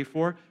you to pray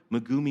for,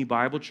 Megumi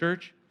Bible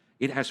Church,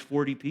 it has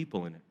 40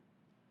 people in it.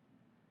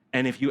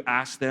 And if you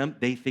ask them,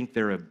 they think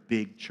they're a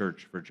big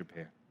church for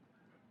Japan.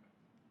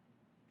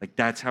 Like,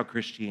 that's how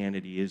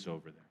Christianity is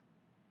over there.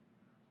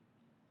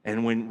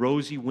 And when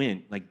Rosie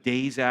went, like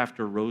days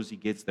after Rosie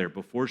gets there,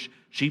 before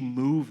she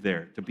moved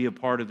there to be a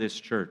part of this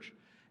church,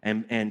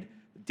 and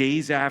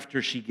days after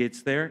she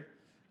gets there,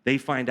 they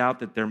find out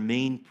that their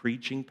main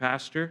preaching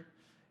pastor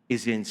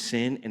is in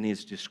sin and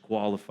is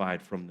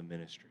disqualified from the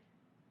ministry.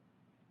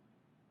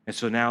 And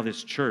so now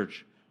this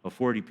church of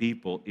 40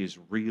 people is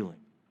reeling,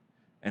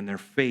 and their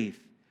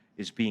faith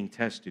is being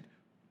tested.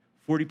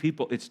 40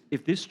 people,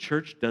 if this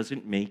church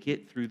doesn't make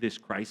it through this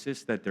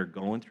crisis that they're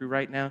going through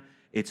right now,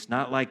 it's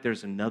not like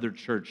there's another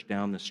church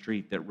down the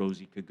street that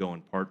Rosie could go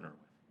and partner with.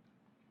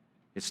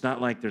 It's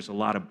not like there's a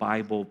lot of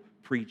Bible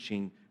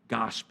preaching,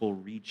 gospel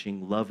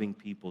reaching, loving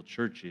people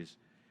churches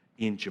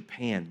in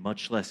Japan,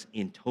 much less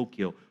in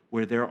Tokyo,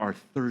 where there are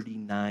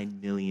 39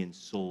 million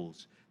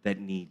souls that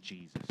need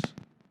Jesus.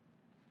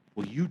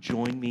 Will you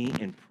join me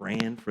in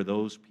praying for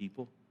those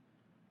people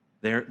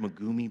there at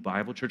Megumi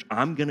Bible Church?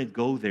 I'm going to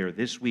go there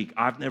this week.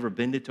 I've never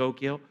been to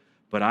Tokyo,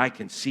 but I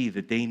can see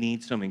that they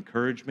need some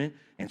encouragement,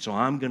 and so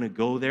I'm going to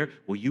go there.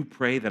 Will you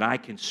pray that I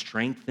can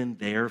strengthen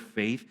their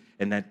faith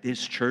and that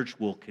this church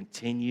will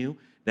continue,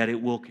 that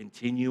it will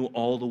continue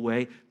all the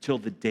way till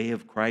the day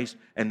of Christ,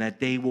 and that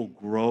they will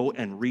grow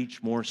and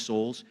reach more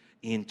souls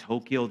in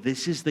Tokyo?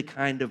 This is the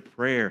kind of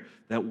prayer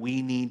that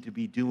we need to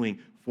be doing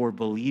for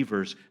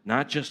believers,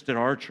 not just at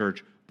our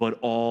church, but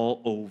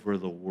all over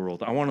the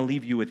world. I want to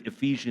leave you with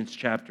Ephesians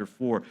chapter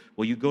 4.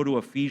 Will you go to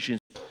Ephesians?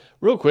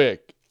 Real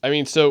quick, I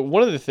mean, so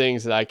one of the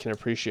things that I can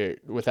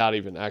appreciate without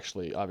even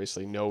actually,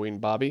 obviously, knowing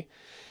Bobby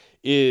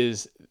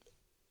is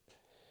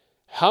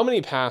how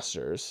many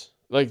pastors,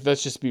 like,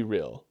 let's just be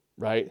real,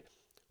 right,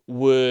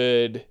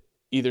 would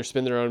either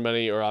spend their own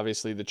money or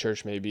obviously the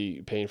church may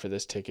be paying for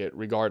this ticket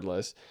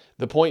regardless.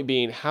 The point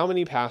being, how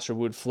many pastors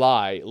would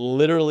fly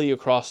literally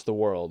across the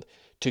world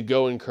to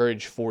go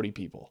encourage 40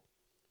 people?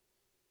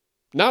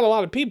 Not a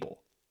lot of people,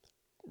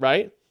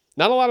 right?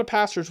 Not a lot of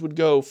pastors would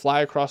go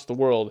fly across the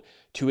world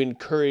to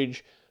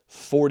encourage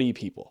 40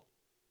 people.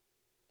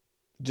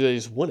 They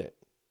just wouldn't.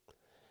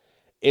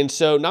 And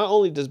so not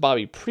only does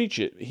Bobby preach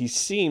it, he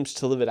seems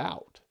to live it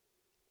out.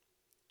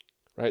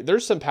 Right?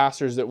 There's some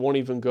pastors that won't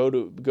even go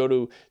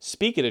to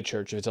speak at a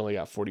church if it's only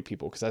got 40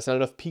 people, because that's not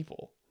enough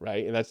people,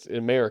 right? And that's in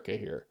America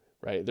here,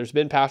 right? There's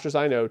been pastors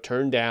I know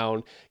turned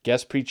down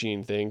guest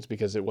preaching things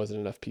because it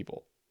wasn't enough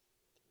people,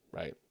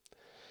 right?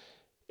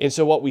 And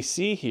so what we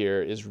see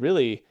here is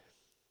really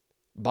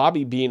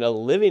Bobby being a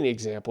living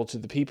example to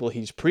the people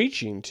he's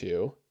preaching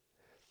to,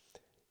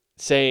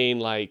 saying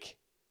like,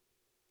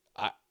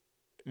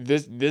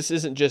 this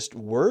isn't just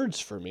words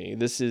for me.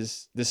 This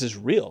is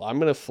real. I'm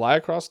going to fly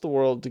across the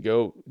world to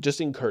go just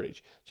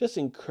encourage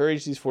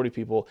these 40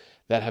 people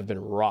that have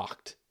been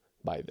rocked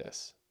by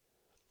this.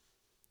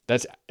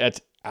 That's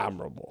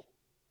admirable.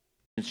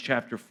 It's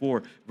chapter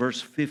 4, verse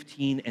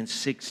 15 and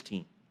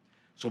 16.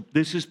 So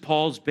this is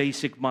Paul's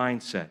basic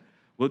mindset.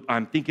 Look,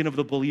 I'm thinking of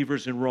the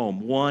believers in Rome.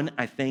 1,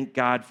 I thank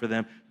God for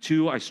them.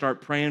 2, I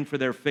start praying for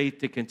their faith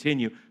to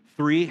continue.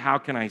 3, how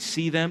can I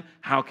see them?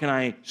 How can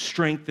I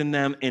strengthen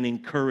them and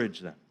encourage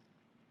them?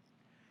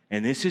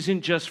 And this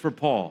isn't just for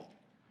Paul.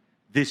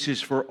 This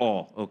is for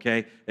all,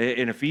 okay?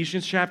 In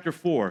Ephesians chapter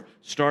 4,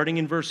 starting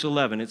in verse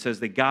 11, it says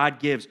that God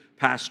gives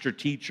pastor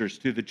teachers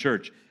to the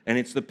church. And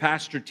it's the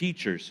pastor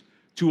teachers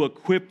to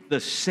equip the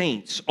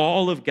saints,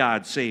 all of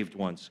God's saved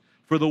ones,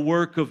 for the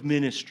work of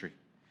ministry.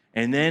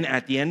 And then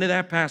at the end of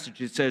that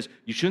passage, it says,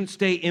 you shouldn't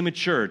stay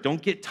immature.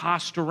 Don't get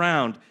tossed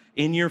around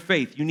in your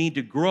faith. You need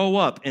to grow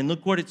up. And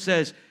look what it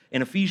says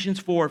in Ephesians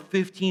 4,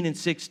 15 and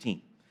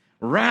 16.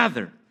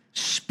 Rather,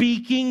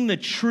 speaking the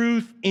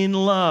truth in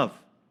love,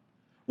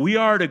 we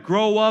are to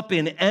grow up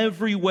in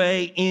every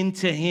way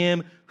into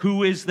Him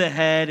who is the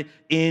head,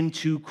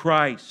 into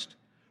Christ,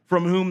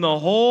 from whom the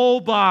whole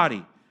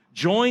body,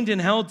 joined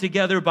and held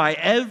together by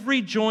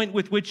every joint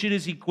with which it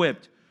is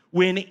equipped,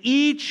 when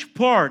each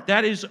part,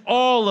 that is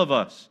all of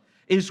us,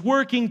 is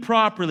working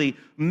properly,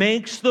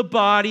 makes the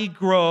body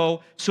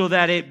grow so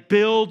that it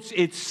builds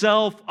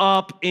itself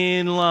up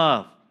in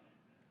love.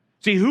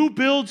 See, who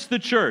builds the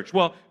church?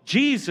 Well,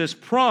 Jesus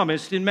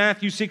promised in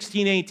Matthew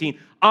 16, 18,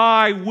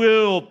 I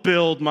will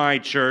build my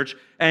church,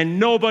 and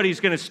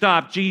nobody's going to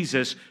stop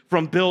Jesus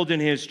from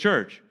building His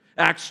church.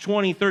 Acts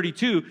 20,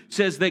 32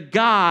 says that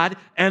God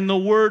and the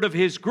word of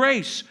His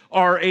grace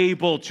are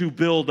able to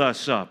build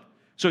us up.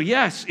 So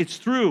yes, it's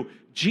through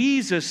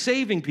Jesus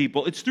saving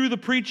people. It's through the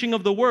preaching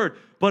of the word.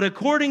 But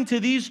according to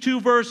these two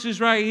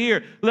verses right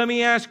here, let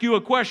me ask you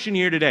a question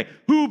here today.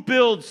 Who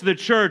builds the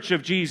church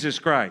of Jesus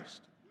Christ?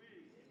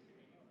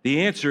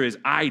 The answer is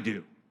I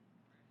do.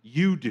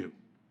 You do.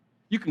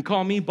 You can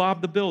call me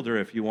Bob the Builder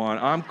if you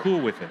want. I'm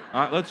cool with it.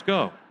 Let's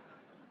go.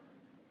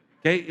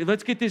 Okay,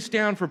 let's get this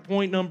down for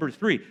point number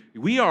 3.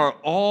 We are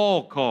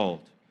all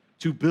called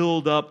to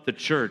build up the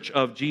church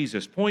of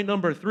Jesus. Point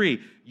number 3,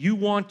 you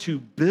want to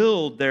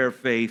build their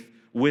faith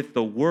with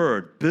the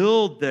word.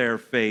 Build their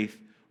faith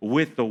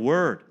with the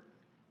word.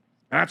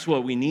 That's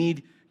what we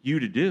need you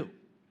to do.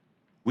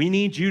 We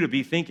need you to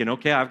be thinking,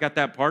 okay, I've got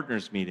that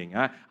partners meeting.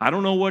 I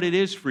don't know what it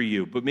is for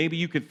you, but maybe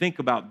you could think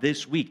about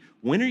this week.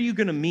 When are you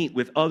going to meet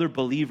with other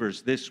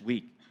believers this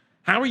week?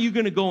 How are you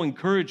going to go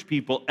encourage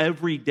people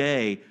every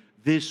day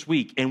this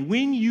week? And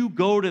when you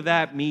go to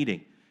that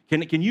meeting,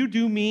 can you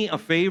do me a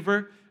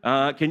favor?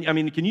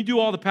 Can you do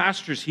all the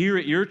pastors here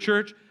at your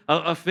church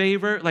a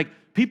favor? Like,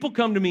 people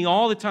come to me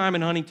all the time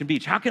in Huntington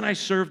Beach. How can I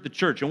serve the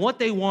church? And what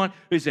they want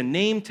is a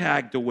name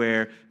tag to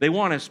wear. They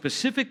want a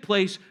specific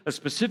place, a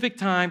specific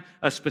time,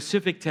 a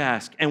specific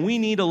task. And we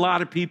need a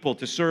lot of people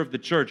to serve the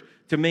church,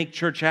 to make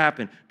church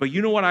happen. But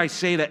you know what I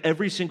say to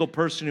every single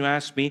person who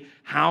asks me,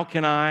 How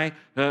can I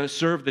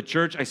serve the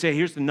church? I say,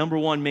 here's the number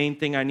one main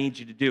thing I need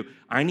you to do.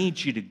 I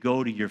need you to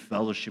go to your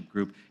fellowship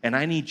group, and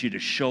I need you to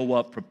show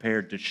up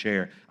prepared to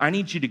share. I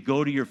need you to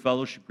go to your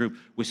fellowship group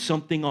with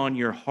something on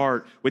your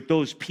heart, with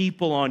those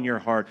people on your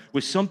heart,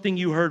 with something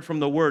you heard from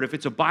the Word. If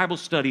it's a Bible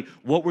study,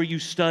 what were you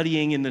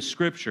studying in the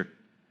Scripture?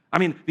 I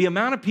mean, the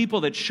amount of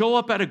people that show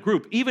up at a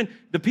group, even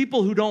the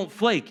people who don't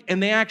flake, and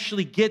they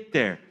actually get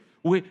there.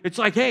 It's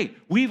like, hey,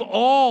 we've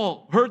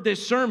all heard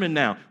this sermon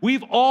now.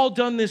 We've all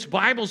done this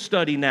Bible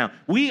study now.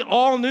 We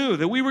all knew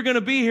that we were going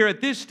to be here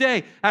at this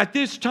day, at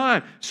this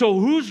time. So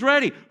who's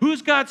ready?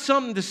 Who's got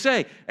something to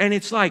say? And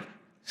it's like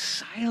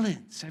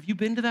silence. Have you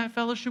been to that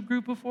fellowship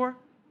group before?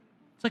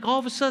 It's like all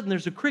of a sudden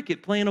there's a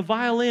cricket playing a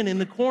violin in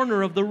the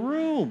corner of the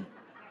room.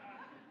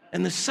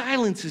 And the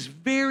silence is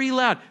very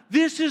loud.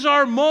 This is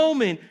our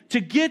moment to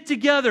get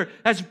together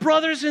as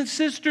brothers and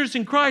sisters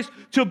in Christ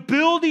to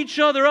build each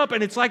other up.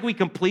 And it's like we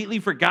completely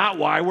forgot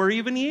why we're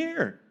even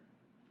here.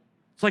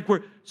 It's like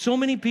so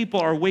many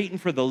people are waiting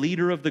for the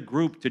leader of the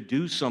group to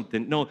do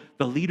something. No,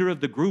 the leader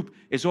of the group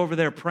is over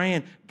there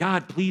praying,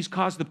 God, please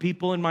cause the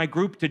people in my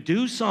group to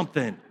do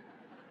something.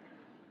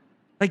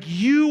 Like,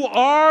 you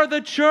are the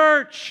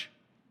church.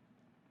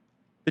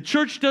 The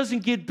church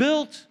doesn't get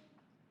built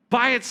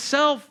by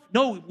itself.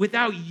 No,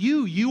 without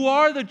you. You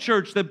are the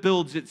church that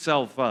builds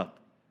itself up.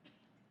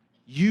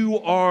 You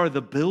are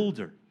the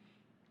builder.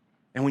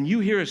 And when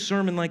you hear a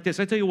sermon like this,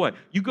 I tell you what,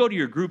 you go to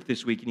your group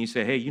this week and you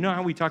say, hey, you know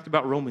how we talked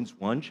about Romans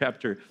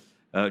chapter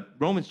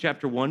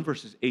 1,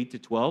 verses 8 to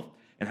 12,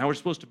 and how we're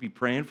supposed to be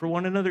praying for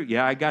one another?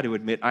 Yeah, I got to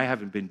admit, I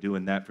haven't been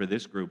doing that for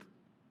this group.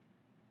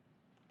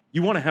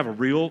 You want to have a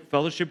real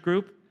fellowship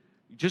group?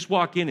 Just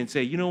walk in and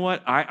say, you know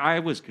what, I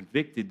was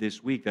convicted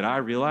this week that I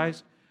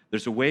realized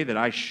there's a way that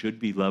I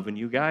should be loving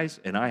you guys,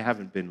 and I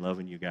haven't been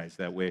loving you guys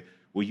that way.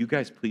 Will you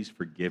guys please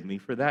forgive me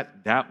for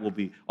that? That will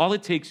be, all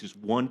it takes is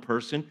one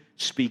person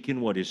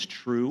speaking what is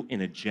true in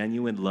a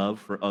genuine love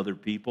for other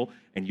people,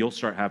 and you'll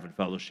start having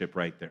fellowship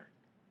right there.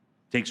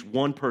 It takes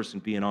one person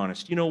being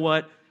honest. You know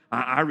what?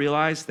 I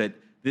realize that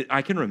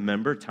I can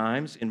remember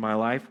times in my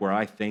life where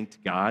I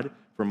thanked God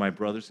for my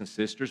brothers and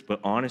sisters,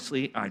 but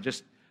honestly,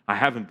 I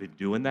haven't been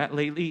doing that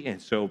lately,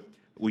 and so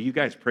will you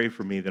guys pray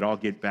for me that I'll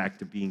get back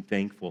to being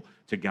thankful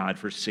to God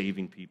for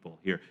saving people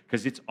here?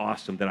 Because it's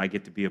awesome that I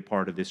get to be a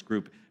part of this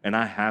group, and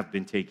I have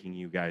been taking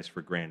you guys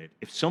for granted.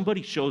 If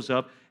somebody shows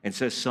up and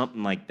says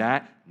something like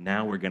that,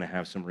 now we're going to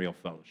have some real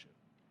fellowship.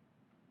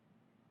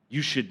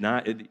 You should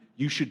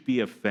be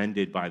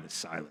offended by the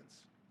silence.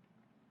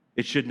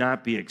 It should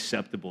not be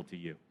acceptable to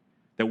you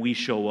that we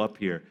show up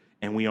here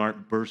and we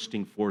aren't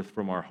bursting forth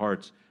from our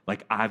hearts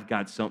like I've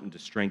got something to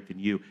strengthen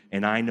you.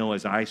 And I know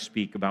as I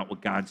speak about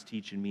what God's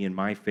teaching me in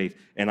my faith,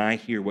 and I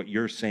hear what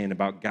you're saying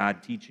about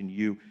God teaching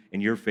you in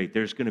your faith,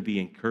 there's going to be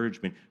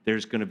encouragement.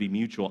 There's going to be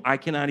mutual. I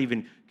cannot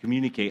even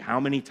communicate how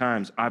many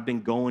times I've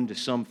been going to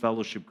some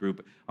fellowship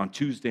group on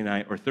Tuesday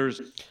night or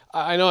Thursday.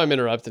 I know I'm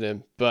interrupting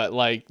him, but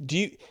like,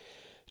 do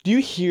you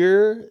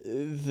hear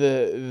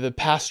the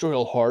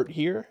pastoral heart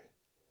here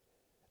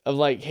of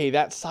like, hey,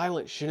 that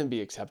silence shouldn't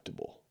be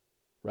acceptable.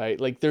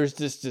 Right? Like there's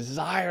this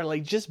desire,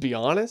 like just be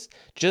honest,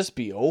 just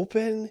be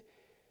open,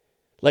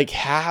 like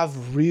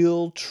have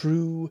real,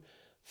 true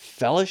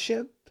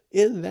fellowship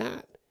in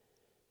that.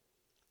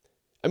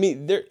 I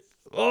mean,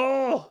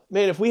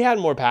 if we had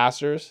more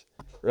pastors,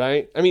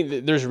 right? I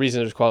mean,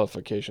 there's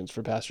qualifications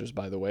for pastors,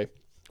 by the way,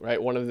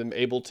 right? One of them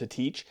able to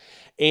teach.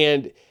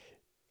 And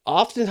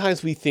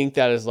oftentimes we think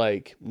that is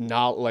like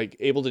not like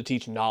able to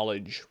teach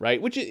knowledge, right?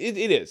 Which it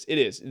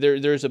is.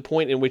 There's a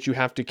point in which you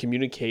have to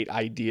communicate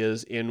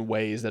ideas in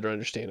ways that are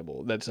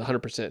understandable. That's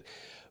 100%.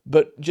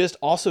 But just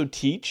also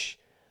teach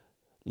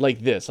like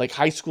this, like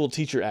high school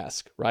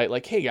teacher-esque, right?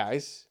 Like, hey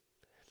guys,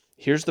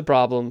 here's the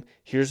problem.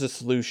 Here's the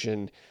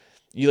solution.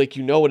 You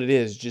know what it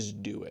is.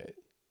 Just do it,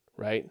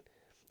 right?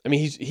 I mean,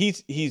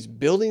 he's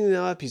building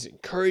them up. He's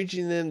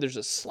encouraging them. There's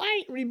a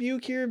slight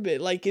rebuke here, but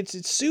like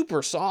it's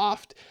super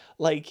soft.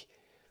 Like,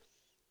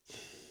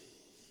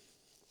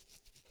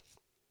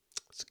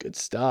 it's good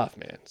stuff,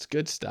 man. It's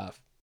good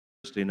stuff.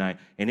 Thursday night,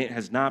 and it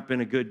has not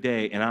been a good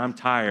day, and I'm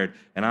tired,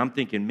 and I'm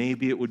thinking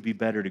maybe it would be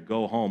better to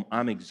go home.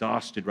 I'm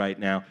exhausted right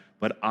now,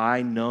 but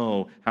I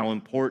know how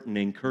important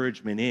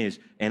encouragement is,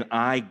 and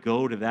I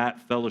go to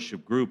that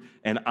fellowship group,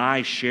 and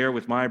I share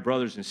with my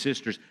brothers and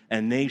sisters,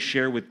 and they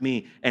share with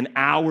me, and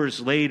hours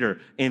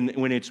later, and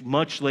when it's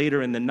much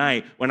later in the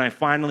night, when I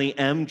finally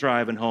am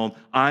driving home,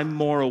 I'm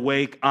more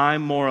awake,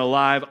 I'm more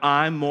alive,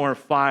 I'm more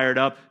fired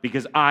up,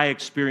 because I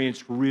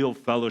experienced real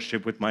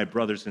fellowship with my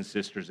brothers and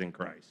sisters in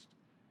Christ.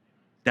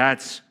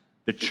 That's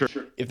the church.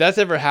 If that's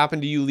ever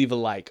happened to you, leave a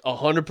like.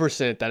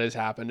 100% that has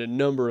happened a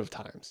number of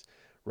times,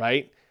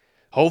 right?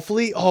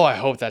 Hopefully, I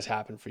hope that's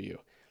happened for you,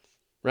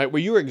 right? Where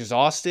you're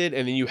exhausted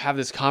and then you have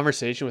this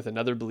conversation with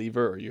another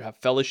believer, or you have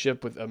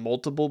fellowship with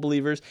multiple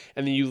believers,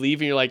 and then you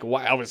leave and you're like,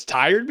 "Why? I was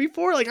tired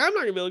before? Like, I'm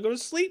not gonna be able to go to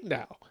sleep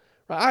now."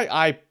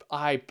 Right?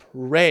 I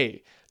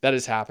pray that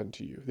has happened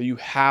to you, that you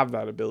have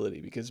that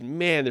ability, because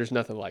man, there's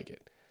nothing like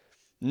it.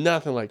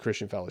 Nothing like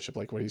Christian fellowship,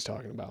 like what he's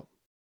talking about.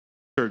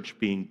 church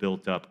being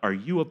built up. Are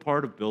you a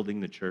part of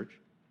building the church?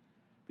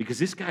 Because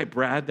this guy,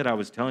 Brad, that I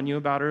was telling you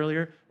about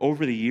earlier,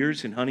 over the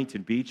years in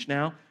Huntington Beach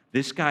now,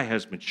 this guy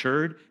has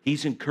matured.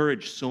 He's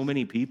encouraged so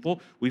many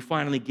people. We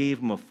finally gave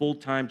him a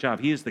full-time job.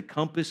 He is the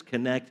Compass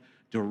Connect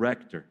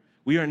director.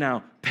 We are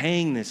now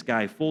paying this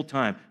guy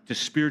full-time to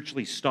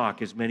spiritually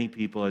stalk as many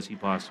people as he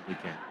possibly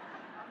can.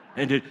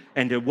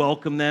 And to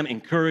welcome them,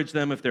 encourage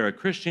them if they're a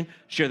Christian,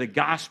 share the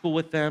gospel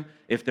with them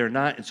if they're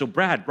not. And so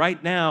Brad,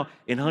 right now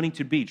in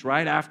Huntington Beach,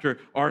 right after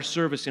our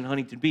service in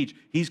Huntington Beach,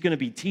 he's going to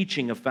be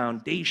teaching a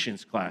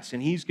foundations class,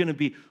 and he's going to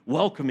be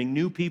welcoming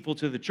new people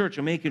to the church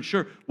and making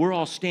sure we're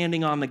all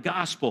standing on the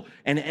gospel.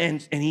 And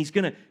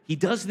he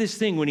does this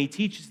thing when he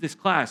teaches this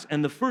class,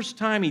 and the first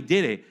time he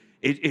did it,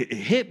 it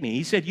hit me.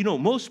 He said,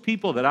 most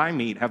people that I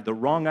meet have the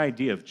wrong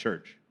idea of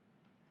church.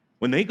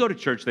 When they go to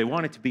church, they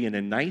want it to be in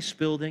a nice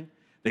building.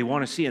 They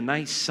want to see a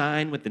nice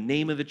sign with the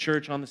name of the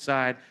church on the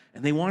side,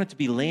 and they want it to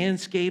be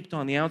landscaped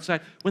on the outside.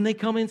 When they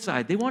come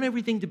inside, they want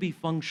everything to be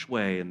feng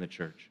shui in the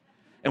church.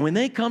 And when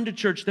they come to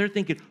church, they're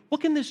thinking,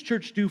 what can this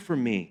church do for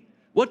me?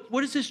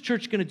 What is this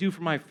church going to do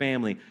for my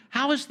family?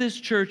 How is this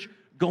church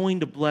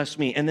going to bless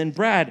me? And then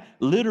Brad,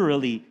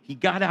 literally, he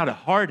got out a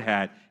hard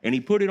hat, and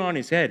he put it on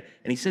his head,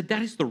 and he said,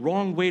 that is the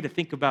wrong way to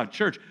think about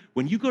church.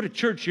 When you go to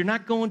church, you're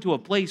not going to a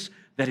place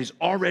that is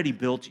already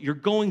built. You're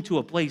going to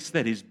a place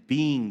that is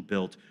being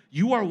built.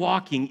 You are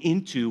walking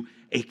into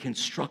a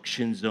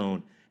construction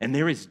zone, and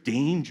there is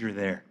danger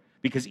there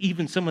because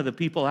even some of the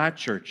people at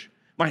church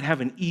might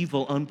have an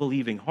evil,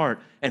 unbelieving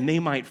heart, and they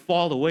might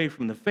fall away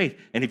from the faith.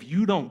 And if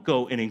you don't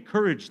go and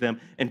encourage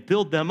them and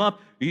build them up,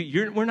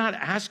 we're not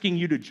asking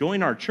you to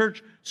join our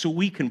church so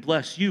we can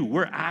bless you.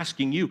 We're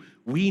asking you,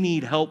 we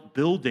need help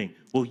building.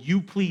 Will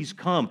you please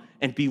come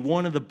and be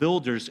one of the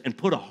builders and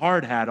put a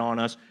hard hat on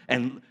us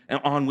and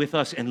on with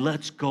us, and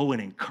let's go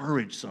and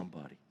encourage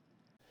somebody.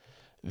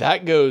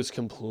 That goes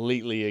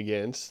completely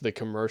against the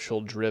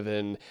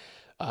commercial-driven,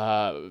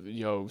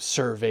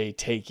 survey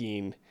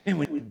taking.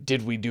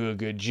 Did we do a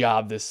good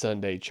job this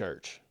Sunday,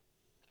 church?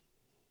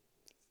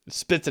 It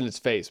spits in its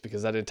face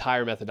because that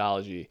entire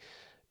methodology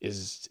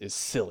is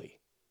silly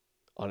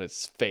on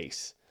its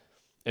face,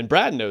 and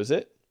Brad knows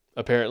it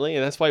apparently,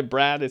 and that's why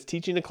Brad is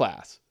teaching a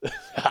class.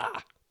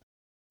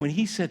 When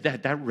he said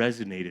that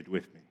resonated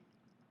with me.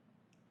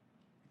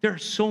 There are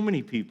so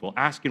many people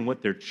asking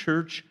what their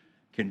church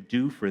can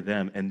do for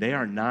them, and they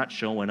are not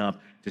showing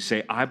up to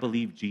say, I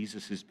believe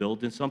Jesus is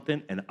building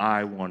something, and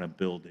I want to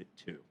build it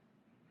too.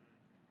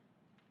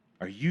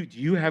 Do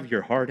you have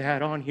your hard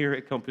hat on here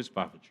at Compass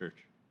Bible Church?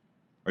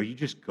 Are you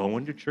just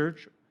going to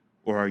church,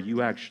 or are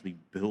you actually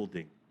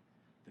building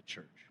the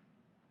church?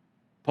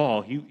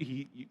 Paul,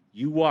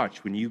 you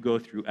watch when you go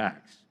through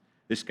Acts.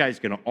 This guy's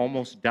going to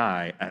almost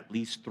die at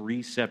least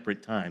 3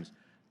 separate times.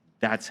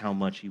 That's how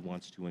much he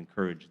wants to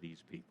encourage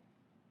these people.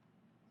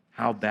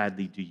 How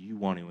badly do you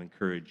want to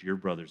encourage your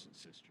brothers and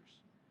sisters?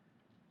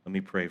 Let me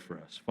pray for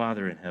us.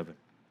 Father in heaven,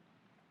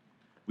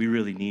 we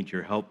really need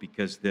your help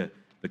because the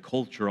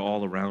culture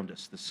all around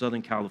us, the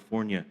Southern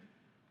California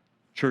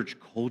church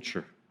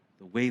culture,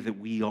 the way that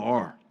we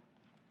are,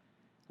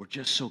 we're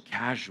just so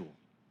casual.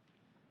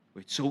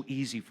 It's so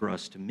easy for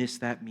us to miss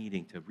that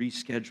meeting, to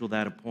reschedule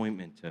that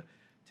appointment, to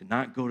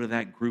not go to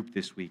that group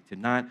this week, to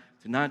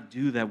not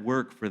do that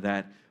work for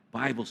that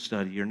Bible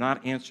study, or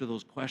not answer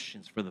those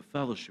questions for the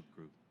fellowship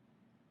group.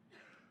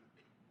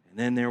 And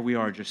then there we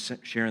are, just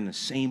sharing the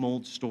same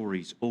old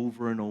stories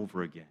over and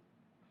over again.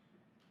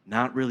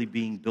 Not really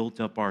being built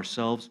up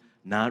ourselves,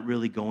 not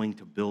really going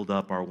to build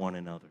up our one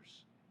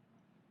another's.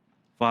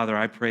 Father,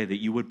 I pray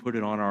that you would put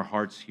it on our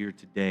hearts here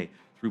today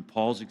through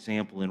Paul's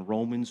example in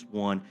Romans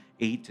 1,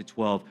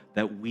 8-12,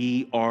 that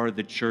we are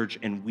the church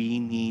and we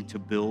need to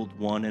build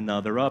one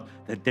another up,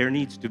 that there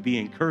needs to be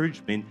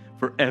encouragement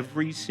for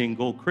every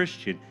single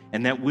Christian,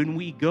 and that when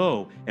we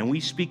go and we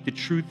speak the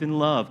truth in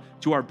love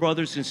to our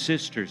brothers and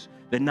sisters,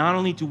 that not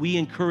only do we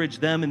encourage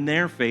them in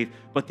their faith,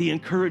 but the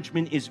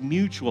encouragement is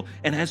mutual.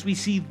 And as we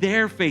see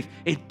their faith,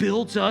 it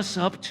builds us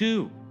up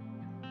too.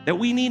 That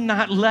we need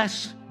not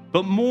less,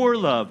 but more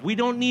love. We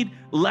don't need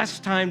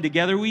less time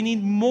together. We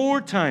need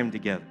more time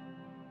together.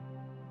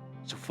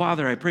 So,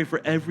 Father, I pray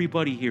for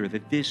everybody here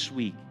that this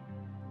week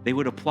they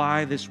would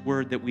apply this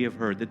word that we have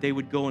heard, that they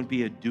would go and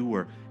be a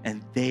doer,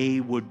 and they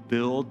would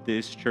build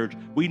this church.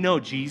 We know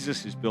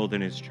Jesus is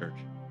building his church.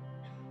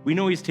 We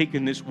know he's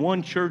taken this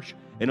one church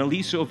in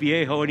Aliso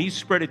Viejo, and he's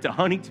spread it to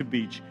Huntington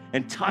Beach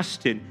and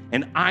Tustin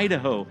and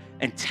Idaho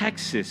and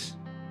Texas.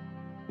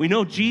 We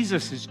know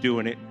Jesus is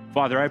doing it.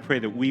 Father, I pray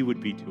that we would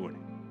be doing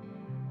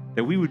it,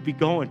 that we would be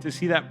going to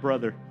see that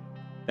brother,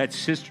 that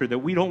sister, that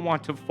we don't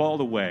want to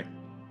fall away,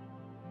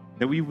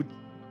 that we would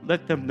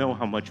let them know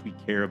how much we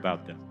care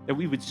about them, that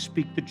we would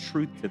speak the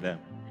truth to them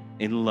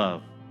in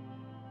love.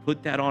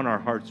 Put that on our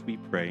hearts, we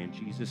pray, in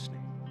Jesus'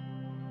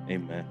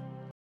 name. Amen.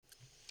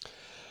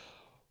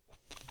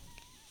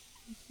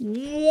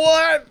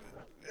 What?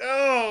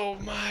 Oh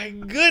my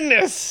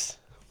goodness.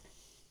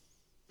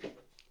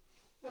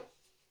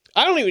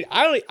 I don't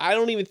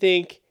even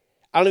think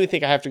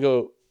I have to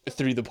go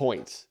through the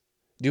points.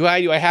 Do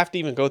I have to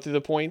even go through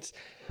the points?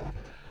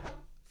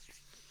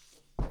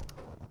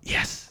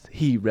 Yes,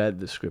 he read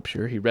the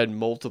scripture. He read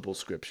multiple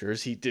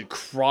scriptures. He did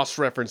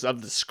cross-reference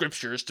of the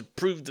scriptures to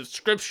prove the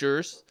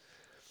scriptures.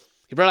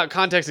 He brought out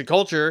context and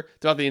culture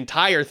throughout the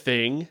entire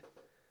thing.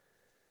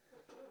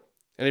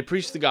 And he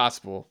preached the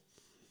gospel.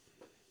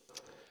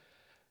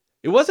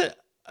 It wasn't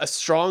a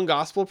strong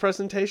gospel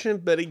presentation,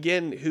 but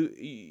again,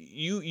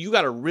 you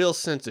got a real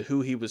sense of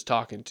who he was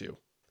talking to.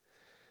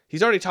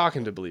 He's already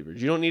talking to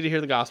believers. You don't need to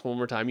hear the gospel one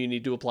more time. You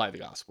need to apply the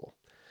gospel.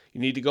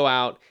 You need to go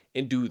out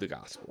and do the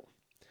gospel.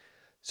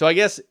 So I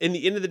guess in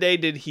the end of the day,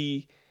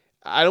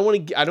 I don't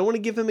want to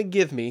give him a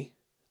give me.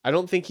 I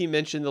don't think he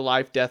mentioned the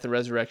life, death, and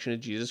resurrection of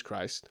Jesus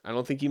Christ. I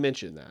don't think he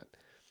mentioned that.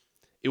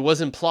 It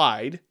was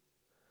implied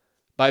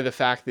by the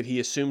fact that he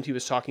assumed he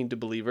was talking to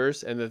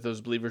believers and that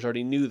those believers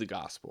already knew the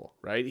gospel,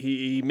 right?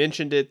 He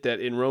mentioned it that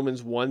in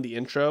Romans 1, the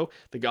intro,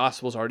 the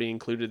gospel's already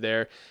included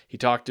there. He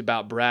talked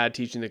about Brad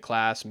teaching the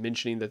class,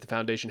 mentioning that the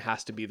foundation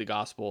has to be the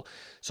gospel.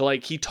 So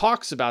like he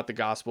talks about the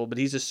gospel, but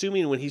he's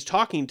assuming when he's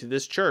talking to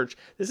this church,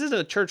 this isn't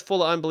a church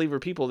full of unbeliever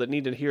people that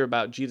need to hear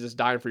about Jesus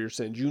dying for your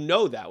sins. You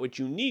know that. What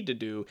you need to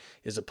do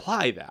is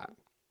apply that.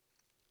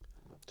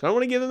 So I don't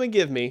want to give him a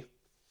give me.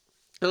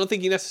 I don't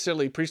think he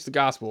necessarily preached the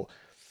gospel,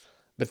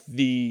 but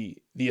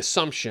the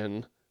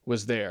assumption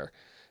was there.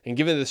 And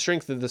given the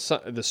strength of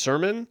the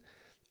sermon,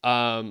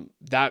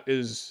 that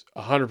is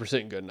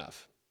 100% good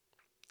enough.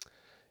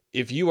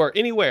 If you are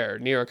anywhere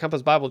near a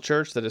Compass Bible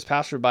Church that is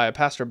pastored by a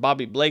Pastor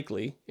Bobby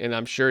Blakey, and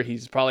I'm sure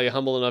he's probably a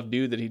humble enough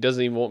dude that he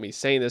doesn't even want me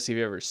saying this if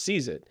he ever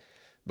sees it,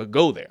 but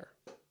go there.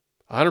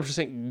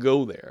 100%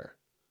 go there.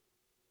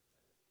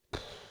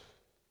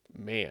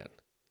 Man,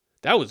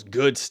 that was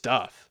good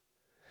stuff.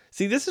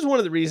 See, this is one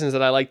of the reasons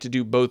that I like to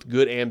do both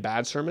good and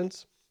bad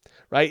sermons,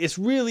 right? It's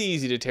really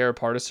easy to tear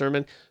apart a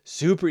sermon.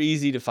 Super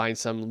easy to find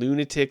some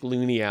lunatic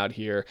loony out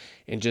here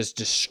and just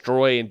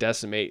destroy and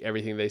decimate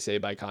everything they say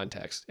by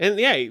context. And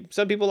yeah,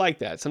 some people like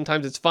that.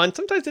 Sometimes it's fun.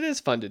 Sometimes it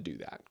is fun to do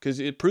that because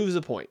it proves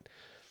a point.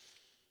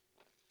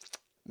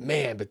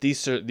 Man, but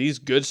these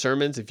good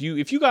sermons, if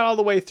you got all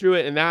the way through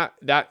it and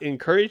that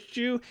encouraged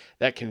you,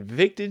 that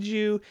convicted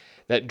you,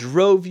 that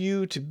drove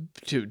you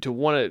to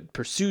want to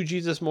pursue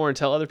Jesus more and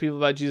tell other people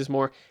about Jesus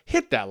more,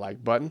 hit that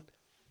like button.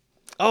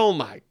 Oh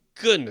my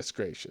goodness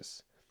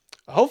gracious.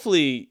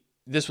 Hopefully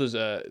this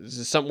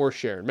is something worth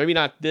sharing. Maybe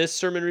not this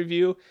sermon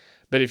review,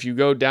 but if you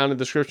go down in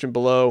the description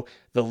below,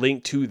 the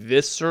link to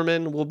this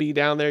sermon will be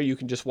down there. You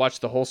can just watch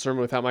the whole sermon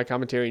without my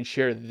commentary and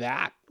share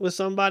that with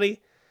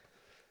somebody.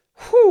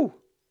 Whew.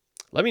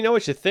 Let me know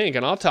what you think,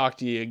 and I'll talk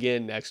to you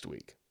again next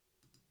week.